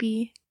of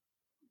creepy.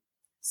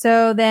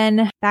 So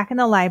then back in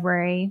the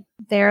library,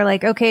 they're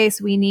like, okay,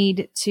 so we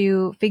need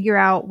to figure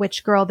out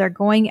which girl they're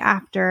going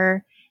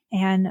after.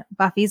 And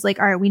Buffy's like,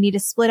 all right, we need to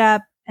split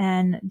up.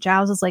 And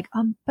Giles is like,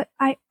 but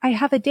I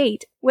have a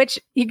date, which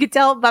you could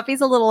tell Buffy's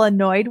a little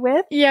annoyed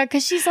with. Yeah.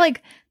 Cause she's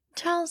like,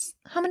 Giles,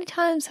 how many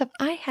times have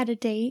I had a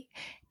date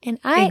and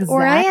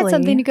or I had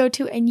something to go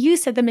to and you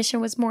said the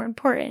mission was more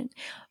important.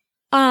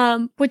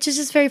 Which is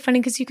just very funny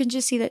because you can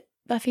just see that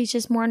Buffy's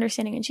just more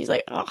understanding and she's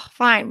like, oh,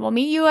 fine. We'll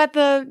meet you at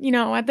the,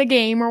 at the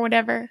game or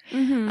whatever.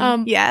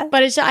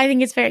 But I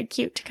think it's very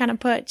cute to kind of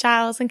put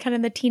Giles in kind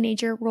of the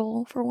teenager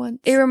role for once.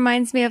 It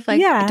reminds me of like,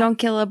 Don't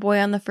Kill a Boy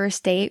on the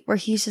First Date where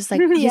he's just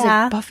like,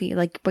 like, Buffy,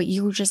 like, but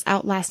you were just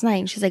out last night.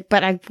 And she's like,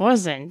 but I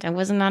wasn't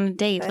on a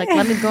date. Like,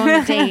 let me go on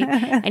a date.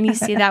 And you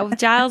see that with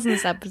Giles in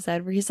this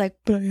episode where he's like,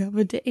 but I have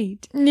a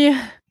date.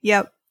 Yeah.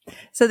 Yep.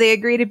 So they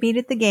agree to meet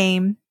at the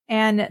game.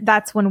 And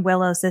that's when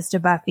Willow says to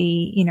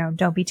Buffy,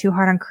 don't be too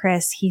hard on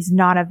Chris. He's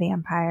not a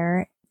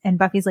vampire. And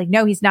Buffy's like,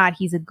 no, he's not.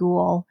 He's a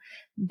ghoul.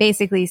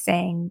 Basically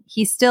saying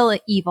he's still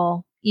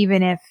evil,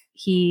 even if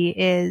he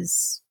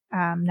is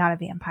not a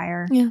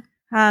vampire.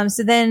 Yeah.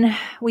 So then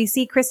we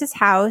see Chris's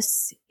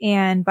house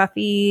and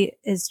Buffy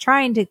is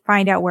trying to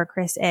find out where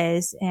Chris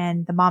is.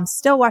 And the mom's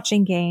still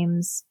watching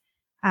games.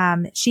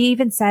 She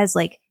even says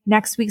like,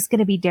 next week's going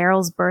to be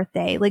Daryl's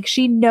birthday. Like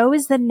she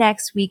knows the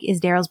next week is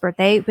Daryl's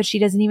birthday, but she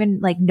doesn't even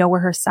like know where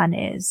her son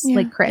is.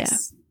 Like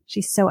Chris.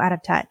 She's so out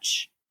of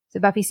touch. So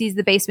Buffy sees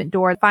the basement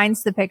door,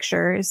 finds the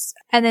pictures,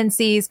 and then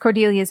sees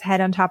Cordelia's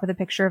head on top of the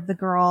picture of the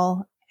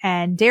girl.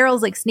 And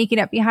Daryl's like sneaking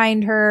up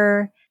behind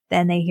her.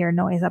 Then they hear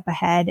noise up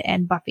ahead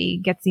and Buffy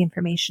gets the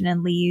information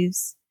and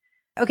leaves.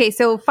 Okay,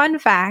 so fun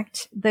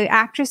fact, the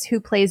actress who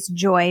plays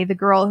Joy, the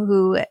girl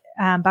who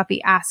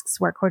Buffy asks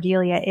where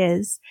Cordelia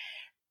is,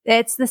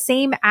 it's the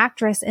same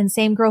actress and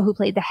same girl who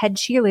played the head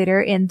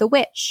cheerleader in The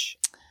Witch,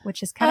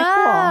 which is kind of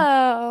cool.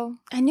 Oh,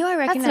 I knew I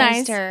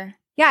recognized her.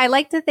 Yeah, I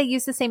like that they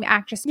use the same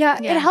actress. Yeah,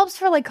 it helps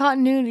for like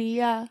continuity.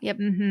 Yeah. Yep.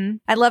 Mm-hmm.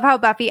 I love how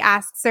Buffy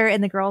asks her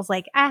and the girl's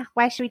like,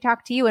 why should we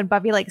talk to you? And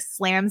Buffy like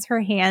slams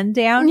her hand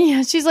down.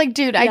 Yeah, she's like,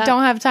 dude, I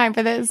don't have time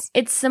for this.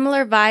 It's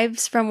similar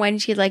vibes from when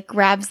she like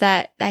grabs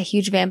that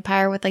huge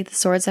vampire with like the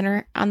swords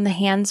on the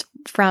hands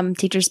from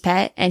Teacher's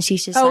Pet. And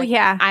she's just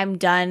I'm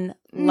done.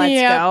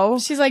 Let's go.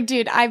 She's like,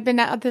 dude, I've been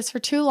at this for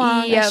too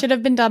long. I should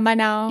have been done by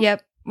now.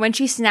 Yep. When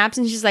she snaps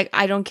and she's like,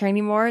 I don't care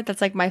anymore.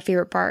 That's like my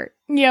favorite part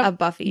of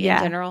Buffy in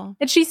general.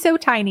 And she's so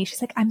tiny.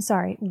 She's like, I'm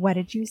sorry. What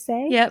did you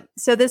say? Yep.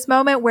 So this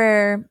moment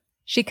where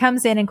she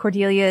comes in and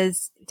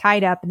Cordelia's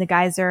tied up and the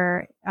guys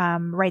are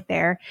right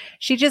there.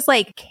 She just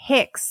like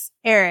kicks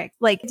Eric.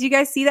 Like, do you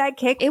guys see that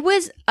kick? It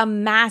was a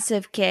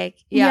massive kick.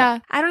 Yeah.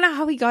 I don't know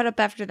how he got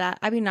up after that.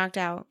 I'd be knocked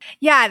out.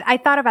 Yeah, I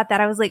thought about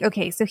that. I was like,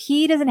 okay, so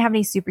he doesn't have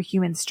any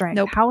superhuman strength.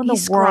 Nope. How in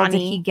the world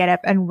did he get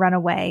up and run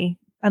away?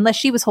 Unless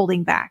she was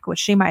holding back, which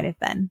she might have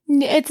been.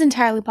 It's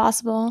entirely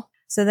possible.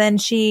 So then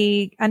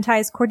she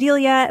unties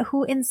Cordelia,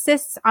 who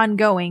insists on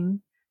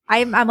going.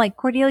 I'm like,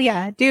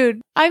 Cordelia,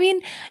 dude. I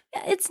mean,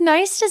 it's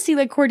nice to see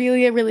like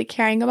Cordelia really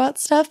caring about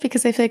stuff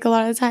because I feel like a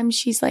lot of the times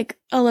she's like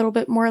a little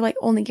bit more like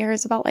only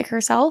cares about like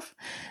herself.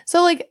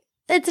 So like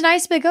it's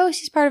nice to be like, oh,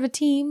 she's part of a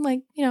team.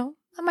 Like, you know,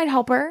 that might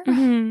help her.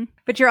 Mm-hmm.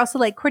 But you're also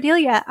like,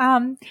 Cordelia,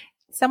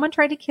 someone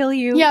tried to kill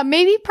you. Yeah,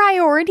 maybe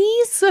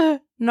priorities.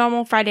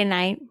 Normal Friday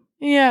night.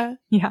 Yeah.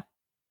 Yeah.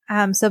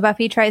 So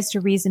Buffy tries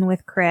to reason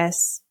with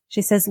Chris.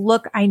 She says,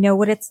 look, I know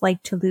what it's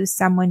like to lose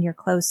someone you're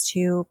close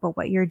to, but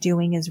what you're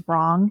doing is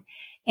wrong.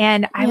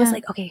 And I was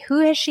like, okay, who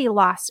has she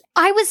lost?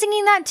 I was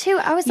thinking that too.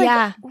 I was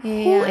like,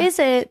 who is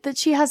it that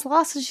she has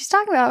lost that she's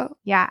talking about?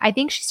 Yeah, I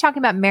think she's talking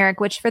about Merrick,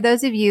 which for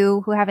those of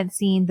you who haven't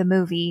seen the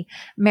movie,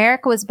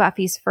 Merrick was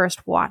Buffy's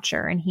first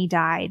watcher and he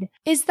died.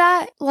 Is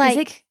that like... Is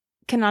it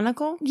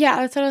canonical? Yeah,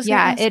 that's what I was saying.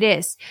 Yeah, it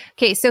is.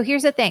 Okay, so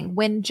here's the thing.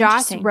 When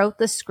Joss wrote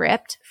the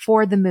script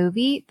for the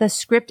movie, the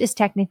script is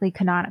technically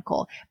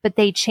canonical, but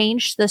they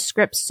changed the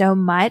script so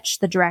much,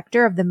 the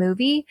director of the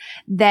movie,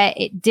 that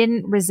it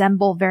didn't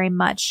resemble very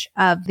much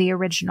of the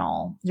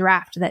original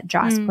draft that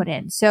Joss put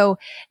in. So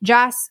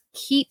Joss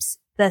keeps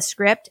the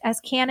script as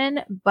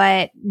canon,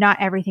 but not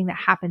everything that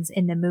happens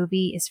in the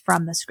movie is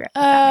from the script.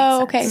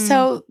 Oh, okay.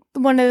 So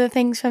one of the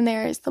things from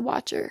there is the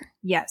Watcher.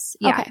 Yes.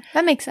 Yeah. Okay.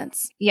 That makes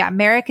sense. Yeah.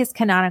 Merrick is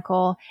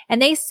canonical. And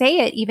they say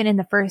it even in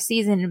the first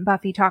season.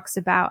 Buffy talks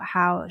about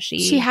how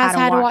she has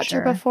had a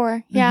Watcher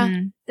before. Yeah.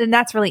 Mm-hmm. And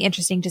that's really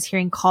interesting, just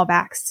hearing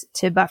callbacks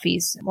to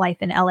Buffy's life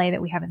in LA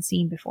that we haven't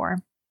seen before.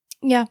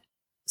 Yeah.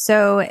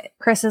 So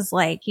Chris is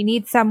like, you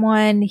need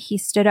someone. He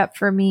stood up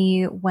for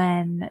me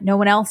when no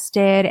one else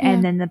did. Yeah.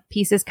 And then the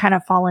pieces kind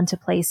of fall into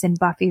place and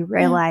Buffy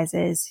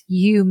realizes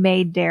you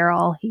made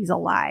Daryl. He's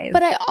alive.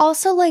 But I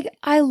also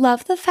I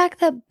love the fact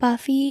that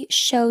Buffy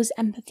shows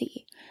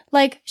empathy.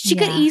 Like she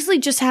could easily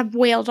just have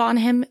wailed on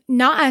him,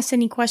 not asked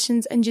any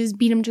questions and just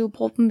beat him to a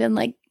pulp and been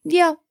like,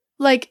 yeah,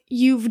 like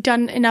you've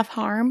done enough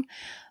harm.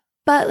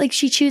 But like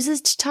she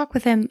chooses to talk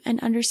with him and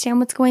understand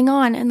what's going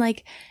on.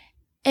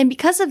 And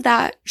because of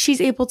that, she's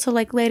able to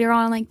later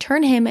on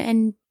turn him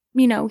and,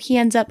 you know, he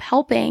ends up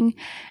helping.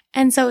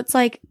 And so it's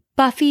like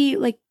Buffy,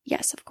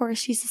 yes, of course,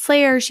 she's a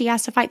slayer. She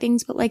has to fight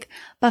things, but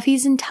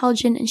Buffy's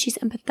intelligent and she's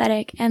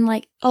empathetic. And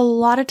a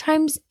lot of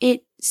times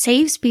it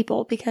saves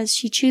people because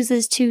she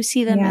chooses to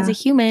see them as a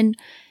human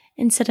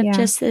instead of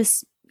just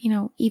this, you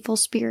know, evil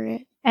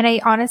spirit. And I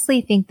honestly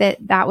think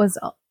that was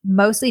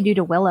mostly due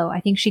to Willow. I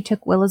think she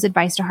took Willow's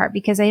advice to heart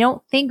because I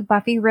don't think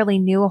Buffy really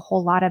knew a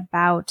whole lot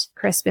about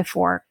Chris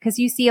before, because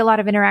you see a lot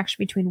of interaction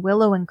between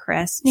Willow and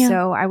Chris. Yeah.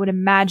 So I would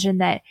imagine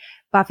that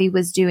Buffy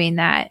was doing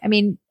that. I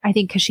mean, I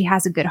think because she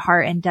has a good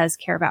heart and does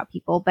care about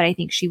people, but I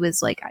think she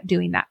was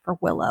doing that for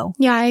Willow.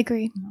 Yeah, I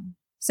agree.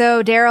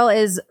 So Daryl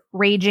is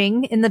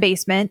raging in the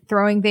basement,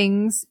 throwing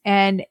things,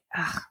 and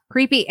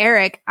creepy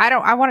Eric.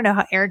 I want to know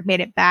how Eric made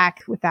it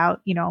back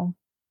without, you know,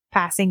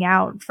 passing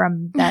out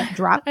from that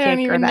drop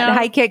kick or that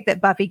high kick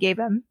that Buffy gave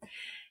him.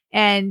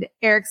 And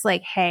Eric's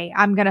like, hey,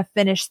 I'm going to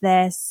finish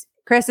this.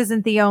 Chris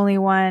isn't the only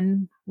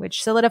one,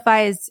 which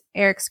solidifies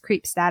Eric's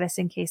creep status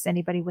in case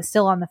anybody was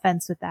still on the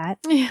fence with that.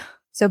 Yeah.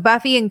 So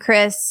Buffy and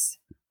Chris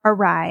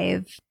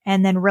arrive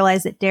and then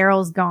realize that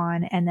Daryl's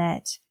gone and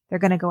that they're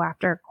going to go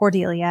after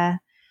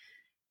Cordelia.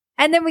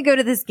 And then we go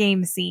to this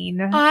game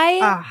scene.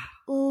 I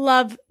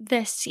love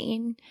this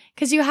scene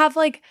because you have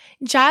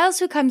Giles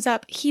who comes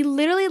up. He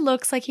literally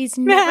looks like he's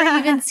never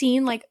even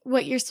seen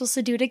what you're supposed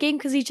to do at a game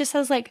because he just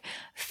has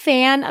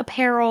fan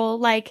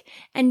apparel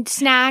and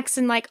snacks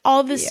and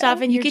all this stuff.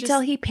 And you could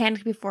tell he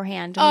panicked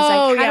beforehand. And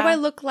was how do I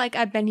look like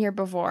I've been here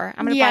before?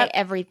 I'm gonna buy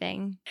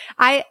everything.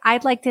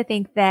 I'd like to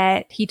think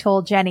that he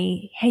told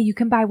Jenny, hey, you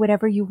can buy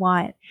whatever you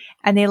want.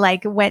 And they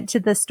went to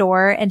the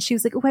store and she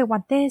was like, oh, I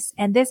want this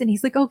and this. And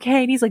he's like,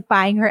 okay. And he's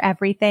buying her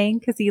everything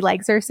because he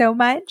likes her so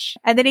much.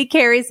 And then he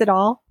carries it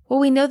all. Well,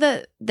 we know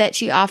that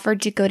she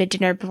offered to go to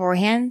dinner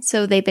beforehand.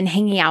 So they've been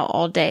hanging out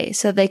all day.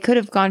 So they could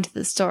have gone to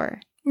the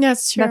store.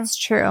 That's true. That's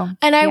true.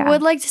 And I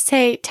would like to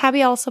say,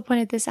 Tabby also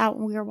pointed this out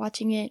when we were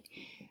watching it.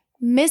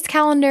 Miss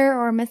Calendar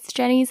or Miss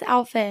Jenny's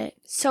outfit.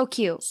 So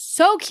cute.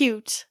 So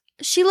cute.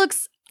 She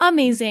looks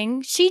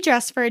amazing. She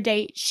dressed for a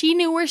date. She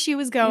knew where she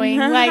was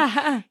going.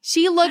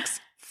 She looks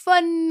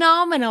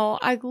phenomenal.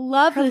 I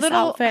love this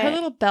outfit. Her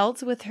little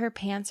belt with her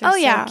pants are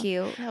so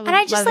cute. And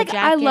I just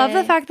I love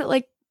the fact that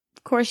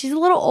of course she's a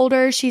little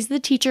older. She's the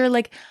teacher.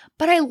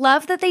 But I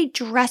love that they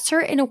dress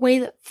her in a way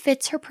that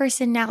fits her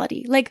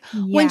personality.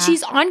 When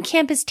she's on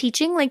campus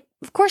teaching,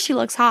 of course she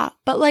looks hot,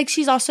 but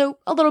she's also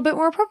a little bit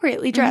more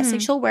appropriately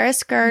dressed. She'll wear a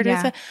skirt.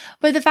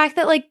 But the fact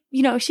that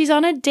you know, she's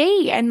on a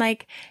date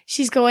and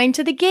she's going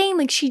to the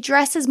game, she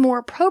dresses more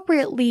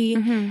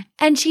appropriately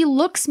and she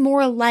looks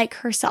more like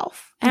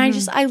herself.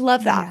 And I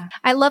love that. Yeah.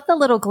 I love the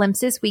little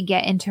glimpses we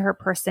get into her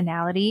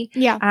personality.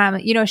 Yeah.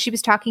 You know, she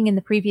was talking in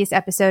the previous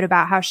episode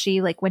about how she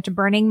went to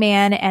Burning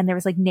Man and there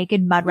was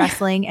naked mud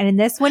wrestling. And in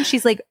this one,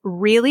 she's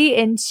really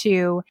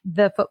into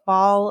the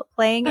football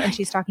playing and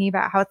she's talking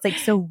about how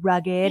it's so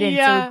rugged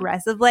and so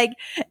aggressive. Like,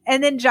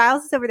 and then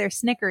Giles is over there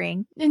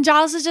snickering. And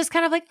Giles is just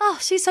kind of like, oh,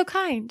 she's so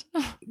kind.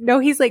 No,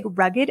 he's like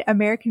rugged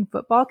American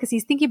football because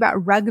he's thinking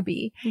about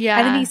rugby. Yeah.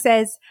 And then he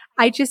says,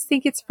 I just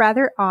think it's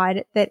rather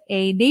odd that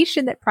a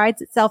nation that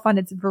prides itself on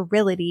its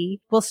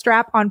virility will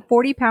strap on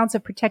 40 pounds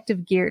of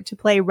protective gear to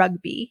play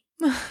rugby.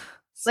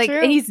 Like,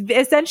 true. And he's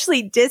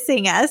essentially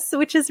dissing us,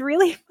 which is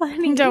really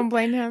funny. Don't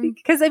blame him.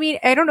 Because, I mean,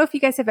 I don't know if you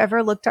guys have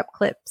ever looked up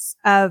clips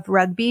of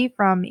rugby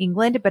from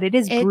England, but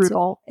it's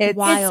brutal. It's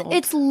wild.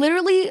 It's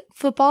literally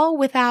football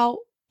without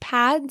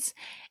pads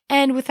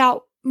and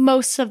without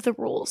most of the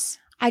rules.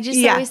 I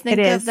just always think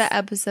of the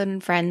episode in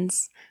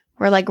Friends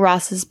where, like,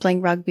 Ross is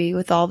playing rugby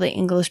with all the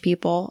English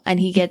people and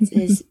he gets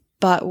his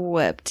butt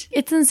whipped.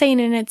 It's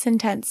insane and it's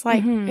intense.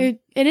 Like,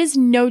 it is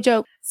no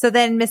joke. So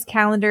then Miss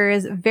Calendar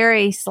is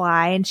very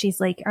sly and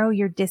she's like, oh,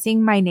 you're dissing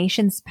my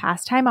nation's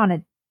pastime on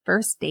a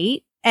first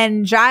date?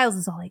 And Giles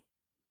is all like,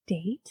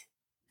 date?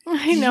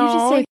 I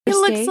know. It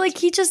looks like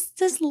he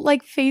just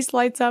like face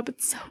lights up.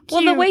 It's so cute.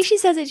 Well, the way she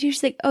says it,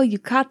 she's like, oh, you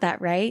caught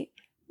that, right?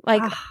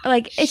 Like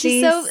it's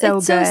just so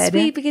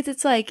sweet because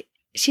it's like,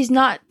 she's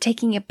not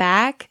taking it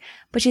back,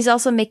 but she's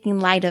also making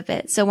light of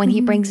it. So when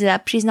he brings it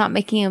up, she's not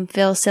making him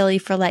feel silly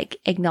for like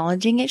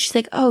acknowledging it. She's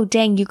like, oh,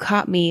 dang, you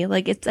caught me.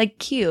 Like, it's like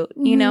cute,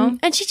 you know?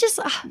 And she just,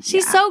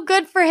 she's so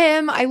good for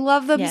him. I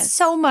love them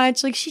so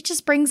much. Like, she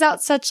just brings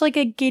out such like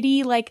a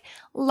giddy, like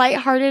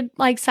lighthearted,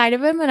 like side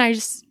of him. And I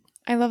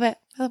love it.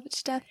 I love it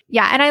to death.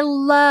 Yeah. And I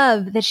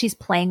love that she's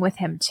playing with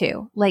him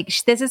too. Like,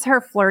 this is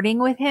her flirting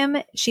with him.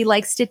 She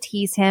likes to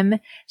tease him.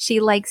 She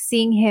likes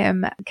seeing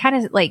him kind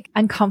of like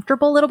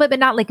uncomfortable a little bit, but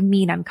not like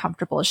mean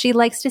uncomfortable. She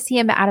likes to see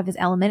him out of his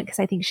element because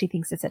I think she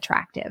thinks it's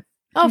attractive.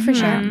 Oh, for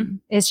sure.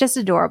 It's just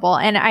adorable.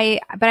 And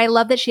but I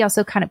love that she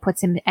also kind of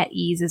puts him at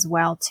ease as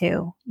well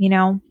too. You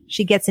know,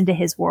 she gets into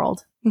his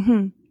world.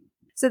 Mm-hmm.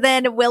 So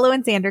then Willow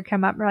and Xander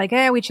come up and we're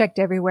like, we checked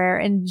everywhere.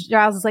 And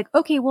Giles is like,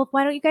 okay, well,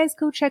 why don't you guys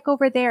go check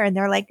over there? And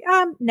they're like,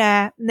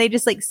 nah. And they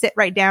just like sit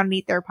right down and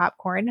eat their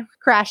popcorn,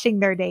 crashing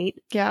their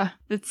date. Yeah.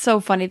 It's so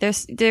funny.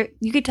 They're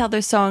you could tell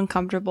they're so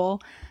uncomfortable,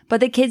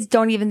 but the kids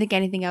don't even think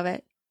anything of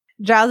it.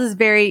 Giles is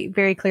very,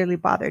 very clearly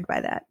bothered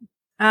by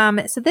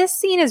that. So this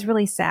scene is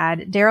really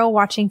sad. Daryl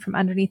watching from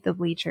underneath the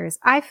bleachers.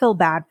 I feel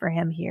bad for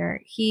him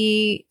here.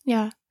 He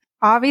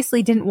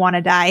obviously didn't want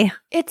to die.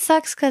 It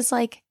sucks because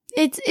like,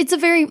 it's a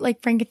very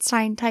like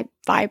Frankenstein type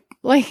vibe.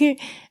 Like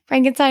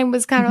Frankenstein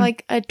was kind of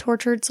like a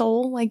tortured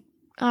soul, like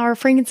or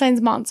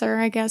Frankenstein's monster,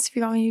 I guess, if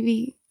you want me to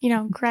be,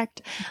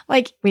 correct.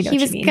 Like we know he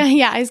what was, you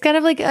mean. He's kind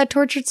of like a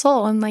tortured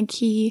soul, and like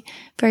he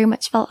very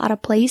much felt out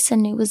of place,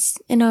 and it was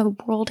in a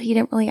world he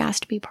didn't really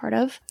ask to be part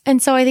of.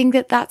 And so I think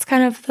that that's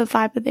kind of the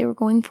vibe that they were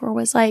going for,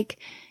 was like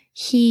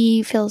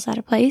he feels out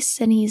of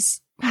place, and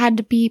he's had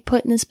to be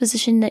put in this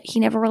position that he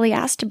never really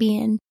asked to be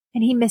in,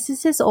 and he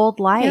misses his old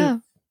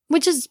life,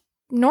 which is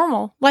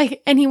normal,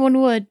 like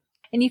anyone would.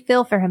 And you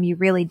feel for him, you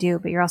really do,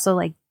 but you're also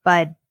like,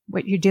 bud,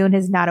 what you're doing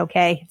is not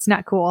okay. It's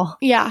not cool.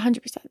 Yeah,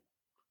 100%.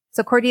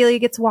 So Cordelia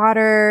gets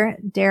water,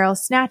 Daryl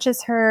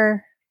snatches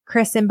her,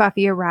 Chris and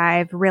Buffy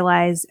arrive,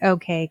 realize,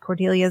 okay,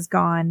 Cordelia's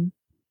gone.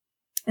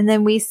 And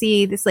then we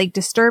see this like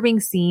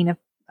disturbing scene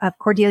of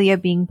Cordelia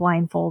being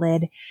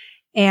blindfolded.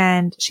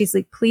 And she's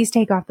like, please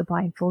take off the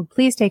blindfold.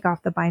 Please take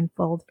off the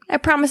blindfold. I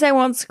promise I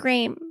won't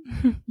scream.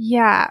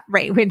 Yeah,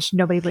 right. Which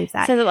nobody believes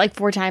that. Says it like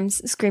 4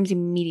 times, screams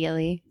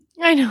immediately.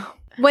 I know.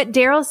 What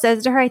Daryl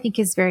says to her, I think,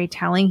 is very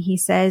telling. He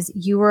says,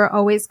 you were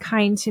always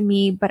kind to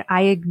me, but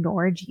I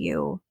ignored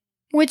you.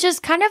 Which is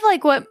kind of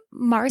like what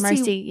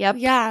Marcy, yep.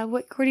 Yeah,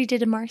 what Cordy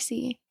did to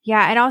Marcy.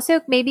 Yeah, and also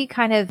maybe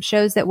kind of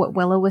shows that what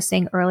Willow was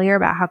saying earlier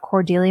about how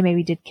Cordelia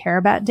maybe did care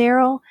about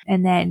Daryl,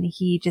 and then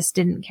he just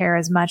didn't care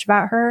as much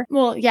about her.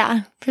 Well,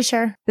 yeah, for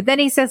sure. But then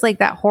he says like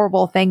that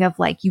horrible thing of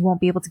like, you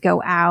won't be able to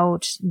go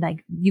out,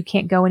 like you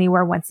can't go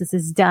anywhere once this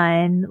is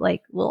done,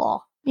 like,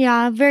 ugh.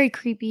 Yeah, very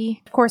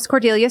creepy. Of course,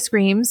 Cordelia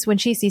screams when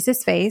she sees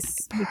his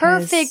face.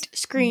 Perfect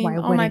scream.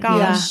 Oh my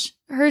gosh.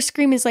 Yeah. Her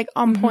scream is like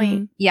on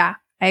point. Yeah,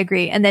 I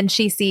agree. And then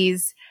she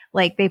sees,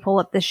 like, they pull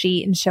up the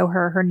sheet and show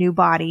her new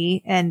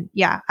body. And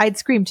yeah, I'd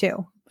scream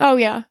too. Oh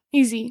yeah,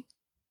 easy.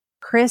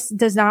 Chris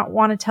does not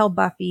want to tell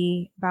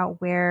Buffy about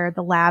where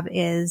the lab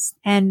is.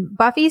 And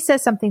Buffy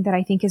says something that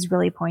I think is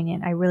really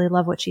poignant. I really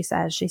love what she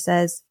says. She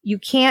says, you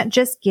can't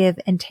just give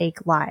and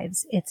take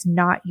lives. It's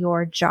not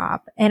your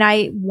job. And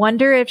I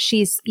wonder if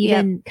she's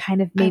even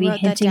kind of maybe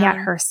hinting at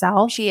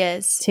herself. She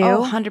is. Too.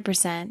 Oh,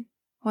 100%.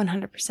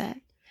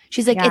 100%.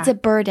 She's like, it's a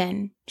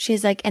burden.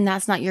 She's like, and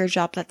that's not your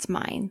job. That's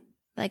mine.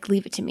 Like,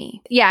 leave it to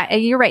me. Yeah,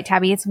 and you're right,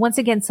 Tabby. It's once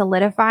again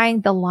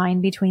solidifying the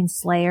line between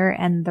Slayer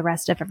and the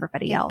rest of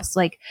everybody else.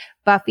 Like,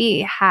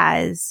 Buffy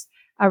has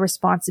a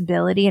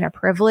responsibility and a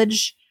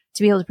privilege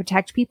to be able to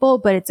protect people,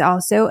 but it's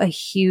also a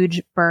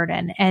huge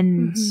burden.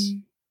 And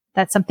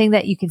that's something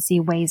that you can see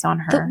weighs on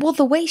her.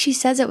 The way she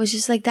says it was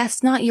just like,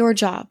 that's not your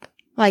job.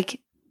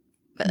 Like,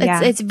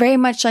 it's very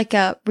much like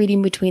a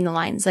reading between the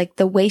lines. Like,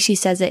 the way she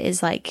says it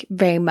is like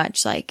very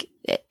much like,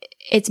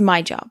 it's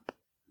my job,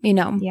 you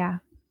know? Yeah.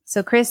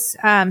 So Chris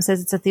says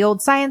it's at the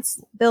old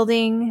science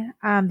building,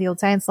 the old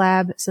science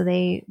lab. So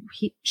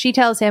she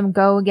tells him,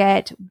 go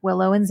get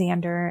Willow and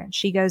Xander.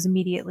 She goes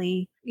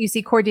immediately. You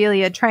see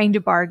Cordelia trying to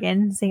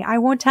bargain, saying, I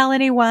won't tell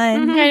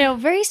anyone. I know.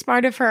 Very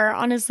smart of her.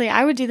 Honestly,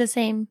 I would do the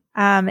same.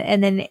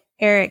 And then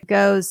Eric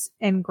goes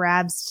and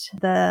grabs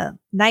the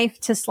knife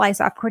to slice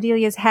off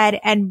Cordelia's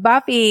head, and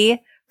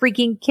Buffy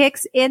freaking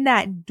kicks in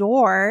that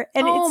door.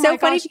 And it's so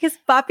funny because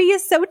Buffy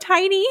is so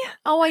tiny.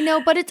 Oh, I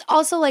know. But it's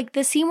also like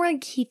the scene where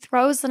like, he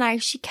throws the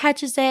knife, she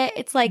catches it.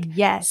 It's like,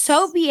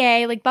 so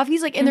BA. Like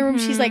Buffy's like in the room.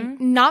 She's like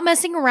not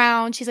messing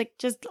around. She's like,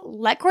 just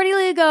let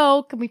Cordelia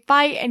go. Can we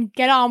fight and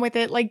get on with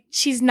it? Like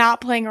she's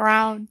not playing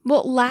around.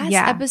 Well, last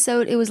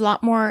episode, it was a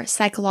lot more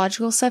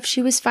psychological stuff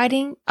she was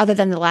fighting, other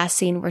than the last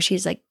scene where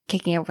she's like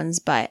kicking everyone's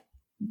butt.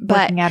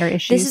 But working out her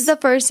issues. This is the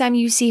first time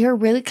you see her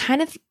really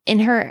kind of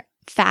in her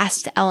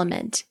fast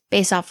element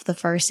based off of the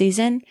first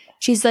season.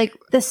 She's like,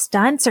 the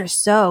stunts are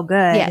so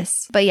good.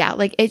 Yes. But yeah,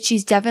 like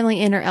she's definitely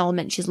in her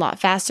element. She's a lot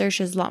faster.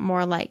 She's a lot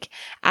more like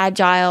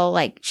agile.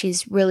 Like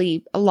she's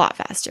really a lot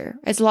faster.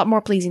 It's a lot more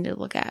pleasing to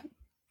look at.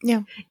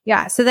 Yeah.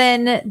 Yeah. So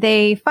then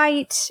they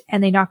fight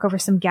and they knock over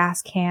some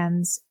gas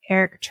cans.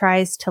 Eric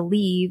tries to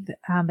leave,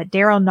 but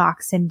Daryl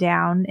knocks him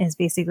down, is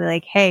basically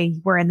like, hey,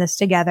 we're in this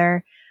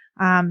together.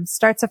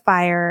 Starts a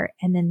fire,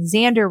 and then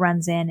Xander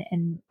runs in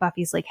and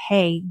Buffy's like,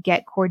 hey,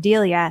 get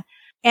Cordelia.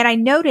 And I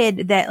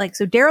noted that like,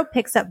 so Daryl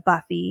picks up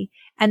Buffy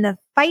and the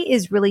fight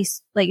is really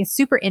like, it's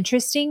super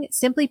interesting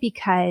simply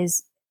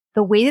because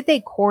the way that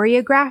they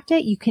choreographed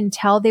it, you can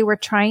tell they were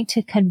trying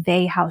to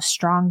convey how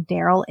strong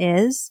Daryl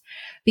is,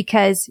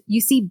 because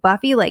you see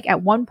Buffy, like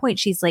at one point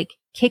she's like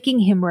kicking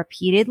him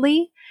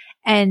repeatedly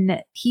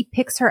and he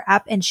picks her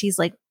up and she's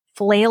like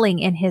flailing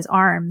in his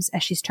arms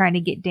as she's trying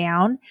to get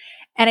down.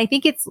 And I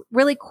think it's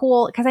really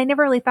cool because I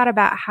never really thought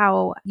about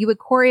how you would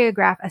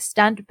choreograph a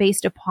stunt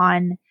based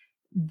upon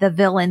the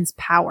villain's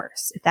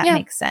powers, if that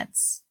makes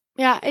sense.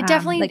 Yeah, it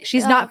definitely... like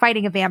she's not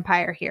fighting a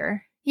vampire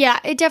here. Yeah,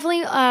 it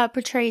definitely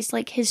portrays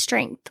like his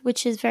strength,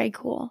 which is very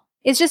cool.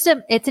 It's just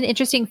it's an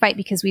interesting fight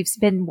because we've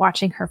been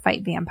watching her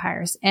fight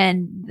vampires,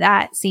 and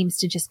that seems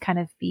to just kind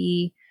of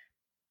be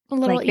a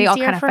little like they all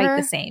kind of fight her.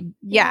 the same.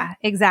 Yeah,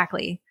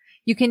 exactly.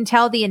 You can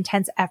tell the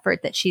intense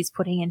effort that she's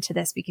putting into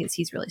this because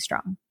he's really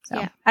strong. So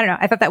I don't know.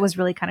 I thought that was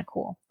really kind of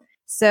cool.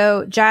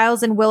 So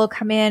Giles and Willow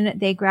come in,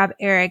 they grab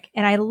Eric,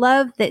 and I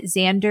love that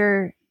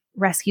Xander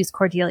rescues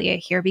Cordelia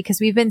here because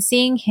we've been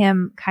seeing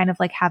him kind of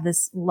like have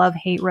this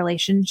love-hate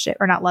relationship,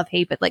 or not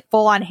love-hate, but like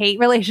full-on hate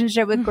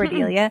relationship with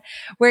Cordelia,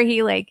 where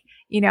he like,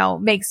 you know,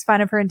 makes fun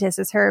of her and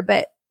disses her.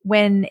 But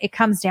when it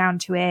comes down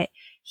to it,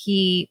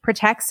 he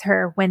protects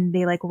her when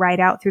they like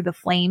ride out through the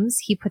flames.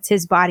 He puts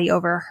his body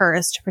over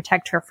hers to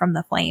protect her from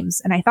the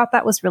flames. And I thought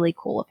that was really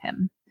cool of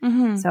him.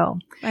 So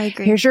I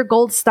agree. Here's your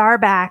gold star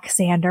back,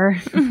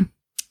 Xander.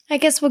 I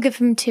guess we'll give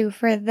him 2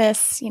 for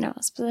this, you know,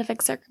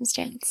 specific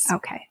circumstance.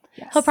 Okay.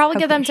 Yes. He'll probably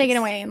get them taken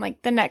away in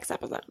like the next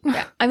episode.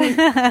 Yeah. I mean,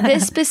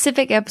 this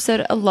specific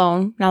episode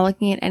alone, not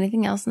looking at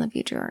anything else in the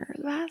future or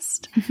the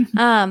past.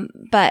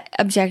 But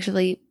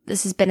objectively,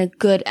 this has been a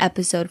good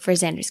episode for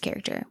Xander's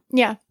character.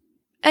 Yeah.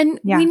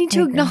 And we need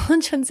to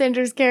acknowledge when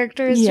Xander's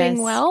character is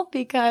doing well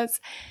because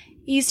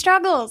he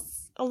struggles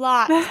a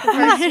lot the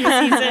first few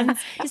seasons.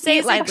 To say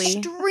it lightly.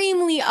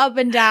 Extremely up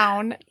and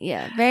down.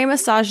 Yeah. Very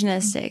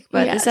misogynistic.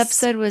 But this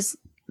episode was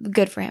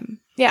good for him.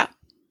 Yeah.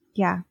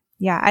 Yeah.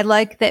 Yeah. I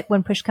like that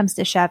when push comes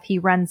to shove, he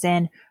runs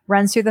in,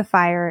 runs through the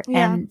fire,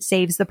 and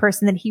saves the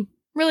person that he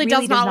really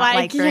does not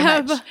like very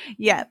much.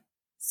 Yeah.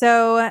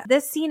 So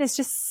this scene is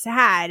just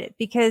sad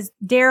because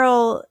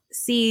Daryl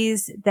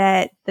sees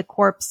that the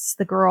corpse,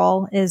 the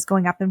girl, is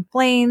going up in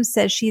flames,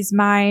 says she's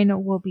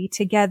mine, we'll be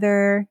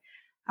together.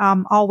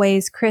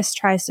 Always. Chris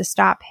tries to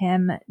stop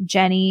him.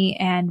 Jenny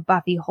and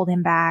Buffy hold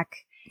him back.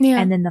 Yeah.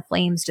 And then the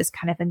flames just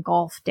kind of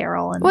engulf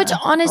Daryl. Which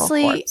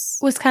honestly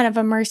was kind of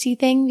a mercy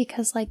thing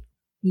because like,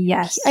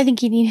 I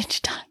think he needed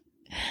to die.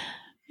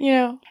 You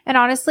know? And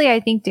honestly, I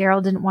think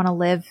Daryl didn't want to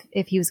live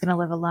if he was going to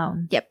live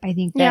alone. Yep. I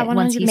think that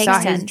once he saw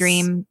his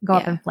dream go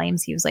up in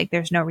flames, he was like,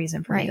 there's no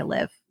reason for me to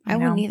live. I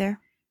wouldn't either.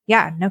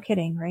 Yeah, no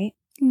kidding, right?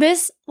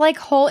 This like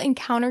whole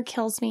encounter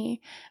kills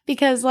me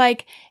because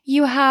like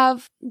you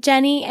have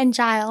Jenny and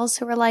Giles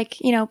who are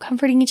like, you know,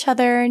 comforting each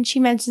other, and she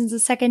mentions the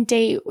second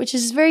date, which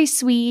is very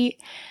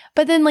sweet.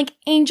 But then like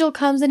Angel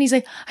comes and he's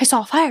like, I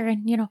saw a fire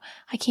and, you know,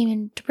 I came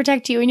in to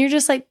protect you. And you're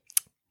just like,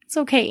 it's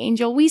okay,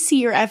 Angel. We see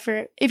your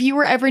effort. If you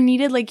were ever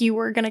needed, like you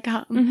were going to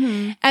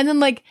come. And then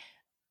like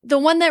the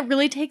one that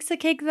really takes the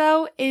cake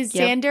though is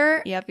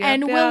Xander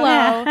and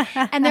Willow.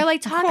 And they're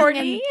like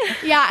talking.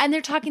 And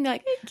they're talking. They're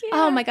like,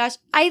 oh my gosh.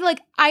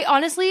 I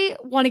honestly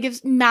want to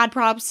give mad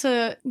props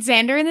to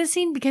Xander in this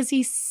scene because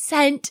he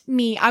sent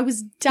me. I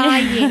was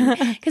dying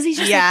because he's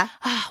just like,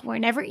 we're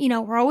never, you know,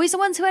 we're always the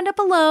ones who end up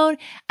alone.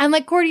 And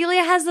like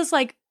Cordelia has this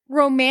like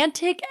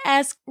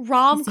romantic-esque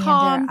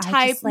rom-com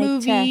type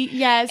movie.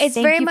 Yes. It's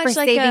very much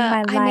like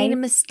I made a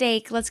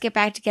mistake. Let's get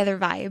back together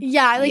vibe.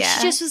 Yeah. Like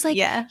she just was like,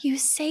 you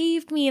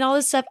saved me and all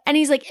this stuff. And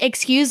he's like,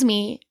 excuse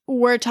me,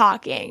 we're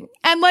talking.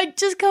 And like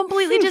just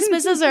completely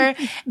dismisses her.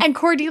 And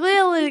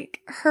Cordelia, like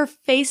her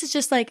face is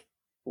just like,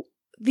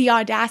 the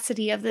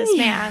audacity of this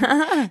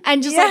man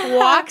and just like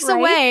walks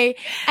away.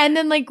 And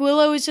then like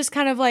Willow is just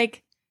kind of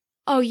like,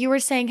 oh, you were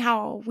saying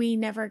how we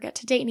never get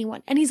to date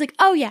anyone. And he's like,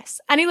 oh yes.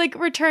 And he like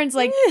returns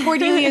like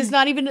Cordelia is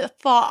not even a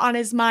thought on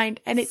his mind.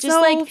 And it just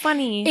like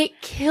funny.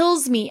 It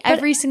kills me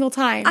every single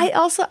time.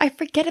 I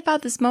forget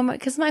about this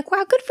moment because I'm like,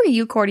 wow, good for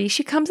you, Cordy.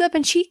 She comes up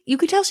and you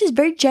could tell she's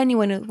very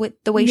genuine with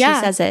the way she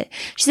says it.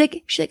 She's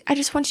like, I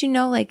just want you to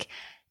know, like,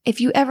 if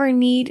you ever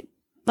need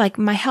like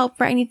my help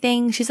for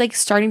anything, she's like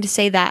starting to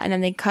say that, and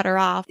then they cut her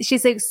off.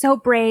 She's like so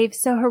brave,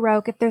 so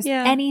heroic. If there's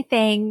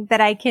anything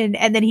that I can,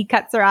 and then he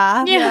cuts her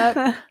off.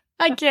 Yeah,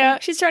 I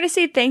can't. She's trying to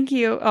say thank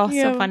you. Oh,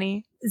 so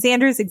funny.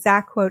 Xander's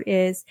exact quote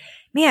is,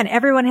 "Man,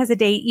 everyone has a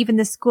date. Even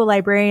the school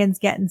librarian's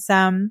getting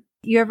some.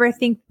 You ever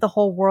think the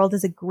whole world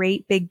is a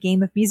great big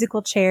game of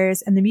musical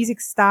chairs, and the music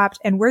stopped,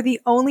 and we're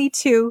the only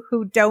two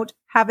who don't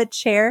have a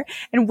chair?"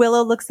 And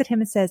Willow looks at him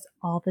and says,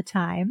 "All the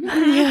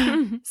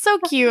time." So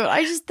cute.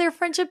 Their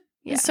friendship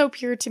is so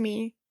pure to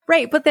me.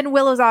 Right. But then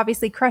Willow's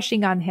obviously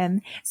crushing on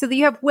him. So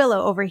you have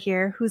Willow over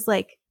here who's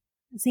like,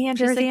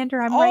 Xander, I'm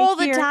right here. All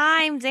the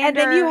time, Xander. And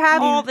then you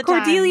have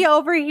Cordelia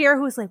over here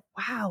who's like,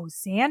 wow,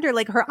 Xander.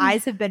 Like her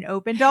eyes have been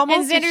opened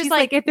almost. And Xander's she's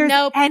like, if there's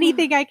nope.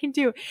 anything I can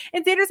do.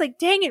 And Xander's like,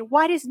 dang it,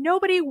 why does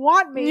nobody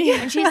want me?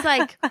 And she's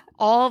like,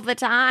 all the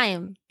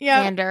time,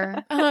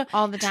 Xander.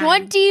 All the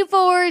time.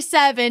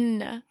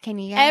 24/7. Can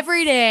you guys?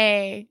 Every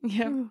day.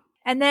 Yeah.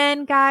 And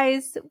then,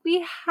 guys,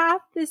 we have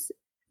this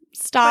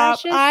scene.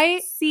 Precious.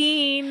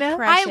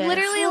 I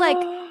literally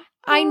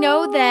I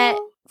know that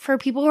for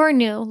people who are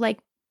new, like,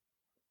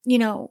 you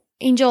know,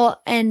 Angel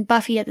and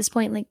Buffy at this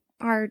point, like,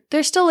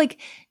 they're still like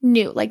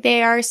new. Like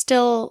they are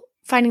still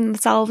finding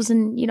themselves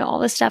and, you know, all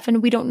this stuff.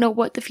 And we don't know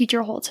what the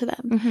future holds for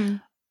them. Mm-hmm.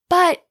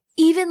 But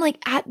even like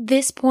at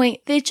this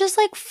point, it just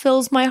like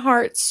fills my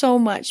heart so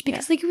much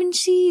because like you can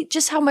see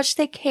just how much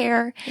they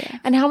care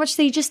and how much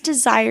they just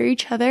desire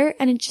each other.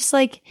 And it just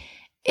like,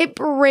 it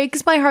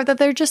breaks my heart that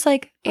they're just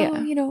like,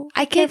 oh, you know,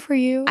 I care for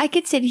you. I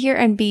could sit here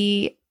and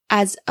be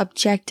as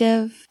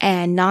objective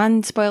and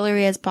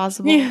non-spoilery as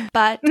possible,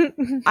 but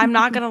I'm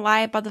not going to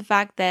lie about the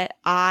fact that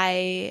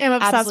I am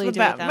obsessed with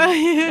them.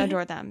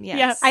 Adore them.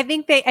 Yes. I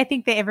think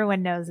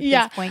everyone knows at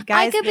this point,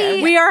 guys.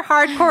 We are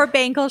hardcore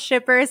Bangle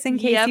shippers in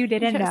case you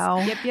didn't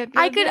know.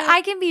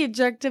 I can be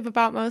objective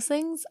about most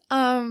things.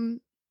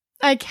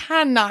 I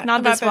cannot.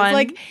 Not this one.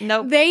 Like,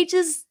 nope.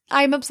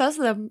 I'm obsessed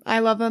with them. I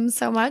love them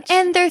so much.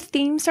 And their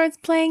theme starts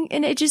playing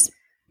and it just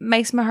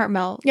makes my heart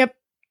melt. Yep.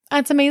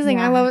 That's amazing.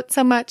 I love it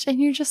so much. And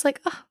you're just like,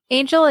 oh.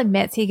 Angel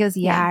admits, he goes,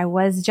 I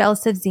was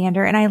jealous of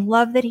Xander. And I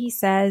love that he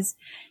says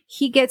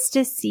he gets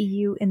to see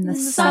you in the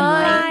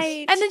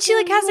sunlight. And then she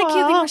like has a cute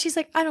thing where she's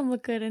like, I don't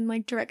look good in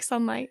like direct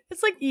sunlight.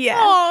 It's like,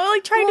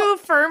 like trying to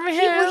affirm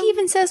him. He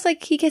even says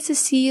like he gets to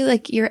see you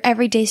like your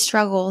everyday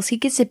struggles. He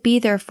gets to be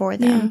there for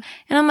them. Yeah.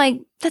 And I'm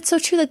like, that's so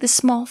true. Like the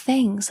small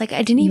things. Like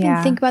I didn't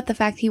even think about the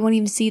fact that he won't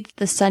even see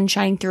the sun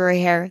shining through her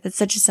hair. That's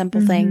such a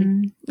simple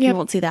thing. You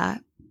won't see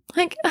that.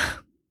 Like,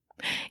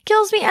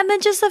 kills me. And then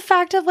just the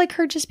fact of like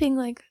her just being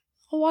like,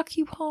 I'll walk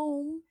you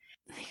home.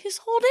 They just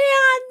hold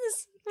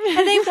hands.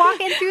 And they walk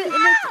in through. And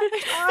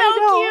it's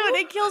so cute.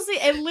 It kills me.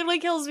 It literally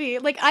kills me.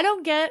 Like I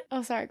don't get.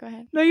 Oh, sorry. Go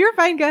ahead. No, you're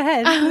fine. Go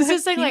ahead. I was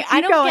just saying, like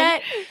I don't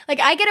get. Like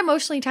I get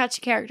emotionally attached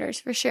to characters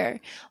for sure,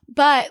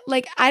 but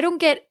like I don't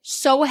get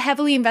so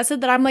heavily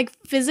invested that I'm like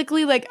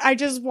physically like I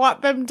just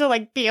want them to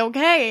like be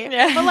okay.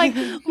 Yeah. But like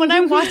when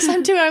I watch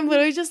them too, I'm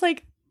literally just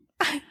like.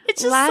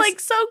 It's just like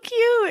so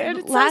cute. And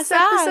it's last so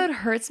sad. episode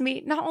hurts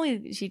me. Not only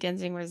is she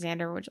dancing with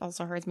Xander, which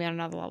also hurts me on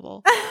another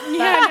level.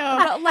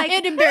 But like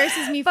it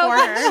embarrasses me for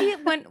her.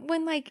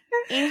 When like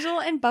Angel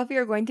and Buffy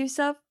are going through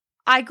stuff,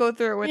 I go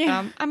through it with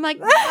them. I'm like,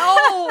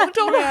 no,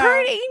 don't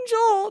hurt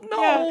Angel.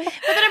 No. Yeah.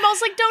 But then I'm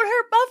also like, don't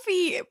hurt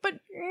Buffy. But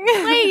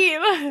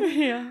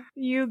wait.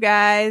 You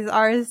guys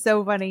are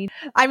so funny.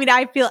 I mean,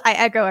 I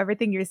echo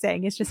everything you're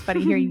saying. It's just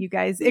funny hearing you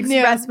guys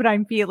express what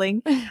I'm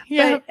feeling.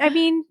 Yeah. But I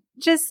mean,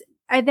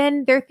 and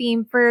then their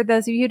theme, for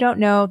those of you who don't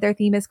know, their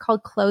theme is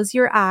called Close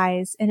Your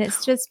Eyes, and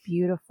it's just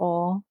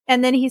beautiful.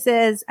 And then he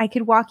says, I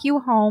could walk you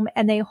home,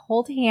 and they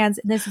hold hands,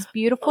 and there's this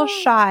beautiful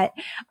shot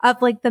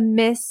of like the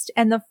mist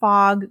and the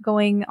fog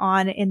going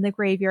on in the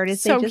graveyard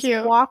as they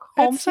just walk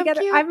home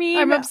together. So I mean,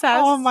 I'm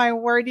obsessed. Oh my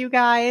word, you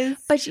guys.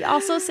 But she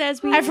also says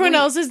everyone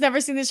else who's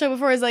never seen the show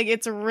before is like,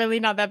 it's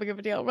really not that big of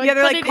a deal.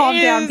 They're like, calm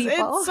down,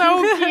 people. It's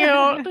so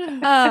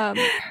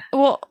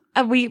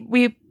cute.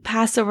 We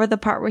pass over the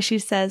part where she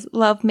says,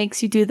 love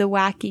makes you do the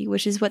wacky,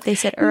 which is what they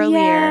said earlier.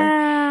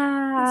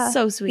 Yeah.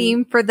 So sweet.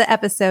 Theme for the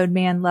episode,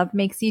 man. Love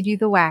makes you do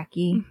the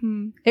wacky.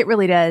 Mm-hmm. It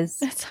really does.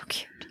 That's so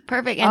cute.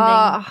 Perfect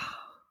ending.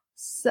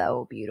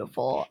 So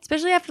beautiful.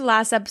 Especially after the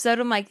last episode,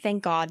 I'm like,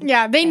 thank God.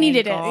 Yeah, they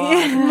needed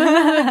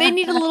it. They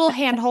need a little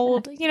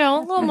handhold, a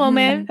little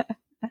moment.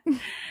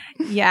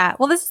 Yeah.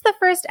 Well, this is the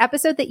first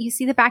episode that you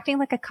see them acting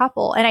like a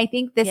couple. And I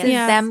think this is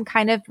them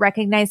kind of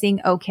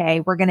recognizing, okay,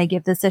 we're going to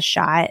give this a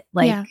shot.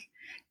 Like,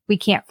 we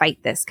can't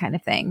fight this kind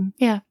of thing.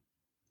 Yeah.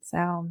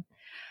 So,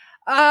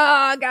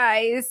 oh,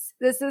 guys,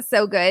 this is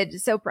so good.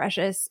 So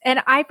precious.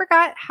 And I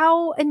forgot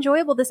how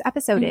enjoyable this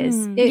episode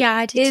is. It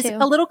I did is too.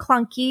 a little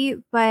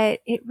clunky, but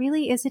it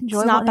really is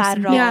enjoyable. It's not bad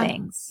at all.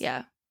 Things.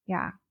 Yeah.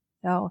 Yeah.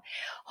 So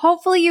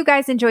hopefully you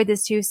guys enjoyed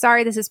this too.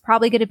 Sorry, this is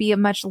probably going to be a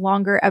much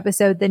longer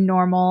episode than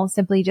normal,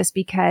 simply just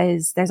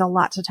because there's a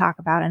lot to talk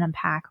about and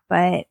unpack.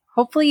 But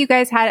hopefully you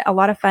guys had a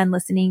lot of fun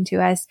listening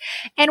to us.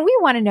 And we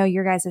want to know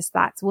your guys'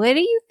 thoughts. What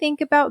do you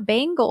think about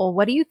Bangle?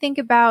 What do you think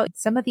about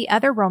some of the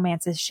other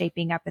romances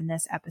shaping up in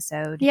this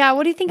episode? Yeah,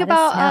 what do you think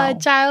about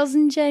Giles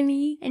and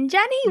Jenny? And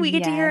Jenny, we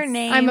get to hear her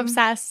name. I'm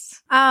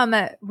obsessed.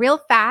 Real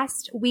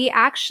fast, we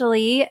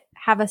actually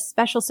have a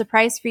special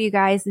surprise for you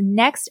guys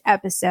next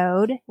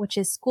episode, which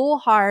is School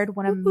Hard,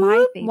 one of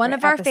my favorite One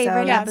of our episodes.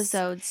 favorite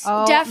episodes.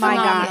 Oh Definitely,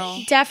 my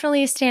gosh.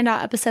 definitely a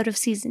standout episode of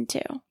season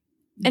 2.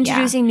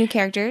 Introducing new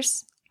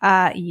characters.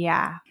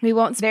 Yeah. We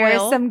won't spoil. There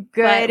is some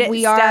good but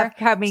we stuff are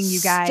coming,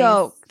 you guys.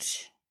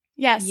 Stoked.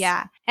 Yes.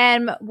 Yeah.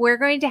 And we're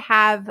going to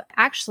have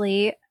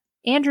actually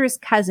Andrew's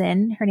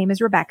cousin. Her name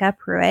is Rebecca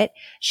Pruitt.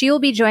 She will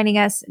be joining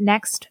us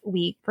next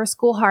week for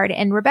School Hard.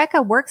 And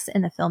Rebecca works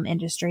in the film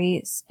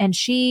industry and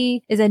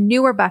she is a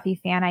newer Buffy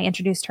fan. I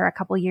introduced her a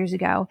couple years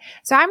ago.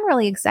 So I'm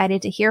really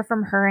excited to hear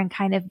from her and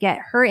kind of get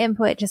her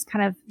input, just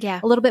kind of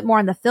a little bit more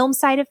on the film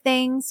side of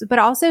things, but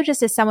also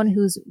just as someone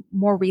who's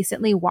more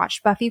recently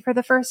watched Buffy for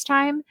the first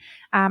time,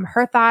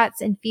 her thoughts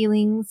and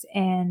feelings.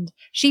 And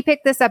she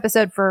picked this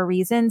episode for a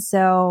reason.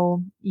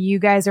 So you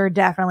guys are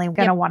definitely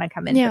going to want to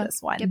come in for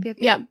this one.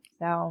 Yep.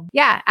 So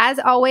yeah, as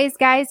always,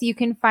 guys, you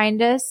can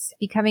find us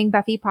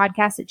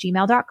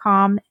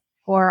becomingbuffypodcast@gmail.com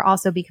or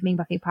also Becoming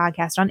Buffy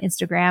Podcast on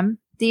Instagram.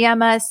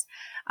 DM us,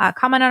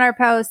 comment on our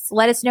posts,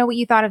 let us know what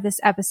you thought of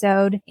this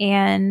episode,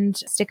 and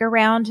stick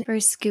around for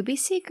Scooby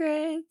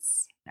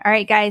Secrets. All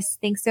right, guys,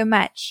 thanks so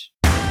much.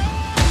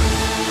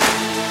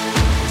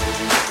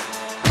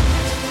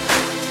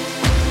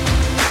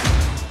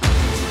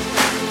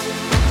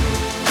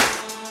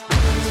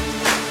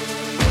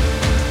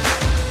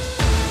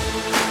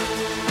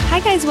 Hi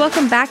guys,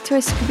 welcome back to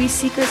our Scooby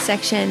Secret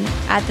section.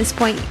 At this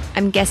point,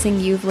 I'm guessing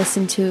you've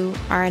listened to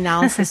our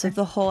analysis of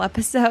the whole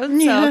episode,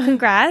 so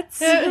congrats.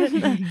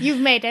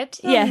 You've made it.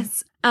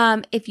 Yes.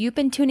 If you've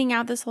been tuning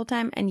out this whole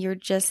time and you're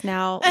just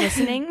now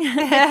listening,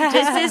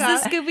 this is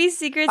the Scooby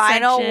Secret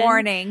section. Final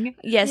warning.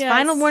 Yes,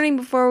 final warning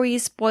before we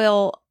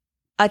spoil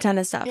a ton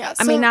of stuff. Yeah,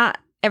 I mean, not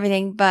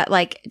everything, but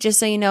like, just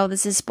so you know,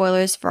 this is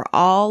spoilers for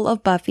all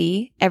of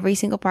Buffy, every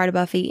single part of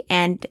Buffy,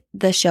 and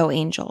the show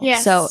Angel.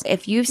 Yes. So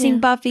if you've seen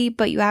Buffy,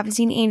 but you haven't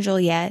seen Angel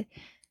yet,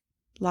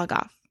 log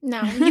off.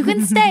 No, you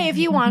can stay if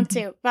you want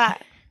to,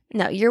 but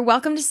no, you're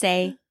welcome to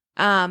stay.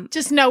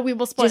 Just know we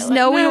will spoil Just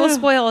know we will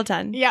spoil a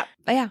ton. Yep.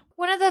 But yeah.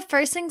 One of the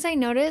first things I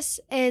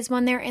notice is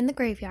when they're in the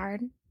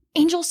graveyard,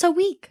 Angel's so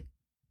weak.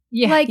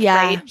 Yeah. Like,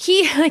 Yeah.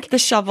 he, like, The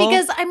shovel.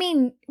 because, I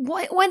mean,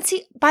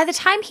 by the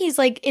time he's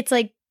like, it's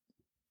like,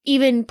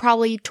 even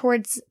probably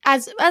towards,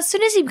 as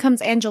soon as he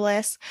becomes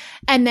Angelus,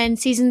 and then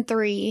season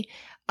 3,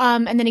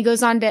 and then he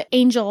goes on to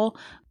Angel,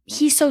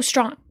 he's so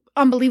strong,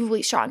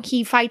 unbelievably strong.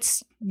 He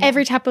fights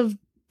every type of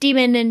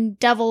demon and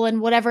devil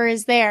and whatever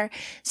is there.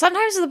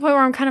 Sometimes to the point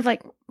where I'm kind of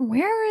like,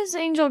 where is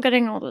Angel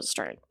getting all this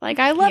strength? Like,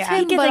 I love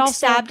him, he gets but like also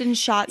stabbed and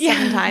shot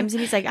 7 times,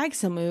 and he's like, I can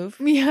still move.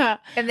 Yeah.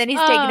 And then he's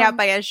taken out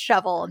by a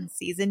shovel in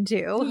season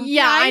 2.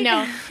 Yeah, I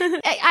know.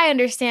 I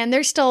understand.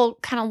 They're still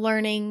kind of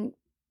learning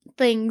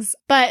things,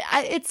 but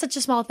it's such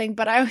a small thing.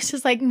 But I was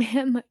just like,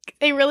 man, like,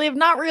 they really have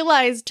not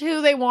realized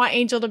who they want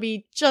Angel to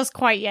be just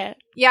quite yet.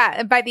 Yeah,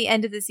 and by the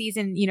end of the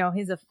season, you know,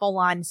 he's a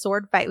full-on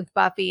sword fight with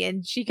Buffy,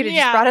 and she could have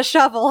just brought a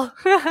shovel.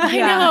 I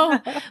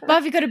know.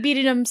 Buffy could have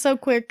beaten him so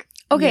quick.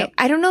 Okay,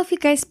 I don't know if you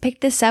guys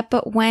picked this up,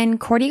 but when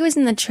Cordy was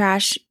in the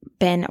trash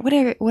bin,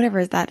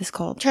 whatever that is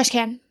called. Trash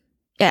can.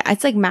 Yeah,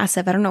 it's like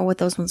massive. I don't know what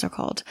those ones are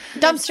called.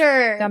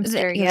 Dumpster.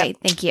 Okay,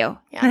 thank you.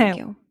 Yeah. Thank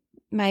you.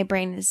 My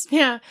brain is...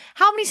 Yeah.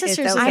 How many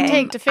sisters does okay. it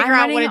take to figure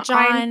out what a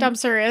giant on-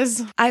 dumpster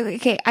is? I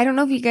don't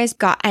know if you guys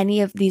got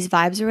any of these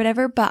vibes or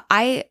whatever, but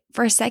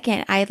for a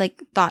second, I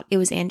like thought it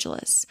was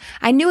Angelus.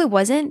 I knew it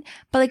wasn't,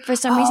 but like for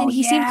some reason,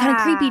 he seemed kind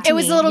of creepy to me. It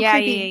was a little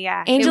creepy.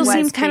 Yeah. Angel It was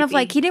seemed kind of creepy.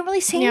 like, he didn't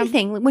really say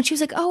anything. When she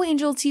was like, oh,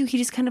 Angel, it's you, he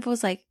just kind of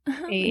was like,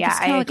 Yeah,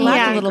 just kind I of like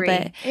laughed agree. a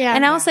little bit. Yeah.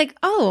 And I was like,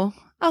 oh.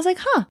 I was like,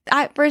 huh.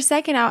 For a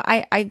second,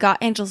 I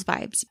got Angel's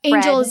vibes.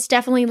 Angel Fred. is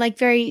definitely like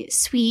very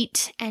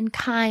sweet and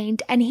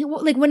kind, and he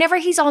like whenever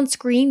he's on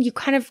screen, you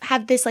kind of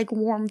have this like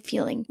warm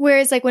feeling.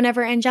 Whereas like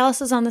whenever Angelus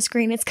is on the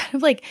screen, it's kind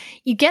of like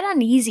you get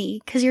uneasy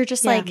because you're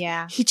just like,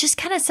 he just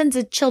kind of sends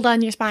a chill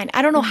down your spine.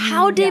 I don't know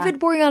how David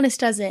Boreanaz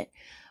does it,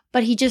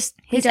 but he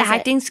His does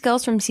acting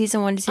skills from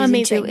season 1 to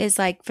season 2 is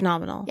like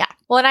phenomenal. Yeah.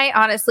 Well, and I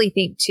honestly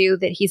think too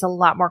that he's a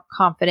lot more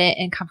confident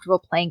and comfortable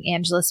playing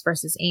Angelus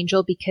versus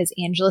Angel because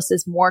Angelus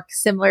is more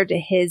similar to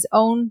his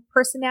own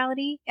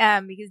personality.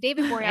 Because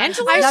David Boreanaz,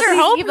 I sure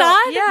hope evil.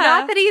 not. Yeah.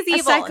 Not that he's evil.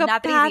 A psychopathic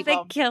not that he's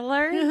evil.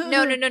 killer.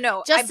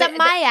 No. Just up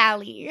my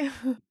alley.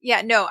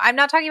 Yeah, no, I'm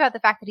not talking about the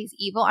fact that he's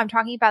evil. I'm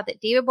talking about that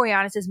David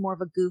Boreanaz is more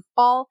of a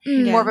goofball,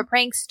 more of a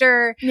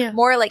prankster,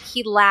 more like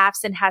he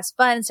laughs and has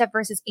fun and stuff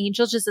versus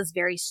Angel just is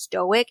very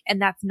stoic,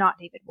 and that's not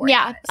David Boreanaz.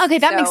 Yeah. Okay,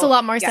 that makes a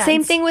lot more sense.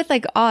 Same thing with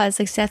like Oz,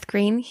 like Seth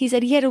Green. He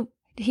said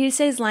he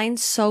said his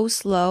lines so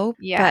slow.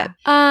 Yeah. But,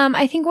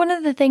 I think one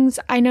of the things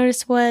I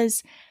noticed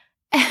was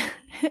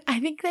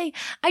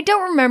I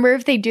don't remember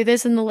if they do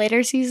this in the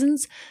later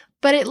seasons,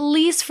 but at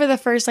least for the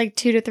first like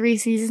 2 to 3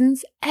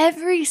 seasons,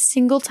 every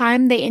single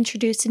time they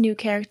introduce a new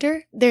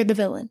character, they're the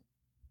villain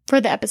for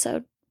the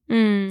episode.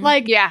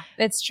 Like, yeah,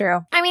 it's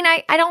true. I mean,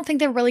 I don't think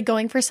they're really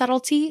going for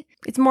subtlety.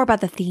 It's more about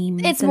the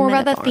themes. It's more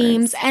about the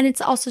themes. And it's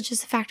also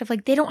just the fact of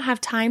like, they don't have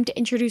time to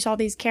introduce all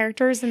these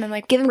characters and then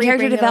like give them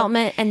character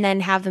development and then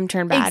have them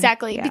turn bad.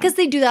 Exactly. Yeah. Because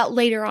they do that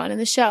later on in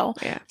the show.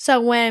 Yeah.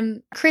 So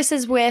when Chris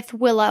is with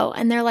Willow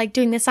and they're like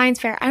doing the science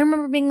fair, I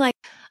remember being like,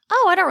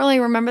 oh, I don't really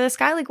remember this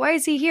guy. Like, why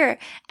is he here?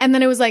 And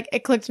then it was like,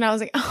 it clicked and I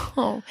was like,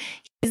 oh,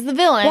 he's the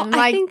villain. Well,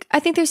 like, I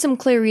think there's some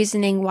clear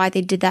reasoning why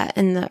they did that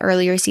in the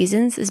earlier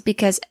seasons is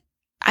because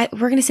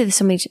we're going to say this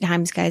so many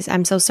times, guys.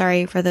 I'm so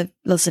sorry for the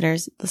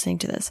listeners listening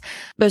to this.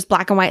 There's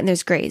black and white and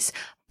there's grays.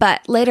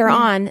 But later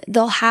on,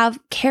 they'll have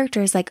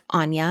characters like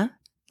Anya,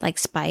 like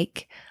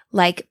Spike,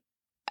 like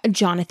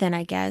Jonathan,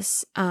 I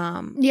guess.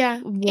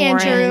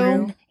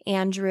 Warren,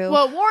 Andrew.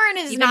 Well, Warren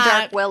is even not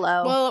Dark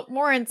Willow. Well,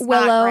 Warren's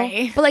not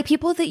gray. But like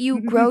people that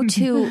you grow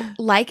to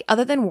like,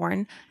 other than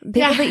Warren,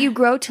 people that you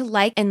grow to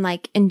like and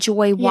like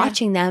enjoy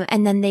watching them,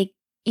 and then they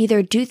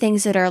either do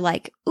things that are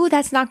like, ooh,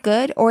 that's not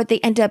good, or they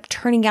end up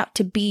turning out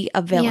to be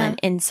a villain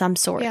in some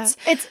sorts.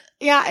 It's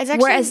actually,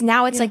 whereas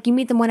now it's like you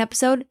meet them one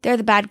episode, they're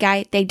the bad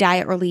guy, they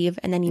die or leave,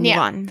 and then you move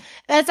on.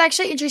 That's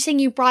actually interesting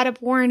you brought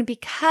up Warren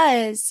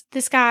because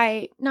this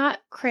guy, not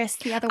Chris,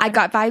 the other one. I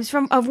got vibes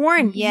of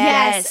Warren.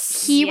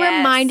 Yes. He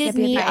reminded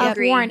me of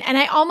Warren. And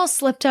I almost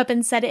slipped up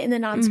and said it in the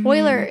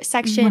non-spoiler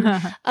section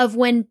of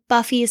when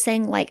Buffy is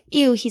saying like,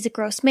 ew, he's a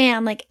gross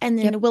man. Like, and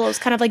then Willow's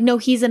kind of like, no,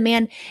 he's a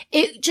man.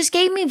 It just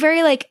gave me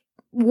very like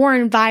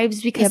Warren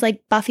vibes because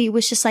like Buffy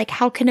was just like,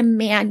 how can a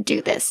man do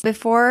this?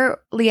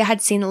 Before Leah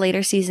had seen the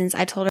later seasons,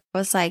 I told her, I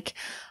was like,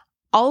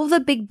 all of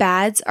the big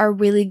bads are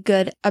really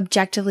good,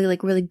 objectively,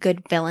 like really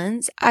good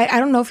villains. I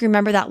don't know if you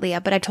remember that, Leah,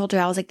 but I told her,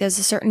 I was like, there's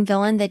a certain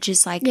villain that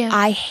just like,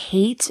 I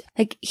hate.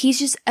 Like, he's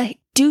just a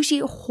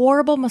douchey,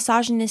 horrible,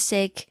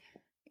 misogynistic,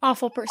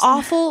 awful person.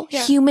 Awful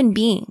human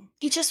being.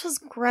 He just was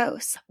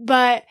gross.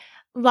 But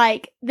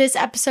like this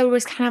episode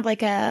was kind of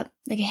like a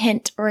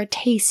hint or a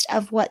taste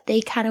of what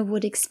they kind of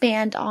would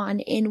expand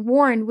on in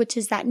Warren, which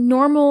is that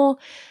normal,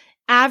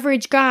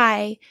 average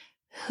guy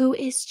who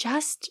is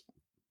just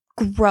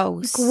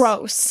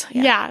gross.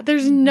 Yeah,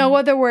 there's no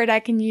other word I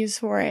can use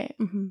for it.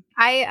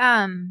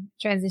 I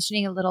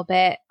transitioning a little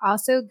bit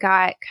also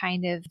got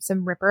kind of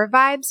some Ripper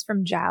vibes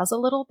from Giles a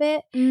little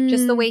bit.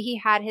 Just the way he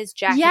had his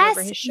jacket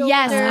over his shoulder.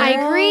 Yes,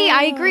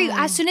 I agree.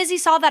 As soon as he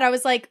saw that, I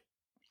was like,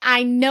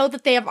 I know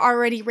that they have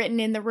already written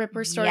in the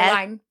Ripper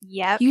storyline.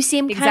 Yep. You see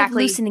him kind of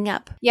loosening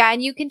up. Yeah,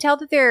 and you can tell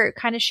that they're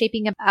kind of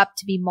shaping him up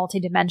to be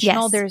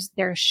multidimensional. Yes.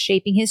 They're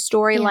shaping his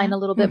storyline a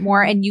little bit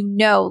more. And you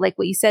know, like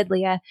what you said,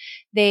 Leah,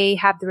 they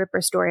have the Ripper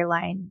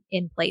storyline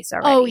in place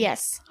already. Oh,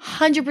 yes.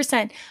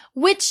 100%.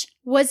 Which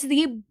was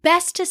the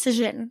best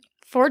decision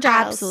for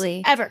Giles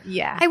ever.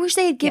 Yeah. I wish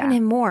they had given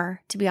him more,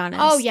 to be honest.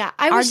 Oh, yeah.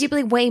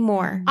 Arguably way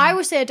more. I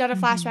wish they had done a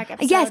flashback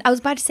episode. Yes, I was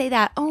about to say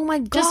that. Oh my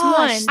gosh. Just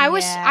one. I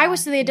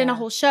wish they had done a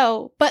whole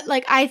show. But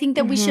like, I think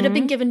that we should have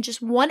been given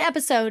just one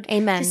episode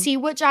to see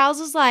what Giles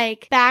was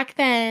like back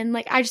then.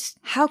 Like,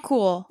 how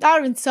cool. That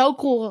would have been so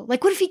cool.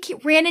 Like, what if he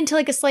ran into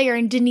like a Slayer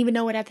and didn't even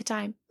know it at the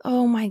time?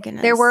 Oh my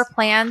goodness. There were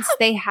plans.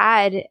 They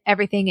had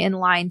everything in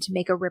line to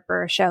make a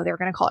Ripper show. They were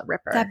going to call it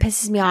Ripper. That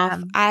pisses me off.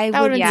 I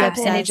would be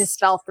upset. And it just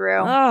fell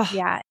through. Ugh.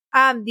 Yeah.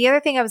 The other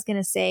thing I was going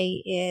to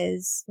say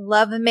is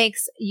love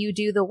makes you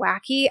do the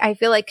wacky. I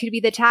feel like could be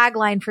the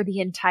tagline for the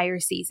entire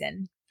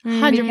season.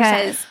 100%.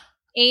 Because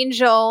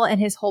Angel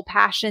and his whole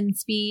passion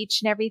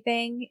speech and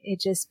everything, it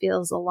just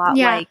feels a lot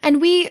like.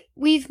 And we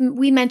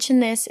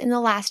mentioned this in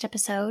the last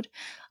episode.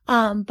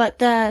 But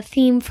the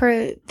theme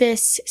for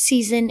this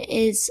season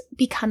is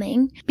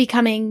becoming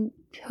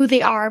who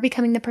they are,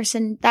 becoming the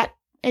person that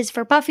is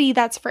for Buffy,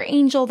 that's for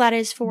Angel, that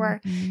is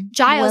for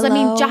Giles. Willow.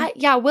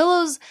 I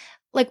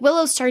mean,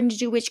 Willow's starting to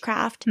do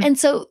witchcraft. And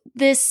so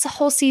this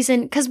whole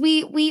season, because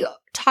we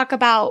talk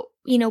about,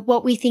 you know,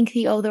 what we think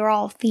the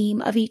overall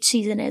theme of each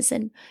season is.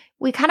 And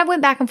we kind of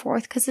went back and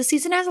forth because the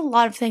season has a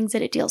lot of things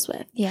that it deals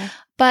with. Yeah.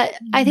 But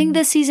I think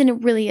this season,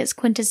 it really is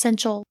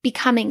quintessential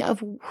becoming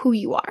of who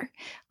you are.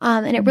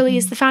 And it really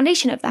is the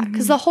foundation of that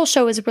because the whole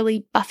show is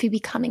really Buffy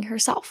becoming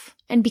herself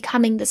and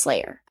becoming the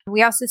Slayer.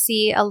 We also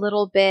see a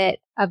little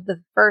bit of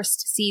the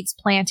first seeds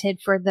planted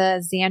for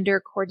the Xander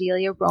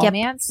Cordelia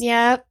romance.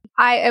 Yep.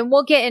 And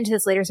we'll get into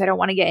this later, so I don't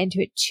want to get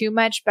into it too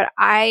much, but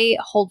I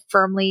hold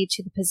firmly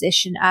to the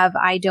position of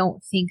I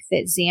don't think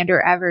that Xander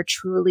ever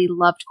truly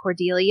loved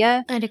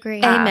Cordelia. I'd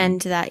agree. Amen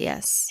to that,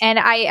 yes. And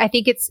I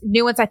think it's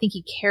nuance. I think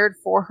he cared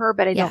for her,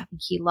 but I don't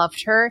think he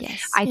loved her.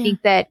 Yes. I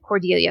think that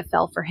Cordelia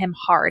fell for him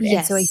hard. Yes.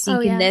 And so I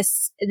think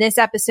in this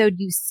episode,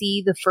 you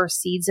see the first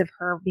seeds of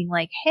her being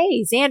like,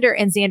 hey, Xander,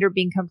 and Xander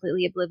being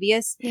completely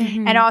oblivious.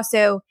 Mm-hmm. And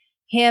also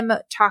him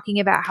talking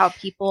about how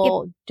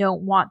people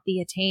don't want the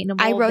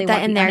attainable. I wrote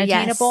that in there.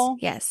 Unattainable.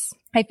 Yes.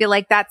 I feel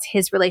like that's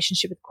his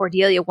relationship with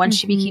Cordelia. Once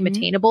she became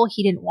attainable,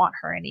 he didn't want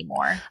her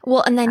anymore.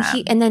 Well, and then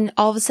then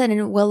all of a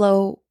sudden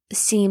Willow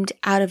seemed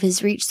out of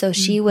his reach. So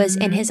she was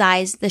in his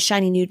eyes the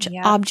shiny new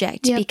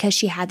object because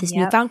she had this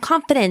newfound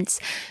confidence.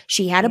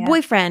 She had a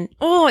boyfriend.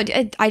 Oh,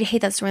 I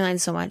hate that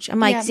storyline so much. I'm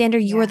like,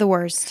 Xander, you are the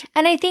worst.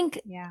 And I think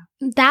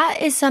that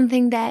is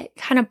something that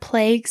kind of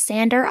plagues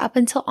Xander up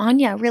until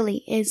Anya,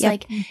 really, is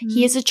like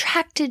he is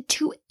attracted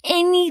to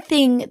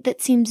anything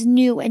that seems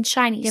new and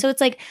shiny. So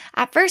it's like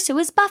at first it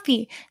was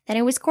Buffy, then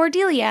it was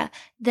Cordelia,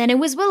 then it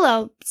was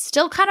Willow,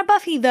 still kind of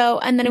Buffy though,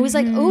 and then it was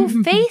like, oh,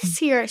 Faith's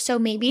here, so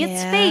maybe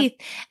it's Faith,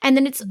 and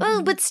then it's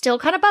but still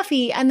kind of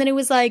Buffy, and then it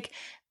was like,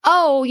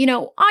 oh, you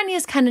know,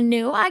 Anya's kind of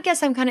new, I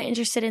guess I'm kind of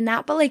interested in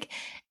that, but like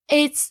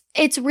it's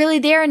really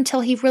there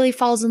until he really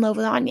falls in love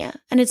with Anya,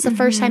 and it's the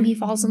first time he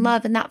falls in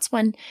love, and that's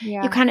when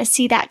you kind of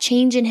see that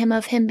change in him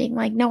of him being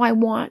like, no, I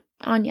want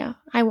Anya.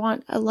 I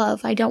want a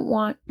love. I don't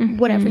want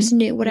whatever's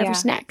new,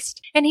 whatever's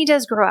next. And he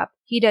does grow up.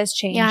 He does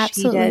change. Yeah,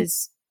 absolutely. He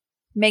does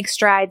make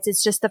strides.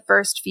 It's just the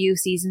first few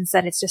seasons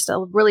that it's just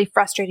really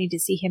frustrating to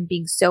see him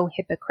being so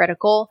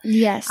hypocritical.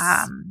 Yes.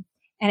 And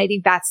I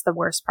think that's the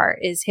worst part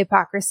is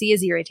hypocrisy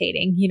is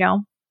irritating, you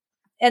know?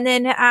 And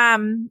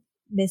then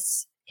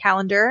Miss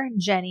Calendar,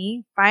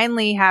 Jenny,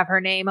 finally have her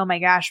name. Oh my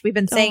gosh. We've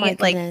been saying it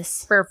like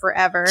for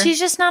forever. She's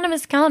just not a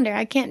Miss Calendar.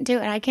 I can't do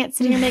it. I can't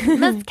sit here and make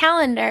Miss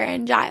Calendar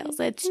and Giles.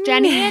 It's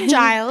Jenny and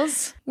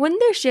Giles. Wouldn't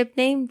their ship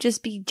name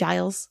just be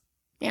Giles?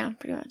 Yeah,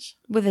 pretty much.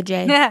 With a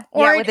J.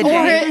 Or with a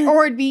J.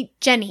 Or it'd be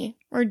Jenny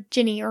or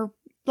Ginny or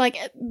like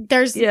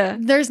there's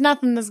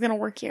nothing that's going to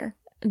work here.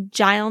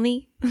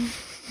 Gilney?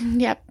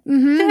 Yep.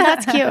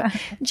 That's cute.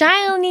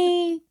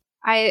 Gilney.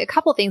 A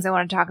couple things I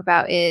want to talk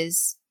about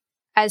is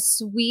as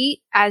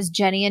sweet as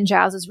Jenny and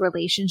Giles'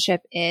 relationship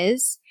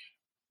is,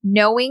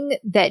 knowing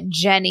that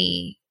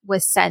Jenny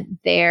was sent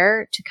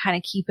there to kind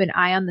of keep an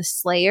eye on the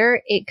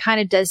Slayer, it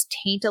kind of does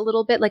taint a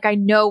little bit. Like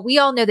we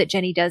all know that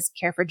Jenny does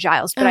care for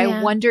Giles, but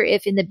I wonder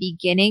if in the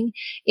beginning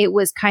it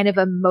was kind of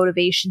a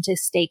motivation to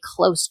stay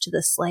close to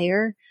the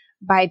Slayer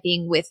by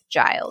being with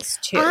Giles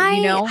too,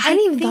 you know? I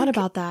hadn't even thought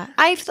about that.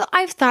 I've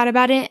thought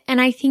about it,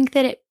 and I think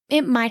that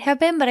it might have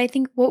been, but I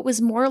think what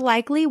was more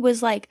likely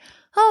was like,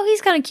 oh,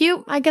 he's kind of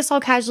cute. I guess I'll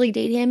casually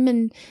date him.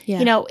 And,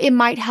 you know, it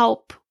might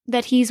help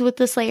that he's with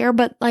the Slayer.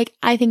 But, like,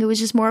 I think it was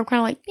just more of kind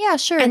of like, yeah,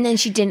 sure. And then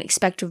she didn't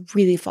expect to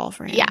really fall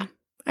for him. Yeah.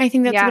 I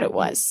think that's what it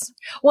was.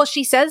 Well,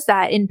 she says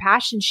that in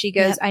Passion. She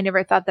goes, I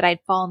never thought that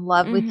I'd fall in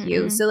love with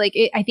you. So, like,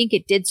 I think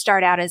it did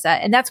start out as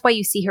and that's why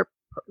you see her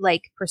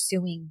like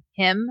pursuing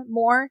him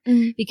more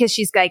because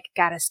she's like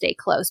gotta stay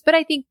close. But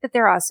I think that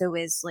there also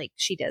is like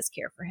she does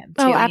care for him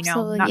too.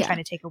 Absolutely, you know, not trying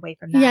to take away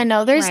from that. Yeah,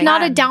 no, there's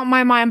not a doubt in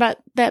my mind about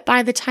that.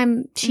 By the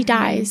time she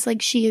dies,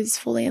 like she is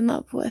fully in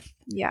love with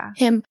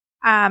him.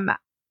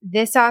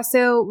 This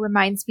also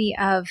reminds me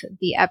of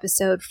the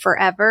episode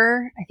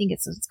Forever. I think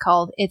it's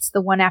called. It's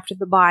the one after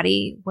the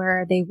body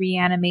where they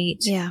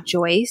reanimate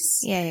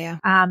Joyce. Yeah.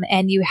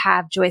 And you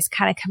have Joyce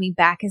kind of coming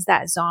back as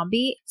that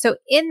zombie. So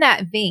in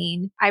that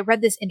vein, I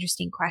read this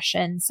interesting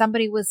question.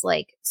 Somebody was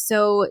like,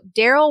 so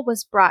Daryl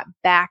was brought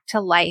back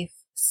to life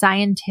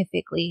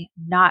scientifically,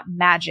 not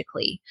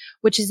magically,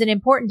 which is an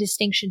important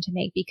distinction to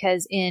make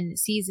because in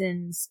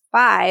seasons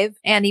 5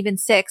 and even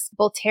 6,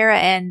 both Tara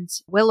and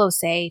Willow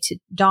say to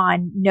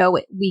Dawn, no,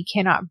 we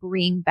cannot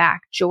bring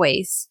back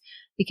Joyce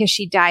because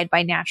she died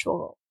by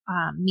natural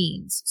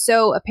means.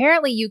 So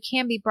apparently you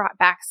can be brought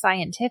back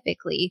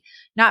scientifically,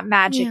 not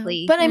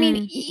magically. Yeah. But I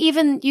mean,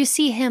 even you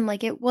see him,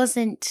 like it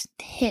wasn't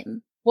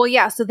him. Well,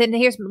 yeah. So then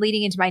here's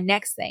leading into my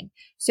next thing.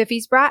 So if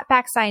he's brought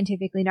back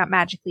scientifically, not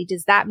magically,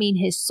 does that mean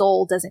his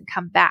soul doesn't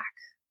come back?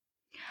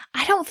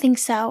 I don't think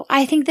so.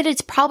 I think that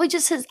it's probably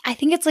just I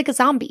think it's like a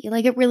zombie.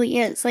 Like it really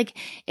is. Like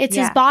it's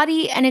his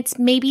body and it's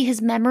maybe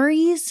his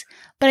memories,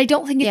 but I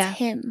don't think it's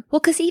him. Well,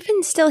 because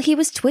even still, he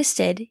was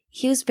twisted.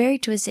 He was very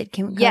twisted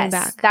coming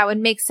back. That would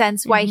make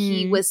sense why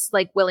he was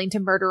like willing to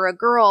murder a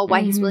girl,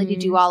 why he's willing to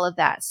do all of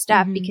that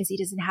stuff because he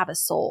doesn't have a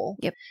soul.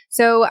 Yep.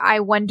 So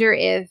I wonder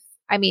if,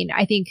 I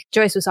think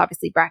Joyce was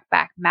obviously brought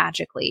back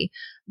magically,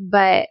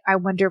 but I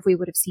wonder if we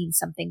would have seen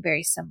something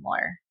very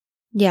similar.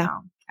 Yeah.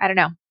 I don't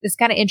know. It's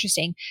kind of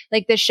interesting.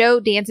 Like the show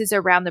dances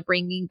around the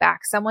bringing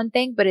back someone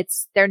thing, but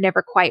they're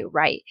never quite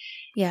right.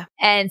 Yeah.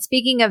 And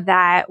speaking of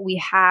that, we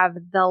have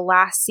the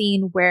last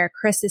scene where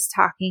Chris is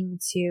talking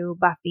to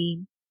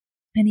Buffy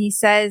and he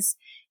says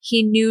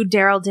he knew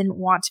Daryl didn't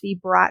want to be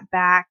brought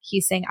back.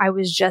 He's saying, I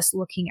was just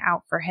looking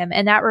out for him.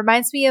 And that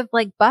reminds me of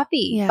like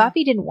Buffy. Yeah.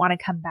 Buffy didn't want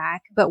to come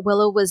back, but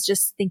Willow was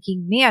just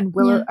thinking, man,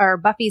 or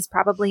Buffy's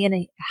probably in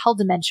a hell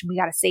dimension. We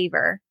got to save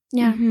her.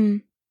 Yeah. Mm-hmm.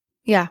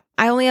 Yeah.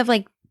 I only have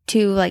like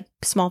 2 like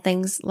small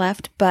things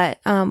left, but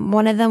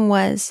one of them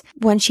was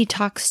when she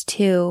talks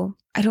to,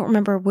 I don't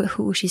remember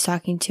who she's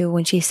talking to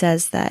when she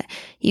says that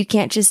you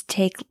can't just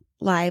take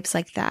lives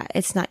like that.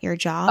 It's not your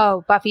job.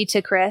 Oh, Buffy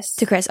to Chris.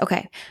 To Chris.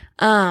 Okay.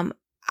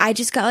 I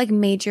just got like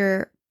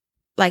major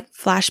like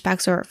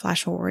flashbacks or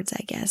flash forwards,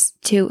 I guess,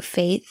 to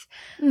Faith.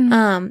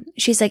 Mm-hmm.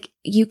 She's like,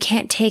 you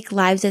can't take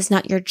lives. It's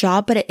not your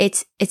job, but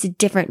it's a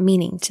different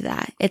meaning to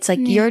that. It's like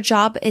your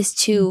job is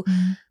to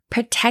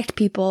protect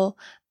people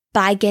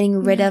by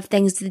getting rid of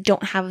things that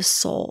don't have a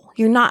soul.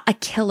 You're not a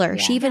killer.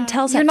 Yeah. She even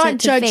tells you're that not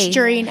judge, Faith.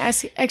 jury, and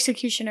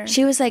executioner.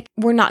 She was like,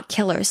 we're not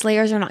killers.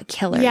 Slayers are not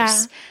killers. Yeah.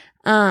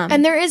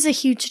 And there is a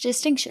huge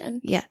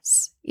distinction.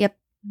 Yes. Yep.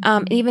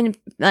 And even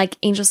like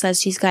Angel says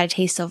she's got a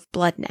taste of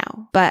blood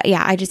now. But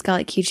yeah, I just got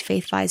like huge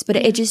Faith vibes. But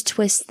it just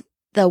twists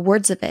the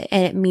words of it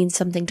and it means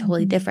something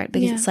totally different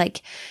because it's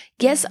like,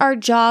 yes, our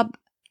job,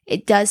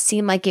 it does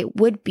seem like it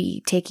would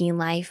be taking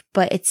life,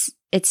 but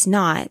it's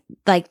not.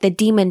 Like the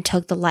demon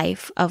took the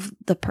life of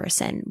the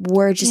person.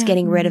 We're just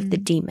getting rid of the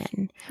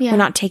demon. Yeah. We're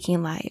not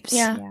taking lives.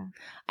 Yeah.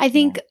 I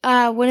think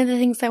one of the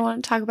things I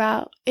want to talk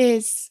about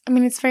is, I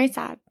mean, it's very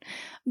sad,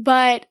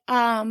 but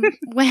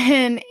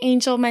when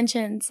Angel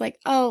mentions like,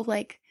 oh,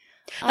 like.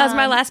 That was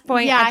my last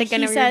point. Yeah, I think I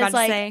know what you're about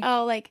like, to say.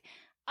 Oh, like,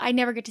 I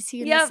never get to see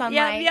you in the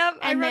sunlight. Yep.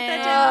 I wrote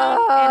that down.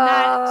 And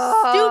that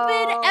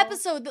stupid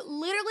episode that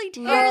literally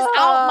tears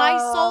out my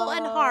soul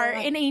and heart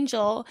in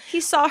Angel.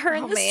 He saw her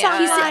in the sun.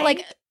 He's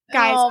like,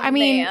 guys, I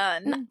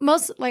mean,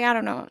 most, like, I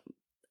don't know.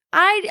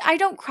 I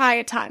don't cry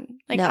a ton.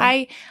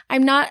 Like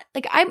I'm not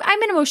like I'm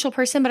an emotional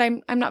person, but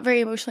I'm not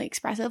very emotionally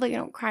expressive. Like I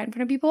don't cry in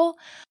front of people.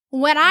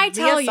 When I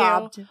tell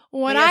you,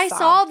 when I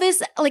saw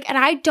this, like, and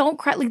I don't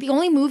cry, like the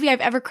only movie I've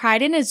ever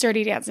cried in is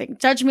Dirty Dancing.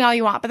 Judge me all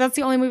you want, but that's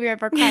the only movie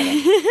I've ever cried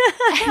in.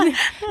 And,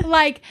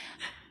 like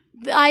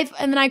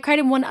and then I cried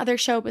in one other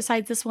show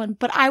besides this one.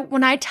 But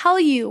when I tell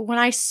you, when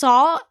I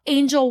saw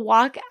Angel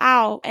walk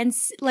out and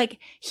like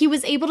he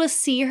was able to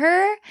see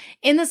her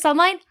in the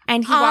sunlight,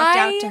 and he walked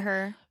out to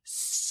her.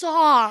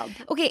 Sob.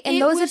 Okay,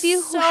 and those of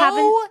you who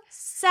haven't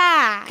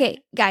sad.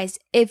 Okay, guys,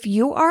 if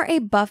you are a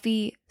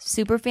Buffy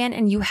super fan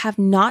and you have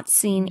not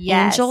seen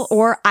Angel,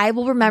 or I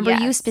Will Remember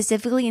You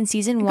specifically in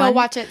season 1, go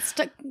watch it.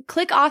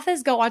 Click off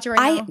this. Go watch it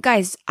right now.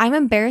 Guys, I'm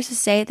embarrassed to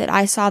say that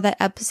I saw that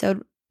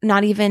episode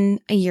not even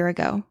a year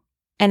ago,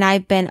 and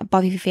I've been a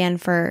Buffy fan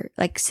for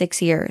like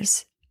 6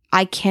 years.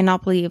 I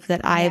cannot believe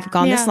that I've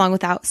gone this long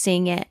without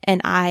seeing it,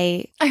 and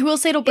I will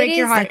say it'll break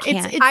your heart.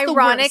 It's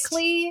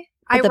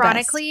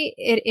Ironically,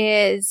 it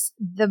is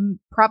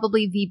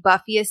probably the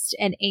Buffiest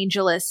and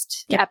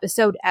Angelist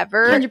episode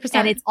ever. 100%.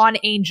 And it's on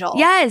Angel.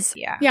 Yes.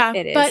 Yeah.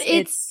 It is. But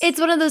it's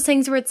one of those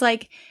things where it's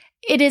like,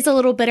 it is a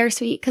little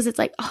bittersweet because it's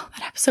like, oh,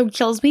 that episode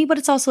kills me. But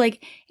it's also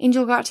like,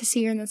 Angel got to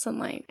see her in the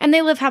sunlight. And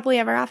they live happily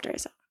ever after.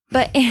 So.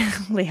 But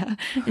Leah,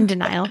 in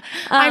denial.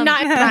 I'm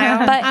not in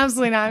denial. But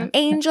absolutely not.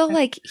 Angel,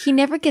 like, he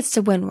never gets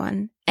to win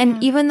one.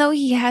 And even though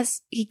he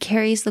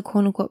carries the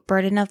quote unquote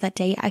burden of that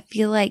day, I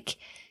feel like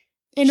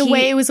in a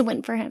way, it was a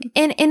win for him.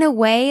 And in a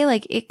way,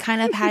 like, it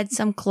kind of had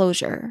some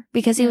closure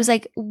because he was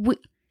like,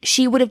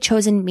 she would have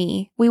chosen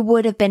me. We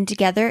would have been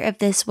together if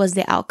this was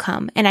the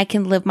outcome. And I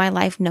can live my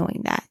life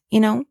knowing that, you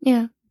know?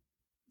 Yeah.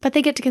 But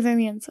they get together in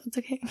the end, so it's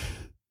okay.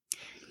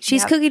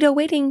 She's cookie dough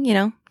waiting, you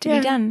know, to be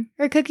done.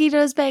 Her cookie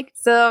dough's baked.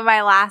 So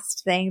my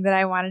last thing that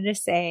I wanted to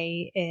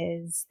say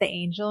is the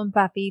Angel and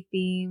Buffy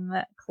theme.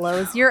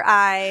 Close your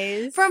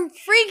eyes. From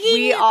freaking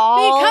we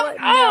all know.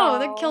 Oh,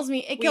 that kills me.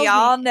 It kills me. We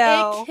all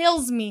know. It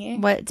kills me.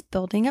 What it's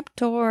building up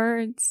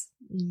towards.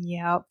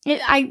 Yep.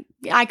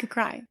 I could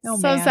cry. Oh,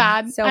 so man.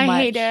 Sad. So I much.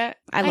 hate it.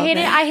 I hate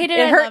it. I hate it.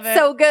 It hurts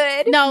so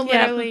good. No,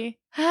 literally.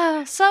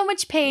 So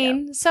much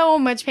pain. Yep. So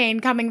much pain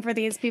coming for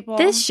these people.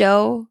 This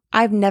show,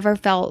 I've never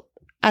felt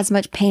as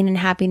much pain and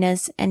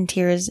happiness and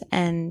tears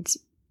and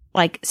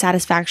like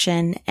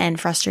satisfaction and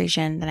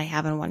frustration than I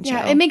have in one show.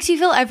 Yeah, it makes you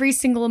feel every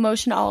single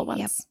emotion all at once.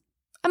 Yep.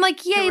 I'm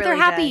like, yay, really they're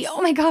happy. Does.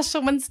 Oh my gosh,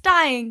 someone's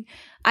dying.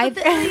 I've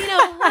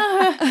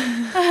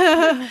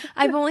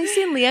only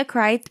seen Leah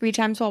cry 3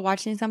 times while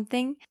watching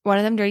something. One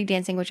of them Dirty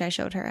Dancing, which I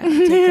showed her. I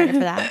take credit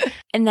for that.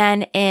 And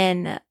then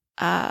in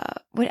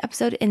what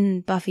episode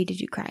in Buffy did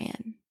you cry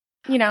in?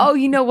 You know. Oh,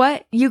 you know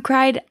what? You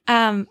cried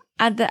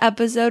at the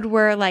episode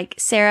where like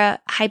Sarah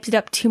hyped it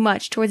up too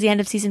much towards the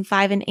end of season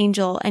 5 in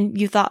Angel, and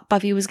you thought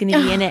Buffy was going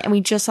to be in it, and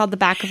we just saw the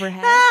back of her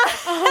head.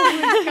 Oh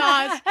my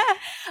gosh.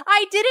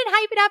 I didn't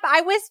hype it up.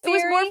 It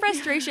was more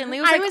frustration.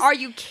 Leah was like, are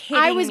you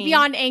kidding me? I was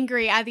beyond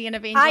angry at the end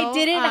of Angel. I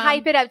didn't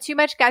hype it up too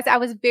much, guys. I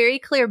was very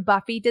clear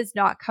Buffy does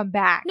not come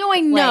back. No, I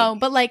know,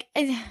 but like,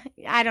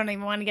 I don't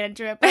even want to get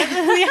into it. But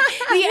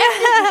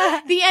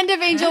the end of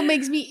Angel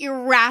makes me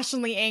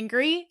irrationally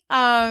angry.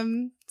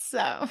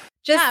 So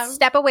just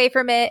step away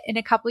from it. In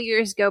a couple of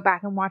years, go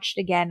back and watch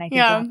it again. I think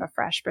you'll have a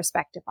fresh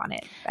perspective on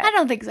it. But I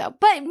don't think so.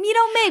 But,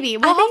 maybe.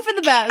 We'll hope for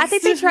the best. I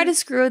think they try to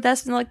screw with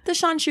us in like the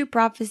Khonshu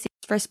prophecy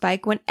for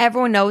Spike when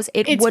everyone knows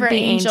it's would be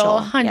Angel.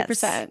 100%.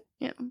 Yes.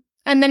 Yeah.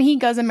 And then he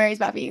goes and marries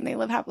Buffy and they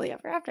live happily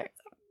ever after.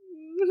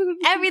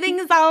 Everything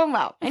is going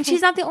well. And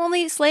she's not the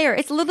only Slayer.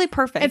 It's literally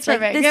perfect. It's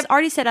perfect. This is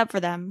already set up for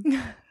them.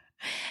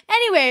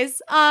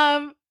 Anyways,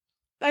 I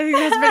think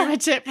that's pretty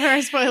much it for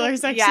our spoiler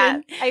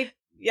section.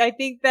 Yeah, I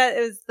think that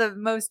is the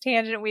most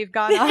tangent we've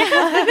gone on. We said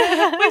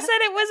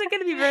it wasn't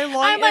going to be very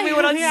long. And we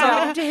went on so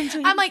many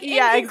tangents. I'm like,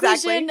 in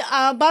conclusion,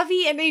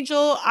 Buffy and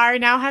Angel are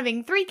now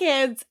having 3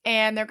 kids,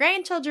 and their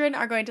grandchildren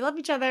are going to love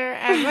each other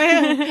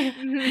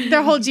and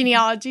their whole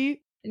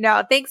genealogy.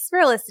 No, thanks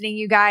for listening,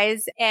 you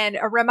guys. And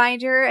a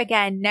reminder,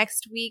 again,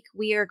 next week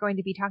we are going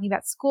to be talking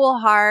about School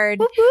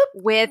Hard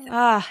with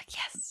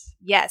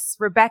Yes,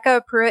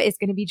 Rebecca Pruitt is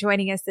going to be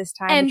joining us this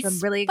time, and which I'm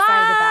really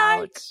excited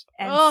about.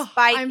 And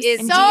Spike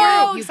is so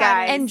here, you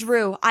guys. And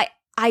Drew, I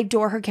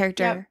adore her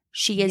character. Yep.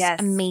 She is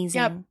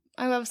amazing. Yep.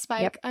 I love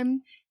Spike. Yep.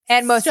 And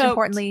most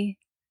importantly,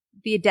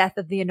 the death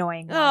of the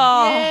annoying one.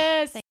 Oh,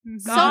 yes.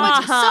 So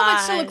much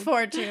to look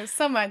forward to.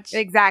 So much.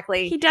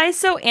 Exactly. He dies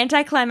so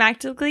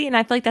anticlimactically, and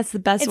I feel like that's the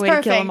best way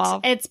to kill him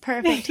off. It's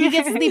perfect. He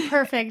gets the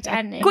perfect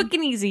ending. Quick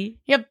and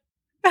easy. Yep.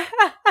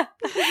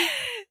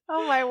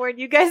 Oh my word,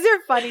 you guys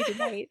are funny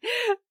tonight.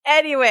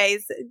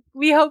 Anyways,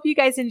 we hope you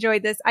guys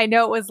enjoyed this. I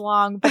know it was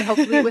long, but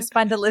hopefully it was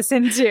fun to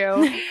listen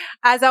to.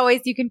 As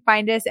always, you can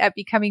find us at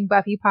Becoming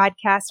Buffy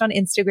Podcast on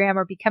Instagram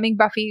or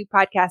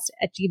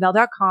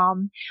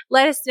becomingbuffypodcast@gmail.com.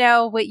 Let us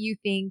know what you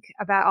think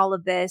about all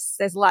of this.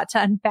 There's a lot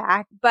to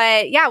unpack.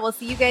 But yeah, we'll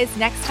see you guys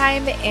next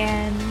time,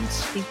 and I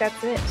think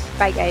that's it.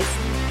 Bye, guys.